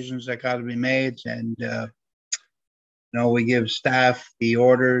decisions that got to be made. And, you know, we give staff the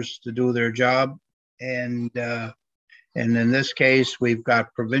orders to do their job. And in this case, we've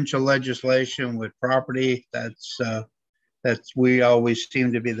got provincial legislation with property that's we always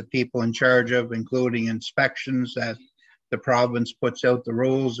seem to be the people in charge of, including inspections that the province puts out the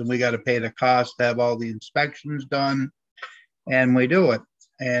rules, and we got to pay the cost to have all the inspections done, and we do it.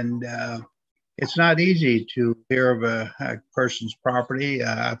 And it's not easy to hear of a person's property.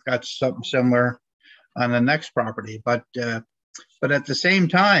 I've got something similar on the next property, but at the same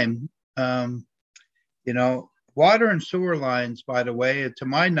time, you know, water and sewer lines, by the way, to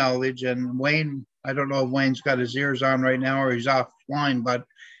my knowledge, and Wayne, I don't know if Wayne's got his ears on right now or he's offline, but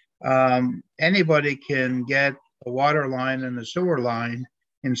anybody can get a water line and a sewer line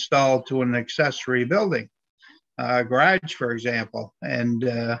installed to an accessory building, garage, for example, and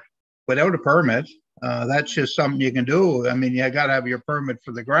without a permit. That's just something you can do. I mean, you got to have your permit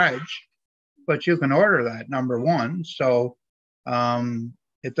for the garage, but you can order that, number one. So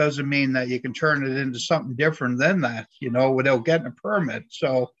it doesn't mean that you can turn it into something different than that, you know, without getting a permit.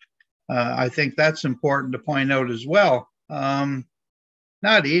 So I think that's important to point out as well.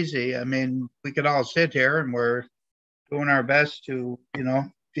 Not easy. I mean, we could all sit here and we're doing our best to, you know,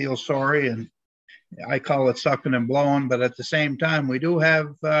 feel sorry, and I call it sucking and blowing, but at the same time, we do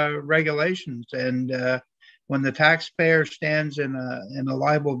have regulations, and when the taxpayer stands in a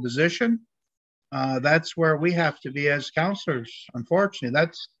liable position, that's where we have to be as councillors. Unfortunately,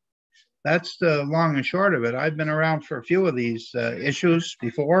 that's the long and short of it. I've been around for a few of these issues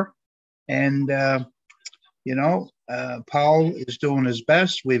before, and you know, Paul is doing his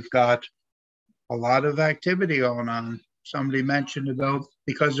best. We've got a lot of activity going on. Somebody mentioned about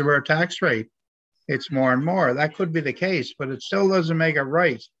because of our tax rate, it's more and more. That could be the case, but it still doesn't make it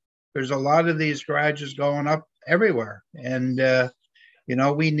right. There's a lot of these garages going up everywhere, and you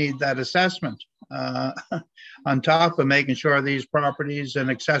know, we need that assessment on top of making sure these properties and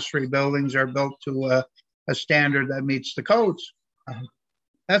accessory buildings are built to a standard that meets the codes.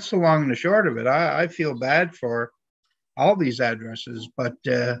 That's the long and the short of it. I feel bad for all these addresses, but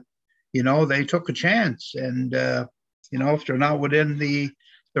you know, they took a chance, and you know, if they're not within the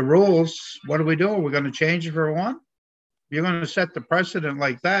rules, what do we do? We're going to change it for one? If you're going to set the precedent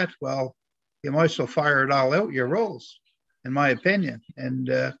like that, well, you might as well fire it all out, your rules, in my opinion. And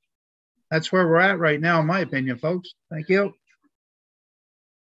that's where we're at right now, in my opinion, folks. Thank you.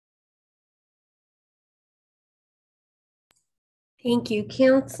 Thank you,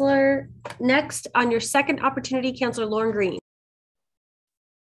 Councillor. Next, on your second opportunity, Councillor Lorne Green.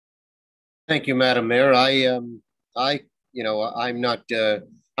 Thank you, Madam Mayor. You know, I'm not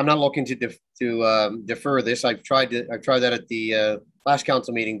looking to defer this. I've tried that at the last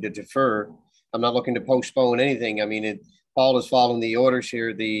council meeting to defer. I'm not looking to postpone anything. I mean, Paul is following the orders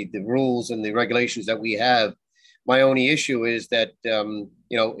here, the rules and the regulations that we have. My only issue is that you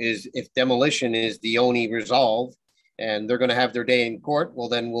know, is if demolition is the only resolve, and they're going to have their day in court, well,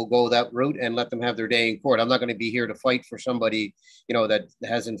 then we'll go that route and let them have their day in court. I'm not going to be here to fight for somebody, you know, that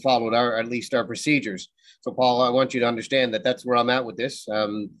hasn't followed at least our procedures. So, Paul, I want you to understand that that's where I'm at with this.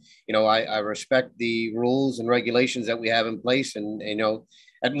 You know, I respect the rules and regulations that we have in place, and you know,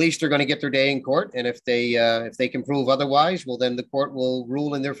 at least they're going to get their day in court. And if they can prove otherwise, well, then the court will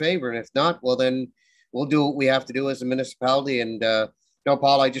rule in their favor. And if not, well, then we'll do what we have to do as a municipality. And no,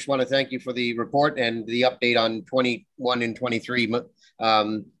 Paul, I just want to thank you for the report and the update on 21 and 23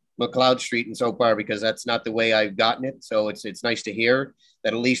 McLeod Street and so far, because that's not the way I've gotten it. So it's nice to hear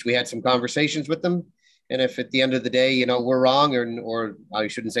that at least we had some conversations with them. And if at the end of the day, you know, we're wrong, or I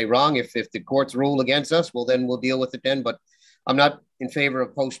shouldn't say wrong, if the courts rule against us, well, then we'll deal with it then. But I'm not in favor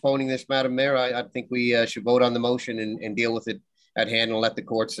of postponing this, Madam Mayor. I think we should vote on the motion and deal with it at hand and let the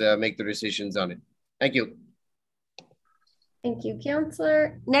courts make their decisions on it. Thank you. Thank you,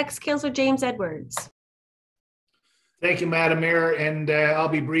 Councillor. Next, Councillor James Edwards. Thank you, Madam Mayor, and I'll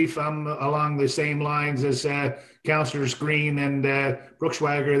be brief. I'm along the same lines as Councillors Green and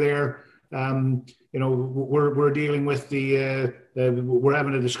Bruchschweiger there. You know, we're dealing with we're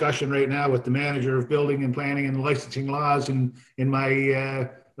having a discussion right now with the manager of building and planning and licensing laws. And in my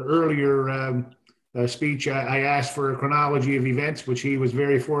earlier speech, I asked for a chronology of events, which he was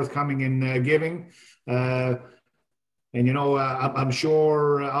very forthcoming in giving. And, you know, I'm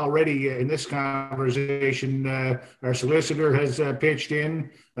sure already in this conversation, our solicitor has pitched in.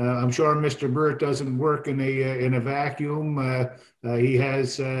 I'm sure Mr. Burt doesn't work in a vacuum. He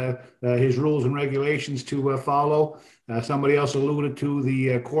has his rules and regulations to follow. Somebody else alluded to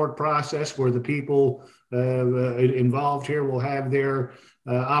the court process where the people involved here will have their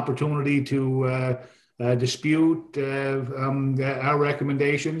opportunity to dispute our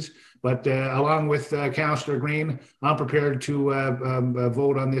recommendations. But along with Councillor Green, I'm prepared to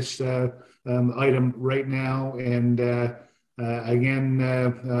vote on this item right now. And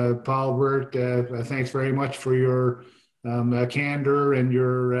again, Paul Burt, thanks very much for your candor and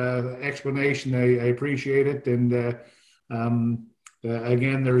your explanation. I appreciate it. And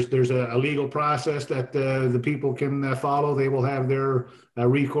again, there's a legal process that the people can follow. They will have their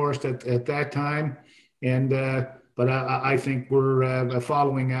recourse at that time. And but I think we're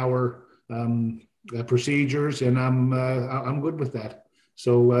following our procedures, and I'm good with that.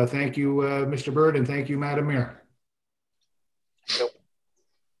 So thank you, Mr. Burt, and thank you, Madam Mayor.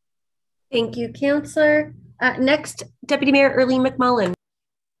 Thank you, Councillor. Next, Deputy Mayor Erlene McMullen.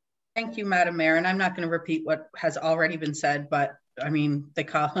 Thank you, Madam Mayor. And I'm not going to repeat what has already been said, but I mean,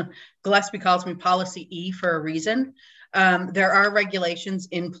 Gillespie calls me Policy E for a reason. There are regulations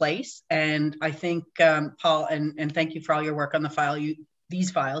in place, and I think, Paul, and thank you for all your work on the file,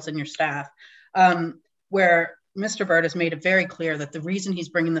 these files and your staff, where Mr. Burt has made it very clear that the reason he's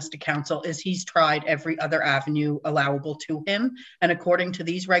bringing this to council is he's tried every other avenue allowable to him. And according to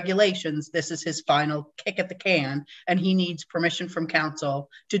these regulations, this is his final kick at the can, and he needs permission from council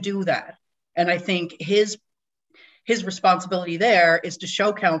to do that. And I think his responsibility there is to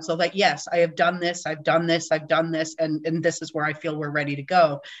show council that, yes, I have done this, I've done this, I've done this, and this is where I feel we're ready to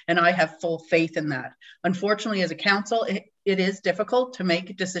go. And I have full faith in that. Unfortunately, as a council, it is difficult to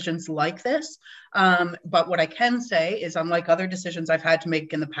make decisions like this. But what I can say is, unlike other decisions I've had to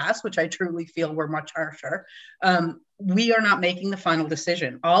make in the past, which I truly feel were much harsher, we are not making the final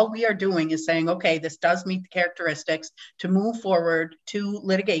decision. All we are doing is saying, okay, this does meet the characteristics to move forward to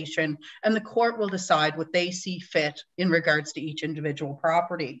litigation, and the court will decide what they see fit in regards to each individual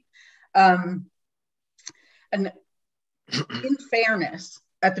property. And in fairness,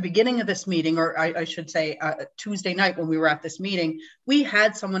 at the beginning of this meeting, or I should say Tuesday night when we were at this meeting, we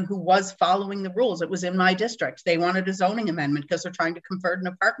had someone who was following the rules. It was in my district. They wanted a zoning amendment because they're trying to convert an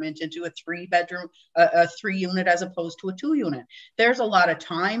apartment into a 3-bedroom, a 3-unit as opposed to a 2-unit. There's a lot of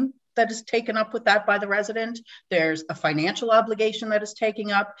time that is taken up with that by the resident. There's a financial obligation that is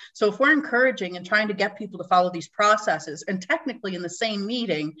taking up. So if we're encouraging and trying to get people to follow these processes, and technically in the same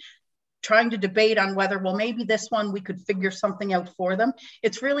meeting, trying to debate on whether, well, maybe this one we could figure something out for them.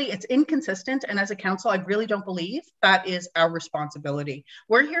 It's inconsistent. And as a council, I really don't believe that is our responsibility.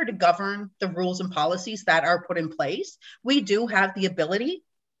 We're here to govern the rules and policies that are put in place. We do have the ability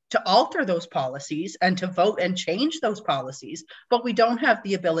to alter those policies and to vote and change those policies, but we don't have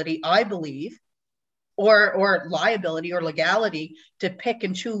the ability, I believe, or liability or legality to pick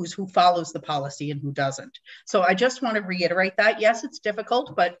and choose who follows the policy and who doesn't. So I just want to reiterate that. Yes, it's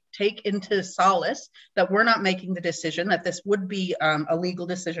difficult, but take into solace that we're not making the decision, that this would be a legal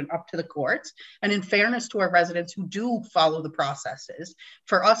decision up to the courts. And in fairness to our residents who do follow the processes,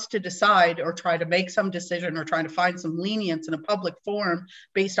 for us to decide or try to make some decision or trying to find some lenience in a public forum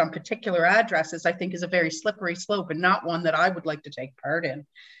based on particular addresses, I think is a very slippery slope and not one that I would like to take part in.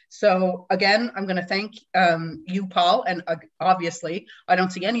 So again, I'm going to thank you, Paul, and obviously I don't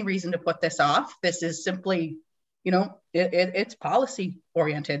see any reason to put this off. This is simply, you know, it's policy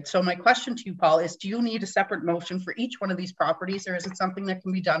oriented. So my question to you, Paul, is do you need a separate motion for each one of these properties, or is it something that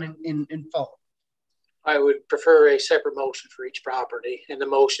can be done in full? I would prefer a separate motion for each property, and the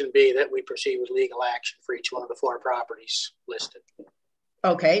motion be that we proceed with legal action for each one of the 4 properties listed.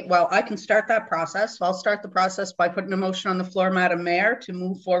 Okay, well, I can start that process. I'll start the process by putting a motion on the floor, Madam Mayor, to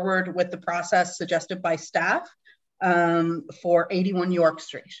move forward with the process suggested by staff for 81 York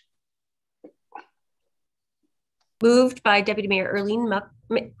Street. Moved by Deputy Mayor Erlene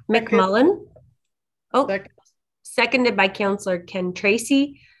McMullen. Oh, seconded by Councillor Ken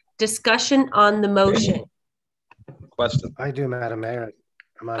Tracy. Discussion on the motion. Question. I do, Madam Mayor.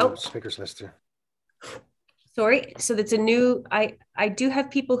 I'm on the speakers list here. Sorry, so that's a new, I do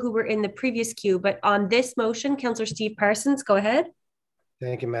have people who were in the previous queue, but on this motion, Councillor Steve Parsons, go ahead.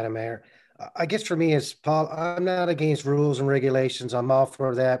 Thank you, Madam Mayor. I guess for me is, Paul, I'm not against rules and regulations. I'm all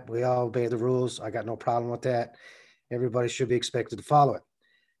for that. We all obey the rules. I got no problem with that. Everybody should be expected to follow it.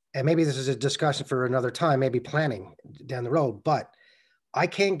 And maybe this is a discussion for another time, maybe planning down the road, but I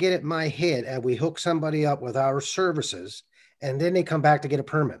can't get it in my head and we hook somebody up with our services and then they come back to get a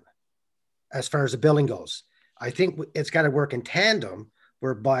permit as far as the billing goes. I think it's got to work in tandem,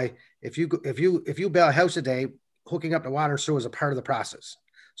 whereby if you build a house today, hooking up the water and sewer is a part of the process.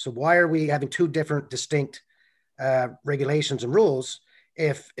 So why are we having two different distinct regulations and rules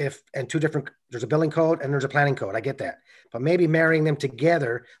and two different, there's a building code and there's a planning code. I get that, but maybe marrying them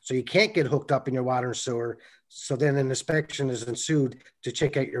together so you can't get hooked up in your water and sewer. So then an inspection is ensued to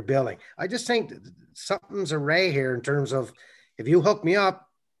check out your building. I just think something's array here in terms of, if you hook me up,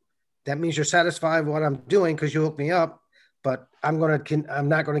 that means you're satisfied with what I'm doing because you hooked me up, but I'm not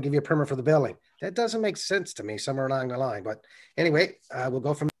going to give you a permit for the building. That doesn't make sense to me somewhere along the line. But anyway, we'll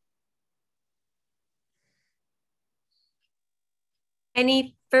go from.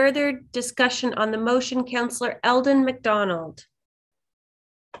 Any further discussion on the motion? Councillor Eldon McDonald.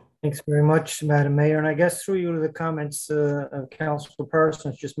 Thanks very much, Madam Mayor. And I guess through you to the comments of Councillor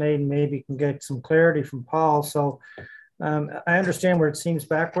Parsons just made, maybe you can get some clarity from Paul. So I understand where it seems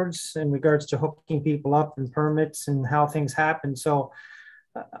backwards in regards to hooking people up and permits and how things happen. So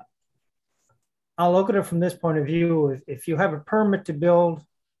I'll look at it from this point of view. If you have a permit to build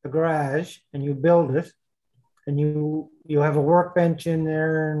a garage and you build it, and you have a workbench in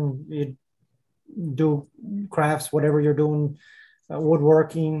there and you do crafts, whatever you're doing,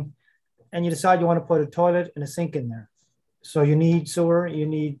 woodworking, and you decide you want to put a toilet and a sink in there. So you need sewer, you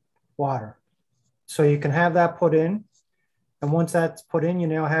need water. So you can have that put in. And once that's put in, you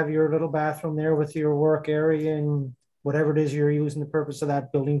now have your little bathroom there with your work area and whatever it is you're using the purpose of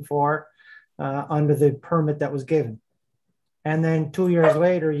that building for under the permit that was given. And then 2 years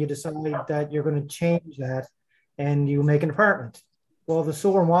later, you decide that you're going to change that and you make an apartment. Well, the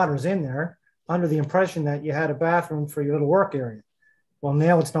sewer and water is in there under the impression that you had a bathroom for your little work area. Well,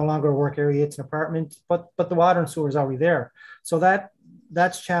 now it's no longer a work area, it's an apartment, but the water and sewer is already there. So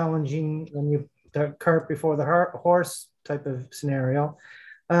that's challenging when you the cart before the horse type of scenario.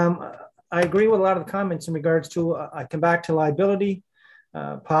 I agree with a lot of the comments in regards to, I come back to liability.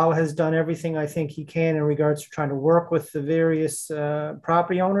 Paul has done everything I think he can in regards to trying to work with the various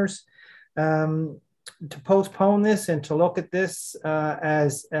property owners to postpone this and to look at this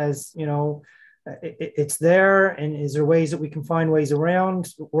as you know, it's there, and is there ways that we can find ways around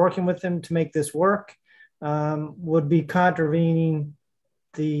working with them to make this work, would be contravening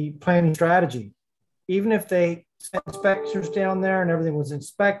the planning strategy. Even if they sent inspectors down there and everything was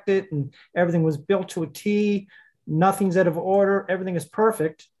inspected and everything was built to a T, nothing's out of order, everything is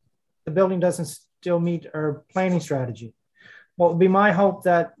perfect, the building doesn't still meet our planning strategy. Well, it would be my hope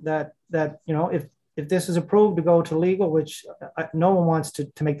that you know, if this is approved to go to legal, which no one wants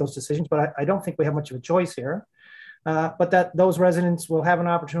to make those decisions, but I don't think we have much of a choice here, but that those residents will have an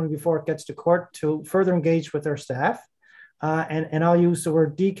opportunity before it gets to court to further engage with their staff. And I'll use the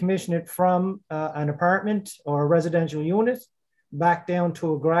word decommission it from an apartment or a residential unit back down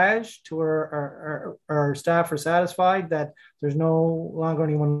to a garage to where our staff are satisfied that there's no longer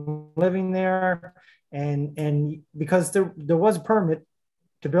anyone living there. And because there was a permit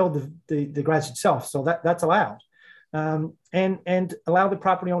to build the garage itself, so that's allowed. And allow the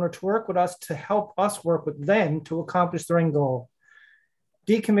property owner to work with us to help us work with them to accomplish their end goal.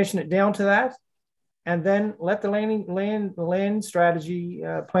 Decommission it down to that, and then let the land strategy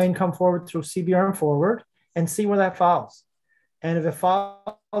plan come forward through CBRM forward and see where that falls. And if it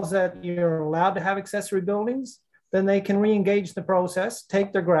falls that you're allowed to have accessory buildings, then they can re-engage the process,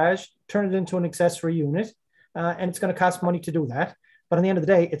 take their garage, turn it into an accessory unit, and it's going to cost money to do that. But at the end of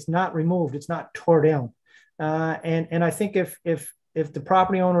the day, it's not removed, it's not tore down. And I think if the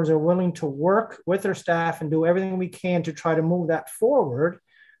property owners are willing to work with their staff and do everything we can to try to move that forward,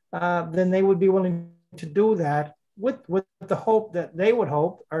 then they would be willing to do that with the hope that they would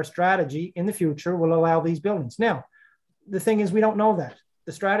hope our strategy in the future will allow these buildings. Now, the thing is, we don't know that.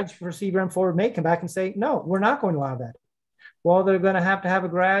 The strategy for CBRM Forward may come back and say, no, we're not going to allow that. Well, they're going to have a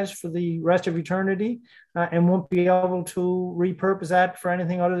garage for the rest of eternity and won't be able to repurpose that for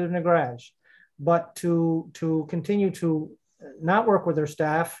anything other than a garage. But to continue to not work with their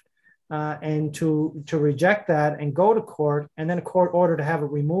staff and to reject that and go to court, and then a court order to have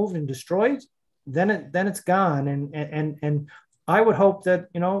it removed and destroyed, then it's gone. And I would hope that,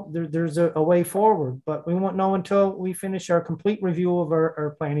 you know, there's a way forward, but we won't know until we finish our complete review of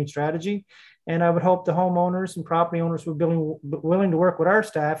our planning strategy. And I would hope the homeowners and property owners would be willing to work with our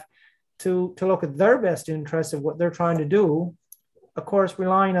staff to look at their best interest of what they're trying to do. Of course,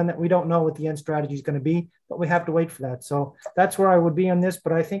 relying on that, we don't know what the end strategy is going to be, but we have to wait for that. So that's where I would be on this,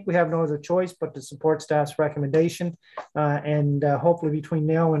 but I think we have no other choice but to support staff's recommendation. And hopefully between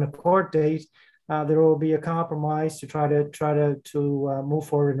now and a court date, there will be a compromise to try to move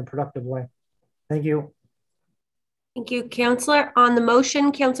forward in a productive way. Thank you. Thank you, Councillor. On the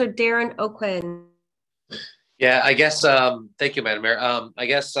motion, Councillor Darren O'Quinn. Yeah, I guess, thank you, Madam Mayor. I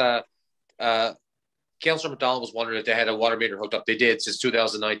guess Councillor McDonald was wondering if they had a water meter hooked up. They did since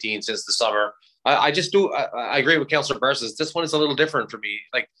 2019, since the summer. I agree with Councillor Barces. This one is a little different for me.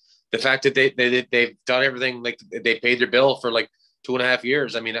 Like the fact that they've done everything, like they paid their bill for like 2.5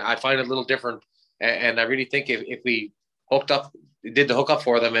 years. I mean, I find it a little different. And I really think if we did the hookup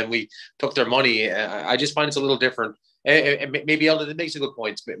for them and we took their money, I just find it's a little different. And maybe Eldon makes a good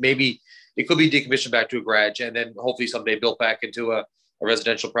point. Maybe it could be decommissioned back to a garage and then hopefully someday built back into a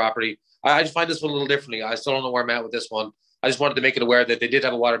residential property. I just find this one a little differently. I still don't know where I'm at with this one. I just wanted to make it aware that they did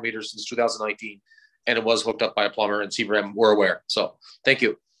have a water meter since 2019 and it was hooked up by a plumber, and CBRM were aware. So thank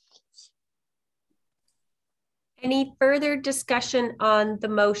you. Any further discussion on the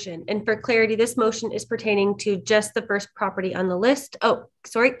motion? And for clarity, this motion is pertaining to just the first property on the list. Oh,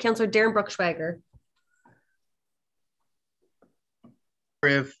 sorry, Councillor Darren Bruckschwager.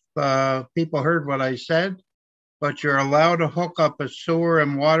 If people heard what I said, but you're allowed to hook up a sewer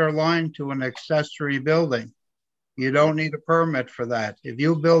and water line to an accessory building. You don't need a permit for that. If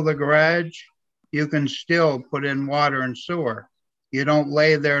you build a garage, you can still put in water and sewer. You don't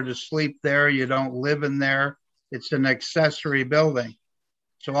lay there to sleep there. You don't live in there. It's an accessory building.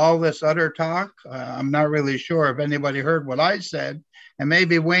 So all this other talk, I'm not really sure if anybody heard what I said, and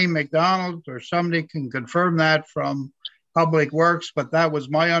maybe Wayne McDonald or somebody can confirm that from Public Works, but that was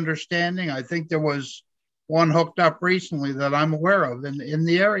my understanding. I think there was one hooked up recently that I'm aware of in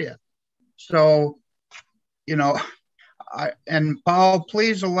the area. So, you know, and Paul,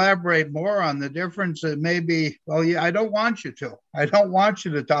 please elaborate more on the difference. That maybe, well, yeah, I don't want you to. I don't want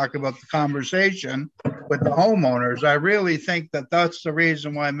you to talk about the conversation with the homeowners. I really think that that's the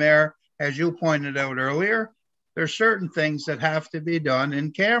reason why, Mayor, as you pointed out earlier, there's certain things that have to be done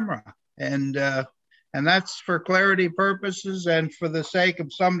in camera. And that's for clarity purposes and for the sake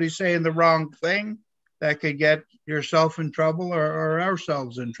of somebody saying the wrong thing that could get yourself in trouble or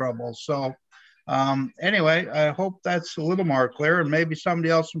ourselves in trouble. So anyway, I hope that's a little more clear, and maybe somebody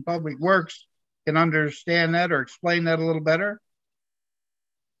else from Public Works can understand that or explain that a little better.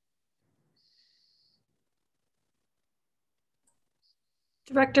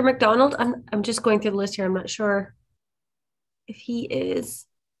 Director McDonald, I'm just going through the list here. I'm not sure if he is.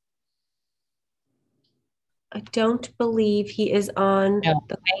 I don't believe he is on. No,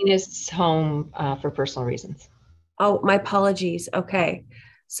 Wayne is home for personal reasons. Oh, my apologies. Okay.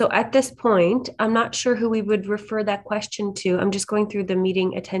 So at this point, I'm not sure who we would refer that question to. I'm just going through the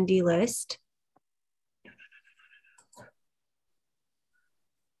meeting attendee list.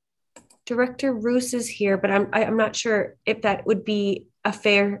 Director Roos is here, but I'm not sure if that would be a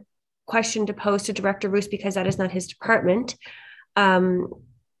fair question to pose to Director Roos because that is not his department. Madam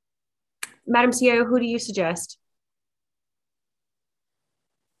CIO, who do you suggest?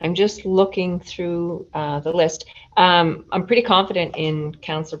 I'm just looking through the list. I'm pretty confident in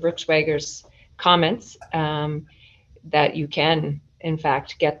Councillor Bruckschwager's comments that you can, in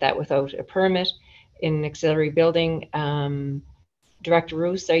fact, get that without a permit in an auxiliary building. Director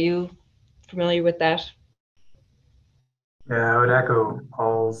Roos, are you familiar with that? Yeah, I would echo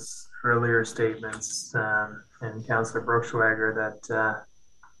Paul's earlier statements and Councillor Bruckschwager that,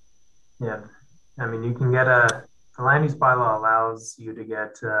 yeah, I mean, you can get the land use bylaw allows you to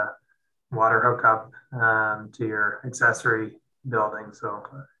get water hookup to your accessory building. So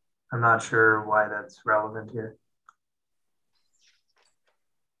I'm not sure why that's relevant here.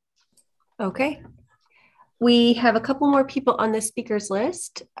 Okay. We have a couple more people on the speakers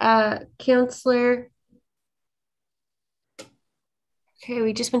list. Councillor. Okay,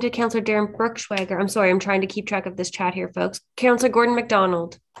 we just went to Councillor Darren Bruckschwager. I'm sorry, I'm trying to keep track of this chat here, folks. Councillor Gordon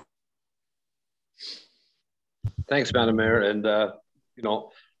McDonald. Thanks, Madam Mayor. And, you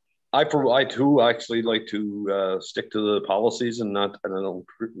know, I too actually like to stick to the policies and I don't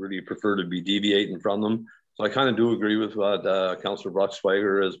really prefer to be deviating from them. So I kind of do agree with what Councillor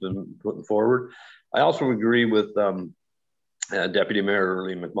Bruckschwager has been putting forward. I also agree with Deputy Mayor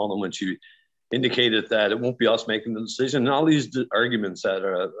Early McMullen when she indicated that it won't be us making the decision. And all these arguments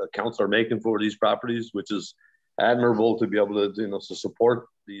that council are making for these properties, which is admirable to be able to, you know, to support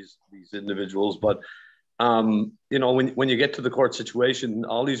these individuals. But you know, when you get to the court situation,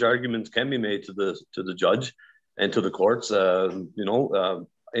 all these arguments can be made to the judge and to the courts. You know,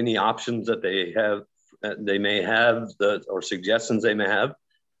 any options that they may have or suggestions they may have,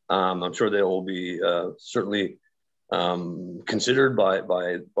 I'm sure they will be certainly considered by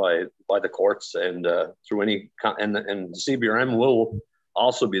the courts and through any and CBRM will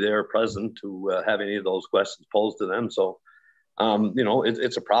also be there present to have any of those questions posed to them. So. You know,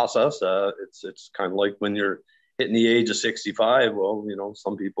 it's a process. It's kind of like when you're hitting the age of 65. Well, you know,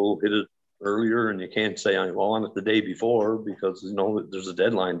 some people hit it earlier, and you can't say, I want it the day before, because, you know, there's a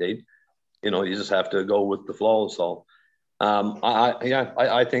deadline date. You know, you just have to go with the flow. So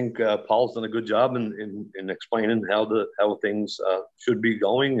I think Paul's done a good job in explaining how things should be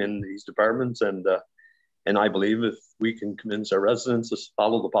going in these departments, and I believe if we can convince our residents to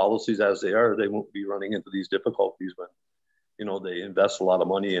follow the policies as they are, they won't be running into these difficulties when, you know, they invest a lot of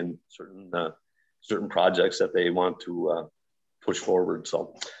money in certain projects that they want to push forward.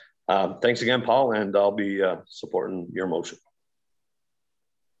 So thanks again, Paul, and I'll be supporting your motion.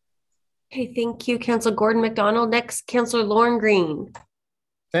 Okay, thank you, Councillor Gordon McDonald. Next, Councillor Lorne Green.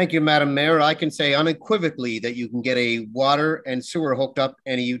 Thank you, Madam Mayor. I can say unequivocally that you can get a water and sewer hooked up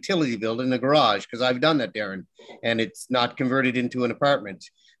and a utility bill in the garage, because I've done that, Darren, and it's not converted into an apartment.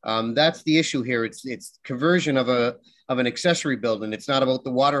 That's the issue here. It's conversion of an accessory building. It's not about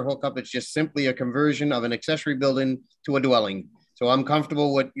the water hookup. It's just simply a conversion of an accessory building to a dwelling. So I'm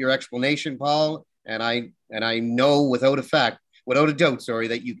comfortable with your explanation, Paul, and I know without a doubt,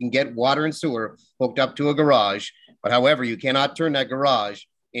 that you can get water and sewer hooked up to a garage, but however, you cannot turn that garage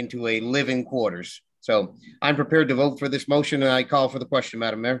into a living quarters. So I'm prepared to vote for this motion, and I call for the question,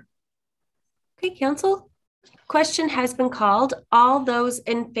 Madam Mayor. Okay, Council. Question has been called. All those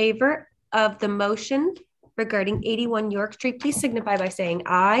in favor of the motion regarding 81 York Street, please signify by saying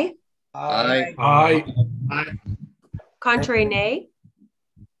aye. Aye. Aye. Aye. Contrary, nay.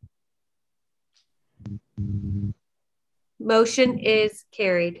 Motion is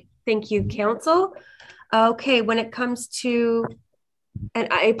carried. Thank you, Council. Okay, when it comes to,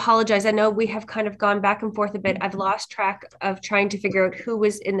 and I apologize, I know we have kind of gone back and forth a bit. I've lost track of trying to figure out who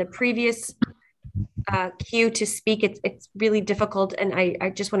was in the previous queue to speak. It's really difficult, and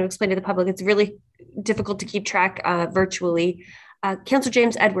I just want to explain to the public, it's really difficult to keep track virtually. Councillor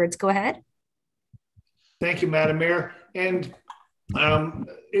James Edwards, go ahead. Thank you, Madam Mayor. And are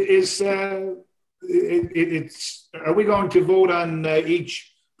we going to vote on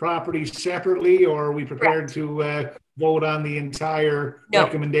each property separately, or are we prepared to vote on the entire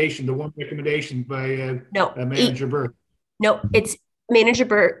recommendation, the one recommendation by Manager Bird? No, it's Manager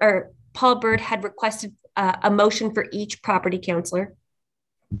Bird, or Paul Bird had requested a motion for each property, Councillor.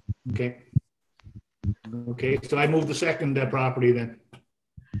 Okay. Okay, so I move the second property then.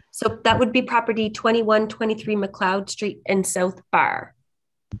 So that would be property 2123 McLeod Street in South Bar.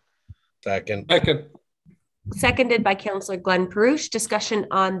 Second. Seconded by Councillor Glenn Perouche. Discussion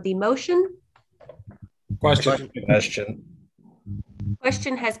on the motion. Question.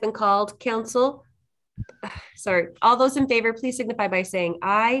 Question has been called. Council. Sorry. All those in favor, please signify by saying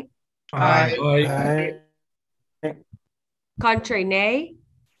aye. Aye. Contrary, nay.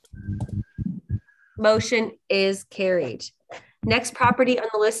 Motion is carried. Next property on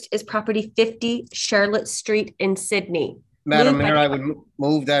the list is property 50 Charlotte Street in Sydney. Madam Mayor, I would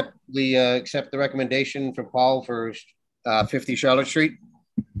move that we accept the recommendation from Paul for 50 Charlotte Street.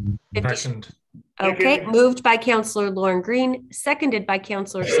 Second. Okay, moved by Councillor Lorne Green, seconded by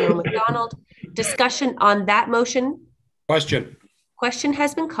Councillor Cyril McDonald. Discussion on that motion. Question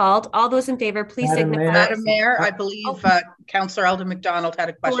has been called. All those in favor, please signify. Madam Mayor, I believe Councillor Eldon McDonald had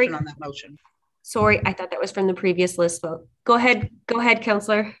a question on that motion. Sorry, I thought that was from the previous list vote. Go ahead,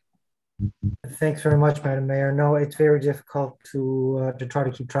 Councillor. Thanks very much, Madam Mayor. No, it's very difficult to try to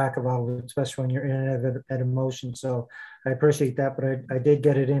keep track of all of it, especially when you're in and at a motion. So I appreciate that, but I did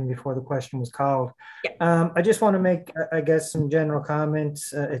get it in before the question was called. I just want to make, I guess, some general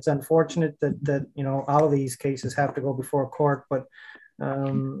comments. It's unfortunate that you know, all of these cases have to go before court, but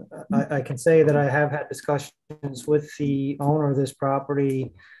I can say that I have had discussions with the owner of this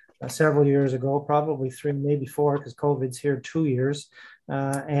property several years ago, probably 3, maybe 4, because COVID's here 2 years.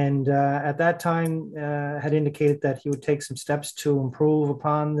 And at that time had indicated that he would take some steps to improve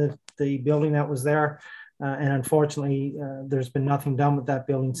upon the building that was there. And unfortunately, there's been nothing done with that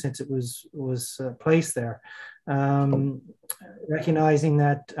building since it was placed there. Recognizing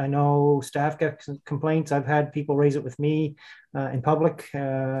that I know staff get complaints, I've had people raise it with me in public.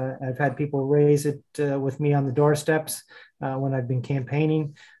 I've had people raise it with me on the doorsteps when I've been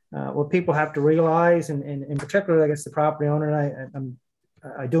campaigning. What people have to realize, and in particular, I guess the property owner, and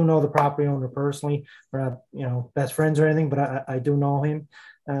I do know the property owner personally. We're not, you know, best friends or anything, but I do know him.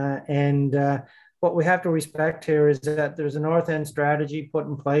 What we have to respect here is that there's a North End strategy put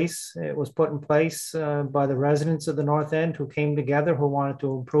in place. It was put in place by the residents of the North End who came together, who wanted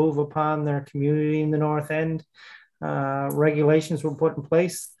to improve upon their community in the North End. Regulations were put in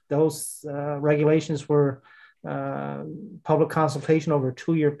place. Those regulations were public consultation over a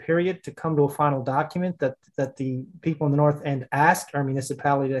 2-year period to come to a final document that the people in the North End asked our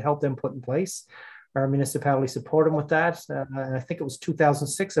municipality to help them put in place. our municipality support them with that. And I think it was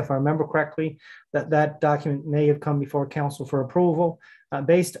 2006, if I remember correctly, that document may have come before council for approval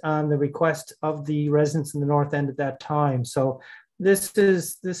based on the request of the residents in the North End at that time. So this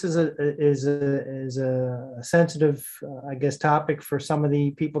is a sensitive, I guess, topic for some of the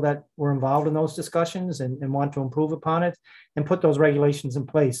people that were involved in those discussions and want to improve upon it and put those regulations in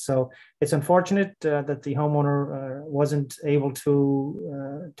place. So it's unfortunate that the homeowner wasn't able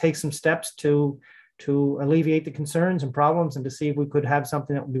to take some steps to alleviate the concerns and problems and to see if we could have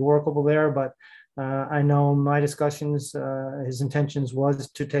something that would be workable there. But I know in my discussions, his intentions was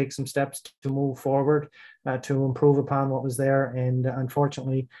to take some steps to move forward, to improve upon what was there. And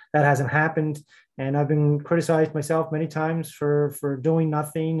unfortunately, that hasn't happened. And I've been criticized myself many times for doing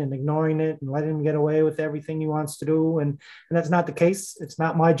nothing and ignoring it and letting him get away with everything he wants to do. And that's not the case. It's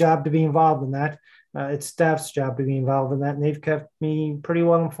not my job to be involved in that. It's staff's job to be involved in that. And they've kept me pretty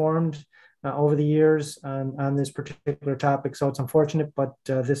well informed over the years on this particular topic. So it's unfortunate, but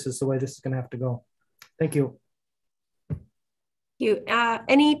this is the way this is going to have to go. Thank you. Thank you.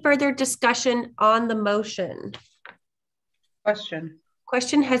 Any further discussion on the motion?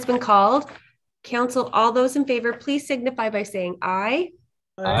 Question has been called. Council, all those in favor, please signify by saying aye.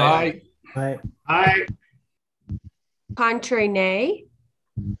 Aye. Aye. Aye. Contrary, nay.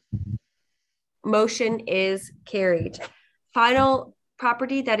 Motion is carried. Final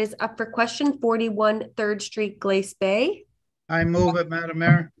property that is up for question, 41 3rd Street, Glace Bay. I move it, Madam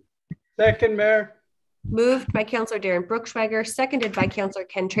Mayor. Second, Mayor. Moved by Councillor Darren Bruchschweiger, seconded by Councillor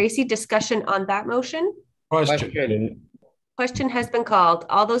Ken Tracy. Discussion on that motion? Question. Question has been called.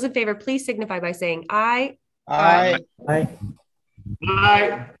 All those in favor, please signify by saying aye. Aye. Aye.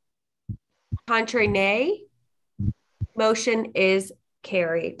 Aye. Contrary, nay. Motion is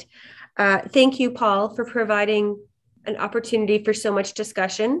carried. Thank you, Paul, for providing an opportunity for so much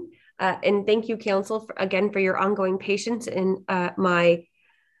discussion. And thank you, Council, again, for your ongoing patience in my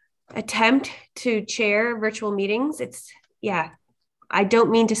attempt to chair virtual meetings. I don't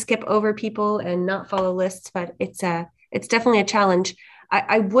mean to skip over people and not follow lists, but it's definitely a challenge.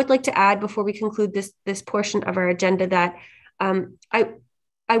 I would like to add before we conclude this portion of our agenda that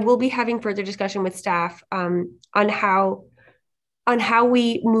I will be having further discussion with staff on how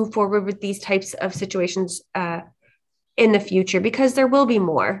we move forward with these types of situations in the future, because there will be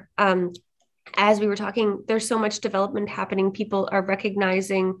more. As we were talking, there's so much development happening. People are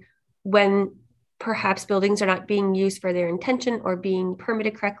recognizing when perhaps buildings are not being used for their intention or being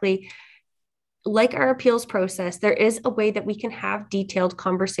permitted correctly. Like our appeals process, there is a way that we can have detailed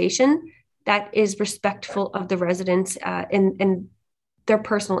conversation that is respectful of the residents and their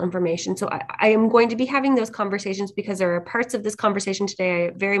personal information. So I am going to be having those conversations because there are parts of this conversation today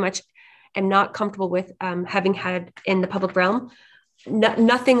I very much am not comfortable with having had in the public realm.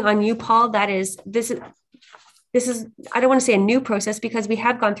 Nothing on you, Paul. This is, I don't want to say a new process because we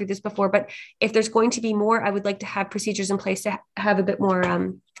have gone through this before, but if there's going to be more, I would like to have procedures in place to have a bit more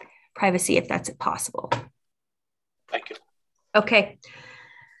privacy if that's possible. Thank you. Okay.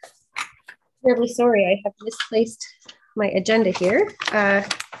 Terribly sorry, I have misplaced my agenda here. I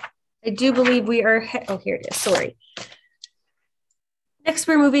do believe we are, oh, here it is, sorry. Next,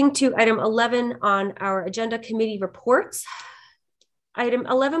 we're moving to item 11 on our agenda, committee reports. Item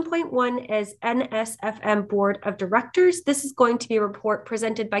 11.1 is NSFM Board of Directors. This is going to be a report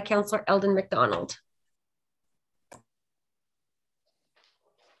presented by Councillor Eldon McDonald.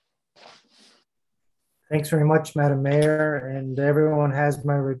 Thanks very much, Madam Mayor, and everyone has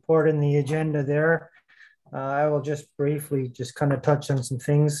my report in the agenda there. I will just briefly just kind of touch on some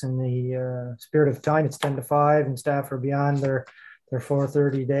things in the spirit of time. It's 10 to 5 and staff are beyond their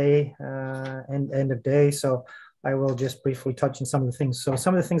 4:30 day end of day. So I will just briefly touch on some of the things. So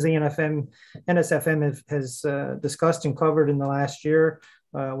some of the things the NSFM has discussed and covered in the last year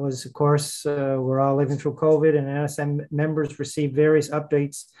was, of course, we're all living through COVID, and NSFM members received various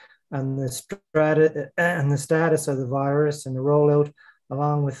updates on the status of the virus and the rollout,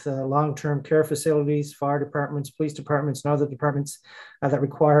 along with long-term care facilities, fire departments, police departments, and other departments that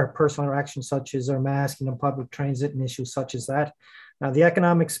require personal interaction, such as our masking and public transit and issues such as that. The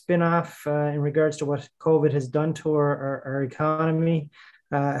economic spin-off in regards to what COVID has done to our economy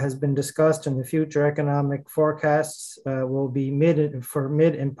has been discussed, and the future economic forecasts will be mid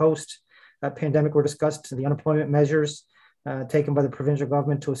and post pandemic were discussed. The unemployment measures taken by the provincial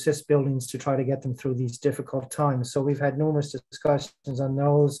government to assist buildings to try to get them through these difficult times. So we've had numerous discussions on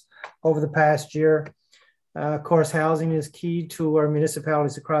those over the past year. Of course, housing is key to our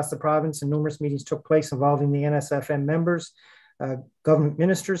municipalities across the province, and numerous meetings took place involving the NSFM members, government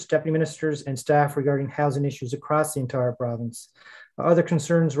ministers, deputy ministers, and staff regarding housing issues across the entire province. Other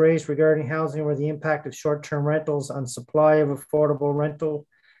concerns raised regarding housing were the impact of short-term rentals on supply of affordable rental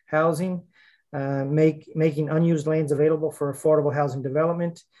housing, making unused lands available for affordable housing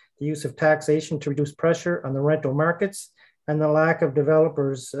development, the use of taxation to reduce pressure on the rental markets, and the lack of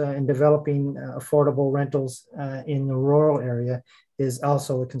developers in developing affordable rentals in the rural area is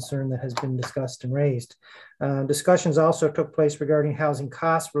also a concern that has been discussed and raised. Discussions also took place regarding housing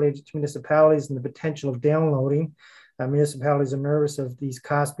costs related to municipalities and the potential of downloading. Municipalities are nervous of these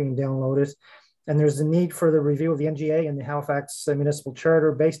costs being downloaded. And there's a need for the review of the MGA and the Halifax Municipal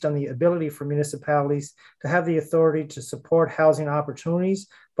Charter based on the ability for municipalities to have the authority to support housing opportunities,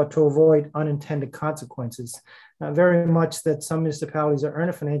 but to avoid unintended consequences. Very much that some municipalities are in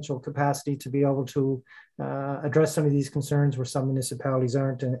a financial capacity to be able to address some of these concerns where some municipalities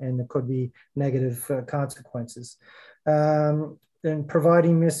aren't, and there could be negative consequences. And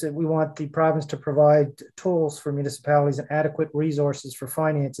providing this, we want the province to provide tools for municipalities and adequate resources for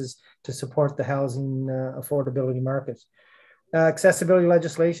finances to support the housing affordability market. Accessibility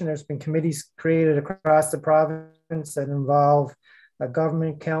legislation, there's been committees created across the province that involve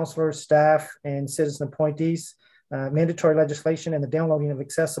government, councillors, staff, and citizen appointees. Mandatory legislation and the downloading of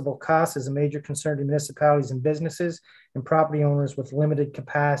accessible costs is a major concern to municipalities and businesses and property owners with limited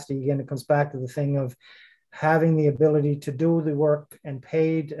capacity. Again, it comes back to the thing of having the ability to do the work and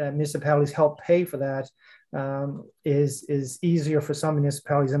paid municipalities help pay for that is easier for some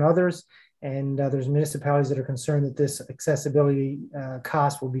municipalities than others. And there's municipalities that are concerned that this accessibility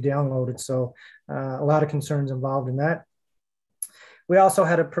cost will be downloaded. So a lot of concerns involved in that. We also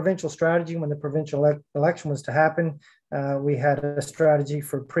had a provincial strategy when the provincial election was to happen. We had a strategy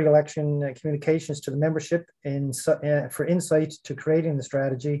for pre-election communications to the membership for insight to creating the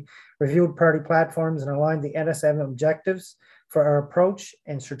strategy, reviewed party platforms and aligned the NSM objectives for our approach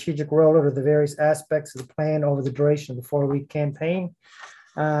and strategic rollout of the various aspects of the plan over the duration of the 4-week campaign.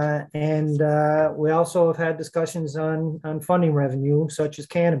 We also have had discussions on funding revenue, such as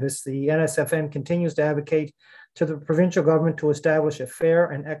cannabis. The NSFM continues to advocate to the provincial government to establish a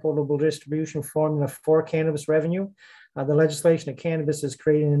fair and equitable distribution formula for cannabis revenue. The legislation of cannabis is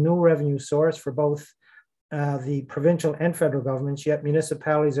creating a new revenue source for both the provincial and federal governments, yet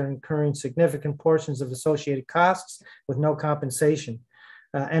municipalities are incurring significant portions of associated costs with no compensation.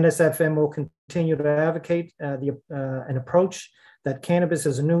 NSFM will continue to advocate an approach that cannabis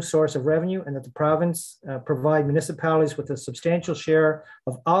is a new source of revenue and that the province provide municipalities with a substantial share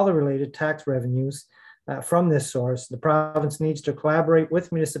of all the related tax revenues from this source. The province needs to collaborate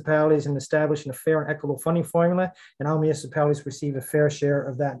with municipalities in establishing a fair and equitable funding formula, and all municipalities receive a fair share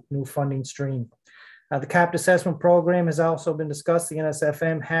of that new funding stream. The capped assessment program has also been discussed. The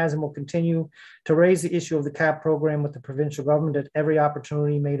NSFM has and will continue to raise the issue of the CAP program with the provincial government at every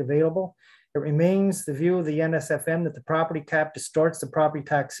opportunity made available. It remains the view of the NSFM that the property cap distorts the property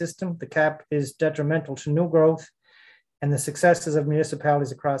tax system. The cap is detrimental to new growth and the successes of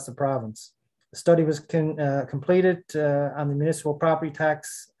municipalities across the province. The study was completed on the municipal property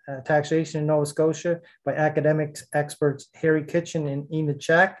taxation in Nova Scotia by academic experts Harry Kitchen and Enid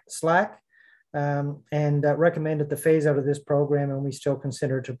Slack, and recommended the phase out of this program, and we still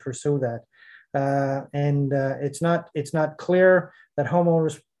consider to pursue that. It's not clear that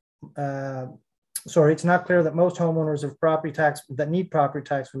homeowners. It's not clear that most homeowners of property tax that need property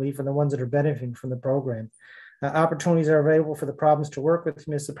tax relief are the ones that are benefiting from the program. Opportunities are available for the province to work with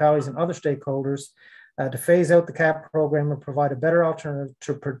municipalities and other stakeholders to phase out the CAP program and provide a better alternative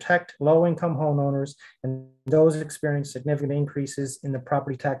to protect low-income homeowners and those experiencing significant increases in the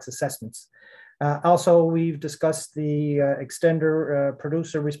property tax assessments. Also, we've discussed the extender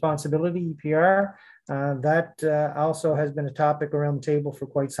producer responsibility, EPR. That also has been a topic around the table for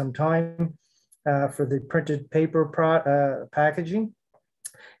quite some time for the printed paper packaging.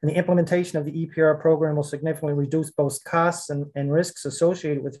 And the implementation of the EPR program will significantly reduce both costs and risks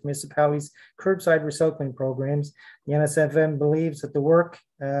associated with municipalities' curbside recycling programs. The NSFM believes that the work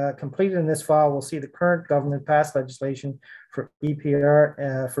completed in this fall will see the current government pass legislation for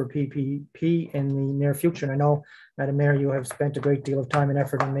EPR for PPP in the near future. And I know, Madam Mayor, you have spent a great deal of time and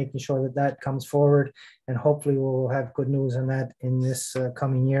effort in making sure that that comes forward, and hopefully we'll have good news on that in this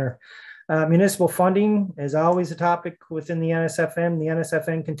coming year. Municipal funding is always a topic within the NSFM. The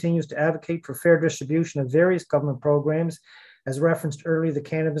NSFM continues to advocate for fair distribution of various government programs. As referenced earlier, the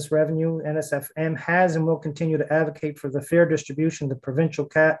cannabis revenue, NSFM has and will continue to advocate for the fair distribution of the provincial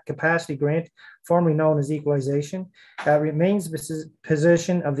capacity grant, formerly known as equalization. Remains the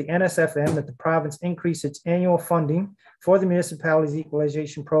position of the NSFM that the province increase its annual funding for the municipality's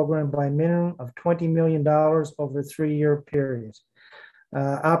equalization program by a minimum of $20 million over a 3-year period.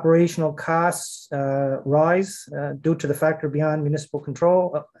 Operational costs rise due to the factor beyond municipal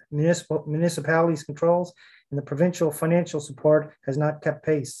control, municipalities' controls, and the provincial financial support has not kept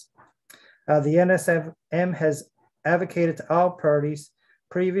pace. The NSFM has advocated to all parties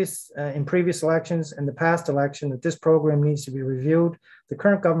in previous elections and the past election that this program needs to be reviewed. The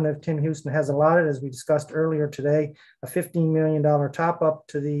current government of Tim Houston has allotted, as we discussed earlier today, a $15 million top up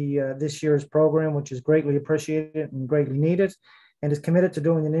to the this year's program, which is greatly appreciated and greatly needed, and is committed to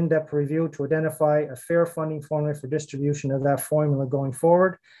doing an in-depth review to identify a fair funding formula for distribution of that formula going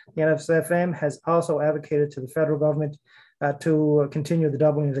forward. The NSFM has also advocated to the federal government to continue the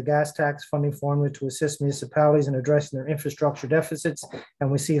doubling of the gas tax funding formula to assist municipalities in addressing their infrastructure deficits.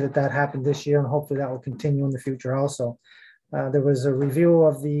 And we see that that happened this year, and hopefully that will continue in the future also. There was a review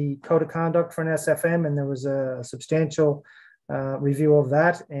of the code of conduct for NSFM, and there was a substantial review of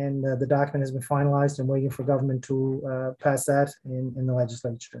that, and the document has been finalized and waiting for government to pass that in the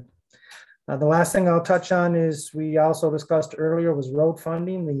legislature. The last thing I'll touch on is we also discussed earlier was road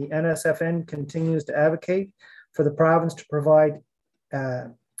funding. The NSFN continues to advocate for the province to provide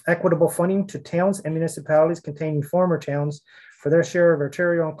equitable funding to towns and municipalities containing former towns for their share of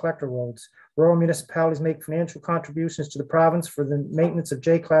arterial and collector roads. Rural municipalities make financial contributions to the province for the maintenance of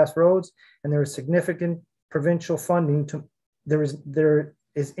J-class roads, and there is significant provincial funding there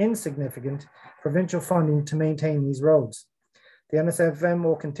is insignificant provincial funding to maintain these roads. The NSFM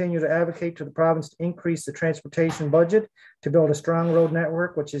will continue to advocate to the province to increase the transportation budget to build a strong road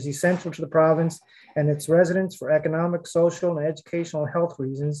network, which is essential to the province and its residents for economic, social, and educational and health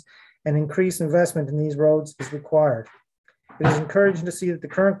reasons, and increased investment in these roads is required. It is encouraging to see that the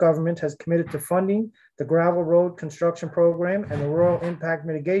current government has committed to funding the gravel road construction program and the Rural Impact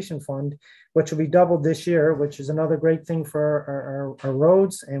Mitigation Fund, which will be doubled this year, which is another great thing for our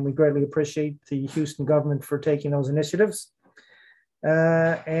roads, and we greatly appreciate the Houston government for taking those initiatives.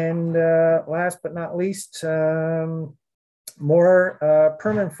 Last but not least, more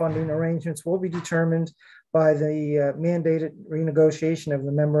permanent funding arrangements will be determined by the mandated renegotiation of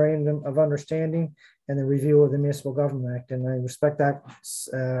the Memorandum of Understanding and the review of the Municipal Government Act. And I respect that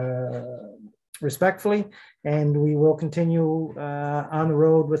respectfully, and we will continue on the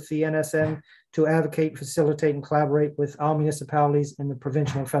road with the NSM to advocate, facilitate, and collaborate with all municipalities and the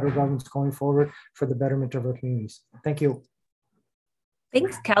provincial and federal governments going forward for the betterment of our communities. Thank you.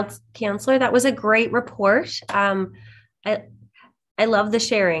 Thanks, Councillor. That was a great report. I love the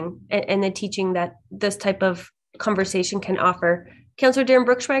sharing and the teaching that this type of conversation can offer. Councillor Darren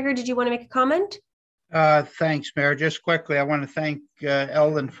Bruchschwager, did you want to make a comment? Thanks, Mayor. Just quickly, I want to thank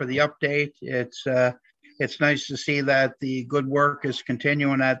Eldon for the update. It's nice to see that the good work is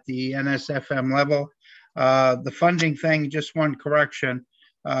continuing at the NSFM level. The funding thing, just one correction.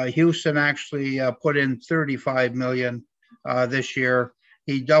 Houston actually put in $35 million this year.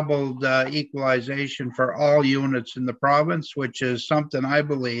 He doubled equalization for all units in the province, which is something I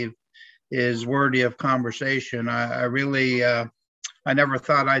believe is worthy of conversation. I really, I never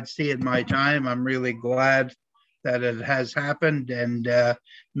thought I'd see it in my time. I'm really glad that it has happened. And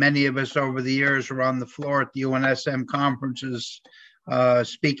many of us over the years were on the floor at the UNSM conferences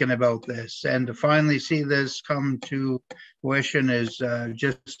speaking about this. And to finally see this come to fruition is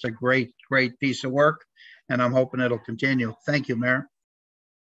just a great, great piece of work. And I'm hoping it'll continue. Thank you, Mayor.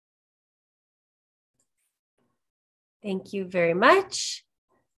 Thank you very much.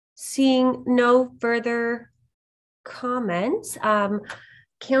 Seeing no further comments,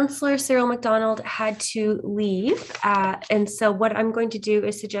 Councillor Cyril McDonald had to leave. And so what I'm going to do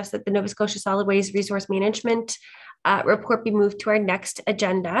is suggest that the Nova Scotia Solid Waste Resource Management report be moved to our next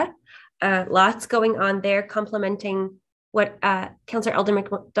agenda. Lots going on there, complementing what Councillor Eldon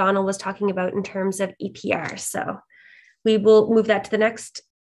McDonald was talking about in terms of EPR. So we will move that to the next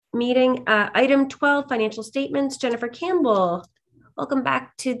meeting. Item 12, financial statements. Jennifer Campbell, welcome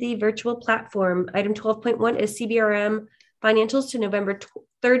back to the virtual platform. Item 12.1 is CBRM financials to November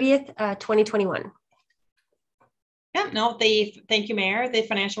 30th, 2021. Yeah, no, thank you, Mayor. The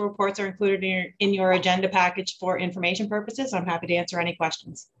financial reports are included in your agenda package for information purposes. I'm happy to answer any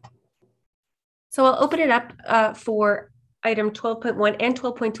questions. So I'll open it up for item 12.1 and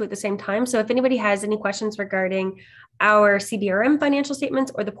 12.2 at the same time. So if anybody has any questions regarding our CBRM financial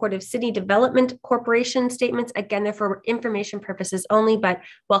statements or the Port of Sydney Development Corporation statements, again, they're for information purposes only, but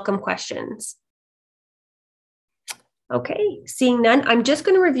welcome questions. Okay, seeing none, I'm just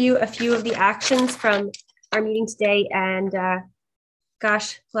going to review a few of the actions from our meeting today. And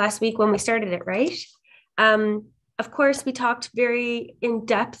gosh, last week when we started it, right? Of course, we talked very in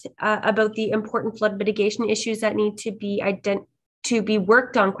depth about the important flood mitigation issues that need to be to be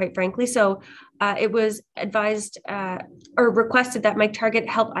worked on, quite frankly. So it was advised or requested that Mike Targett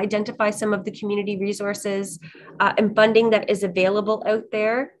help identify some of the community resources and funding that is available out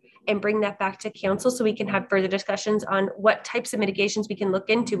there and bring that back to council so we can have further discussions on what types of mitigations we can look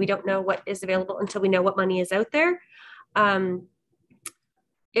into. We don't know what is available until we know what money is out there.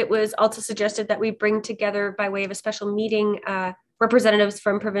 It was also suggested that we bring together, by way of a special meeting, representatives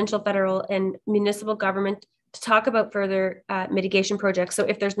from provincial, federal, and municipal government to talk about further mitigation projects. So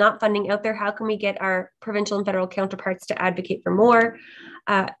if there's not funding out there, how can we get our provincial and federal counterparts to advocate for more?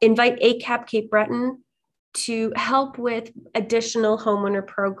 Invite ACAP Cape Breton to help with additional homeowner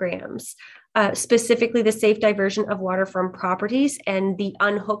programs, specifically the safe diversion of water from properties and the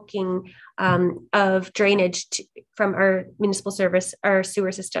unhooking of drainage from our municipal service, our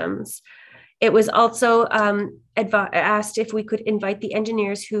sewer systems. It was also asked if we could invite the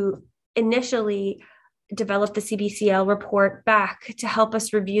engineers who initially developed the CBCL report back to help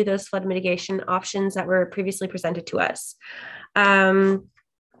us review those flood mitigation options that were previously presented to us.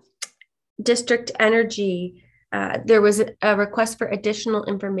 District Energy, there was a request for additional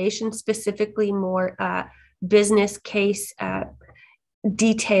information, specifically more business case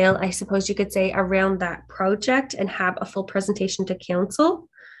detail, I suppose you could say, around that project, and have a full presentation to council.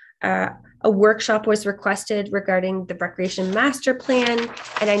 A workshop was requested regarding the recreation master plan,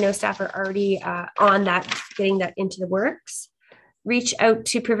 and I know staff are already on that, getting that into the works. Reach out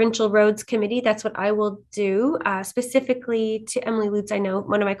to Provincial Roads Committee. That's what I will do, specifically to Emily Lutz. I know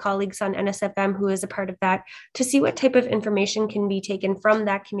one of my colleagues on NSFM who is a part of that, to see what type of information can be taken from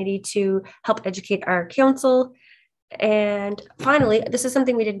that committee to help educate our council. And finally, this is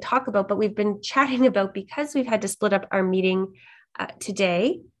something we didn't talk about, but we've been chatting about because we've had to split up our meeting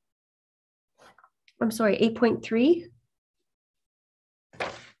today. I'm sorry, 8.3.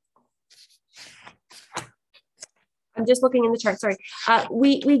 I'm just looking in the chart, sorry.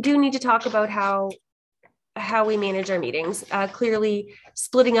 We do need to talk about how we manage our meetings. Clearly,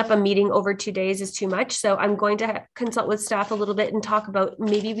 splitting up a meeting over 2 days is too much. So I'm going to consult with staff a little bit and talk about,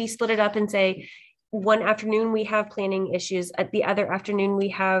 maybe we split it up and say, one afternoon we have planning issues, at the other afternoon we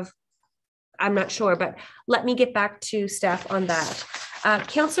have, I'm not sure, but let me get back to staff on that.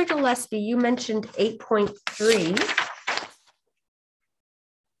 Councillor Gillespie, you mentioned 8.3.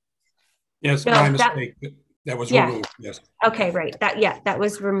 Yes, No, my mistake. That was removed. Yes. Okay, right. That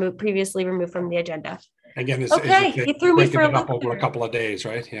was removed, previously removed from the agenda. Again, it's okay. You threw me for it up over a couple of days,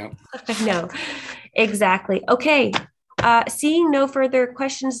 right? Yeah. No, exactly. Okay. Seeing no further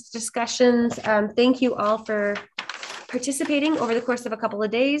questions, discussions, thank you all for participating over the course of a couple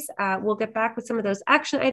of days. We'll get back with some of those action items.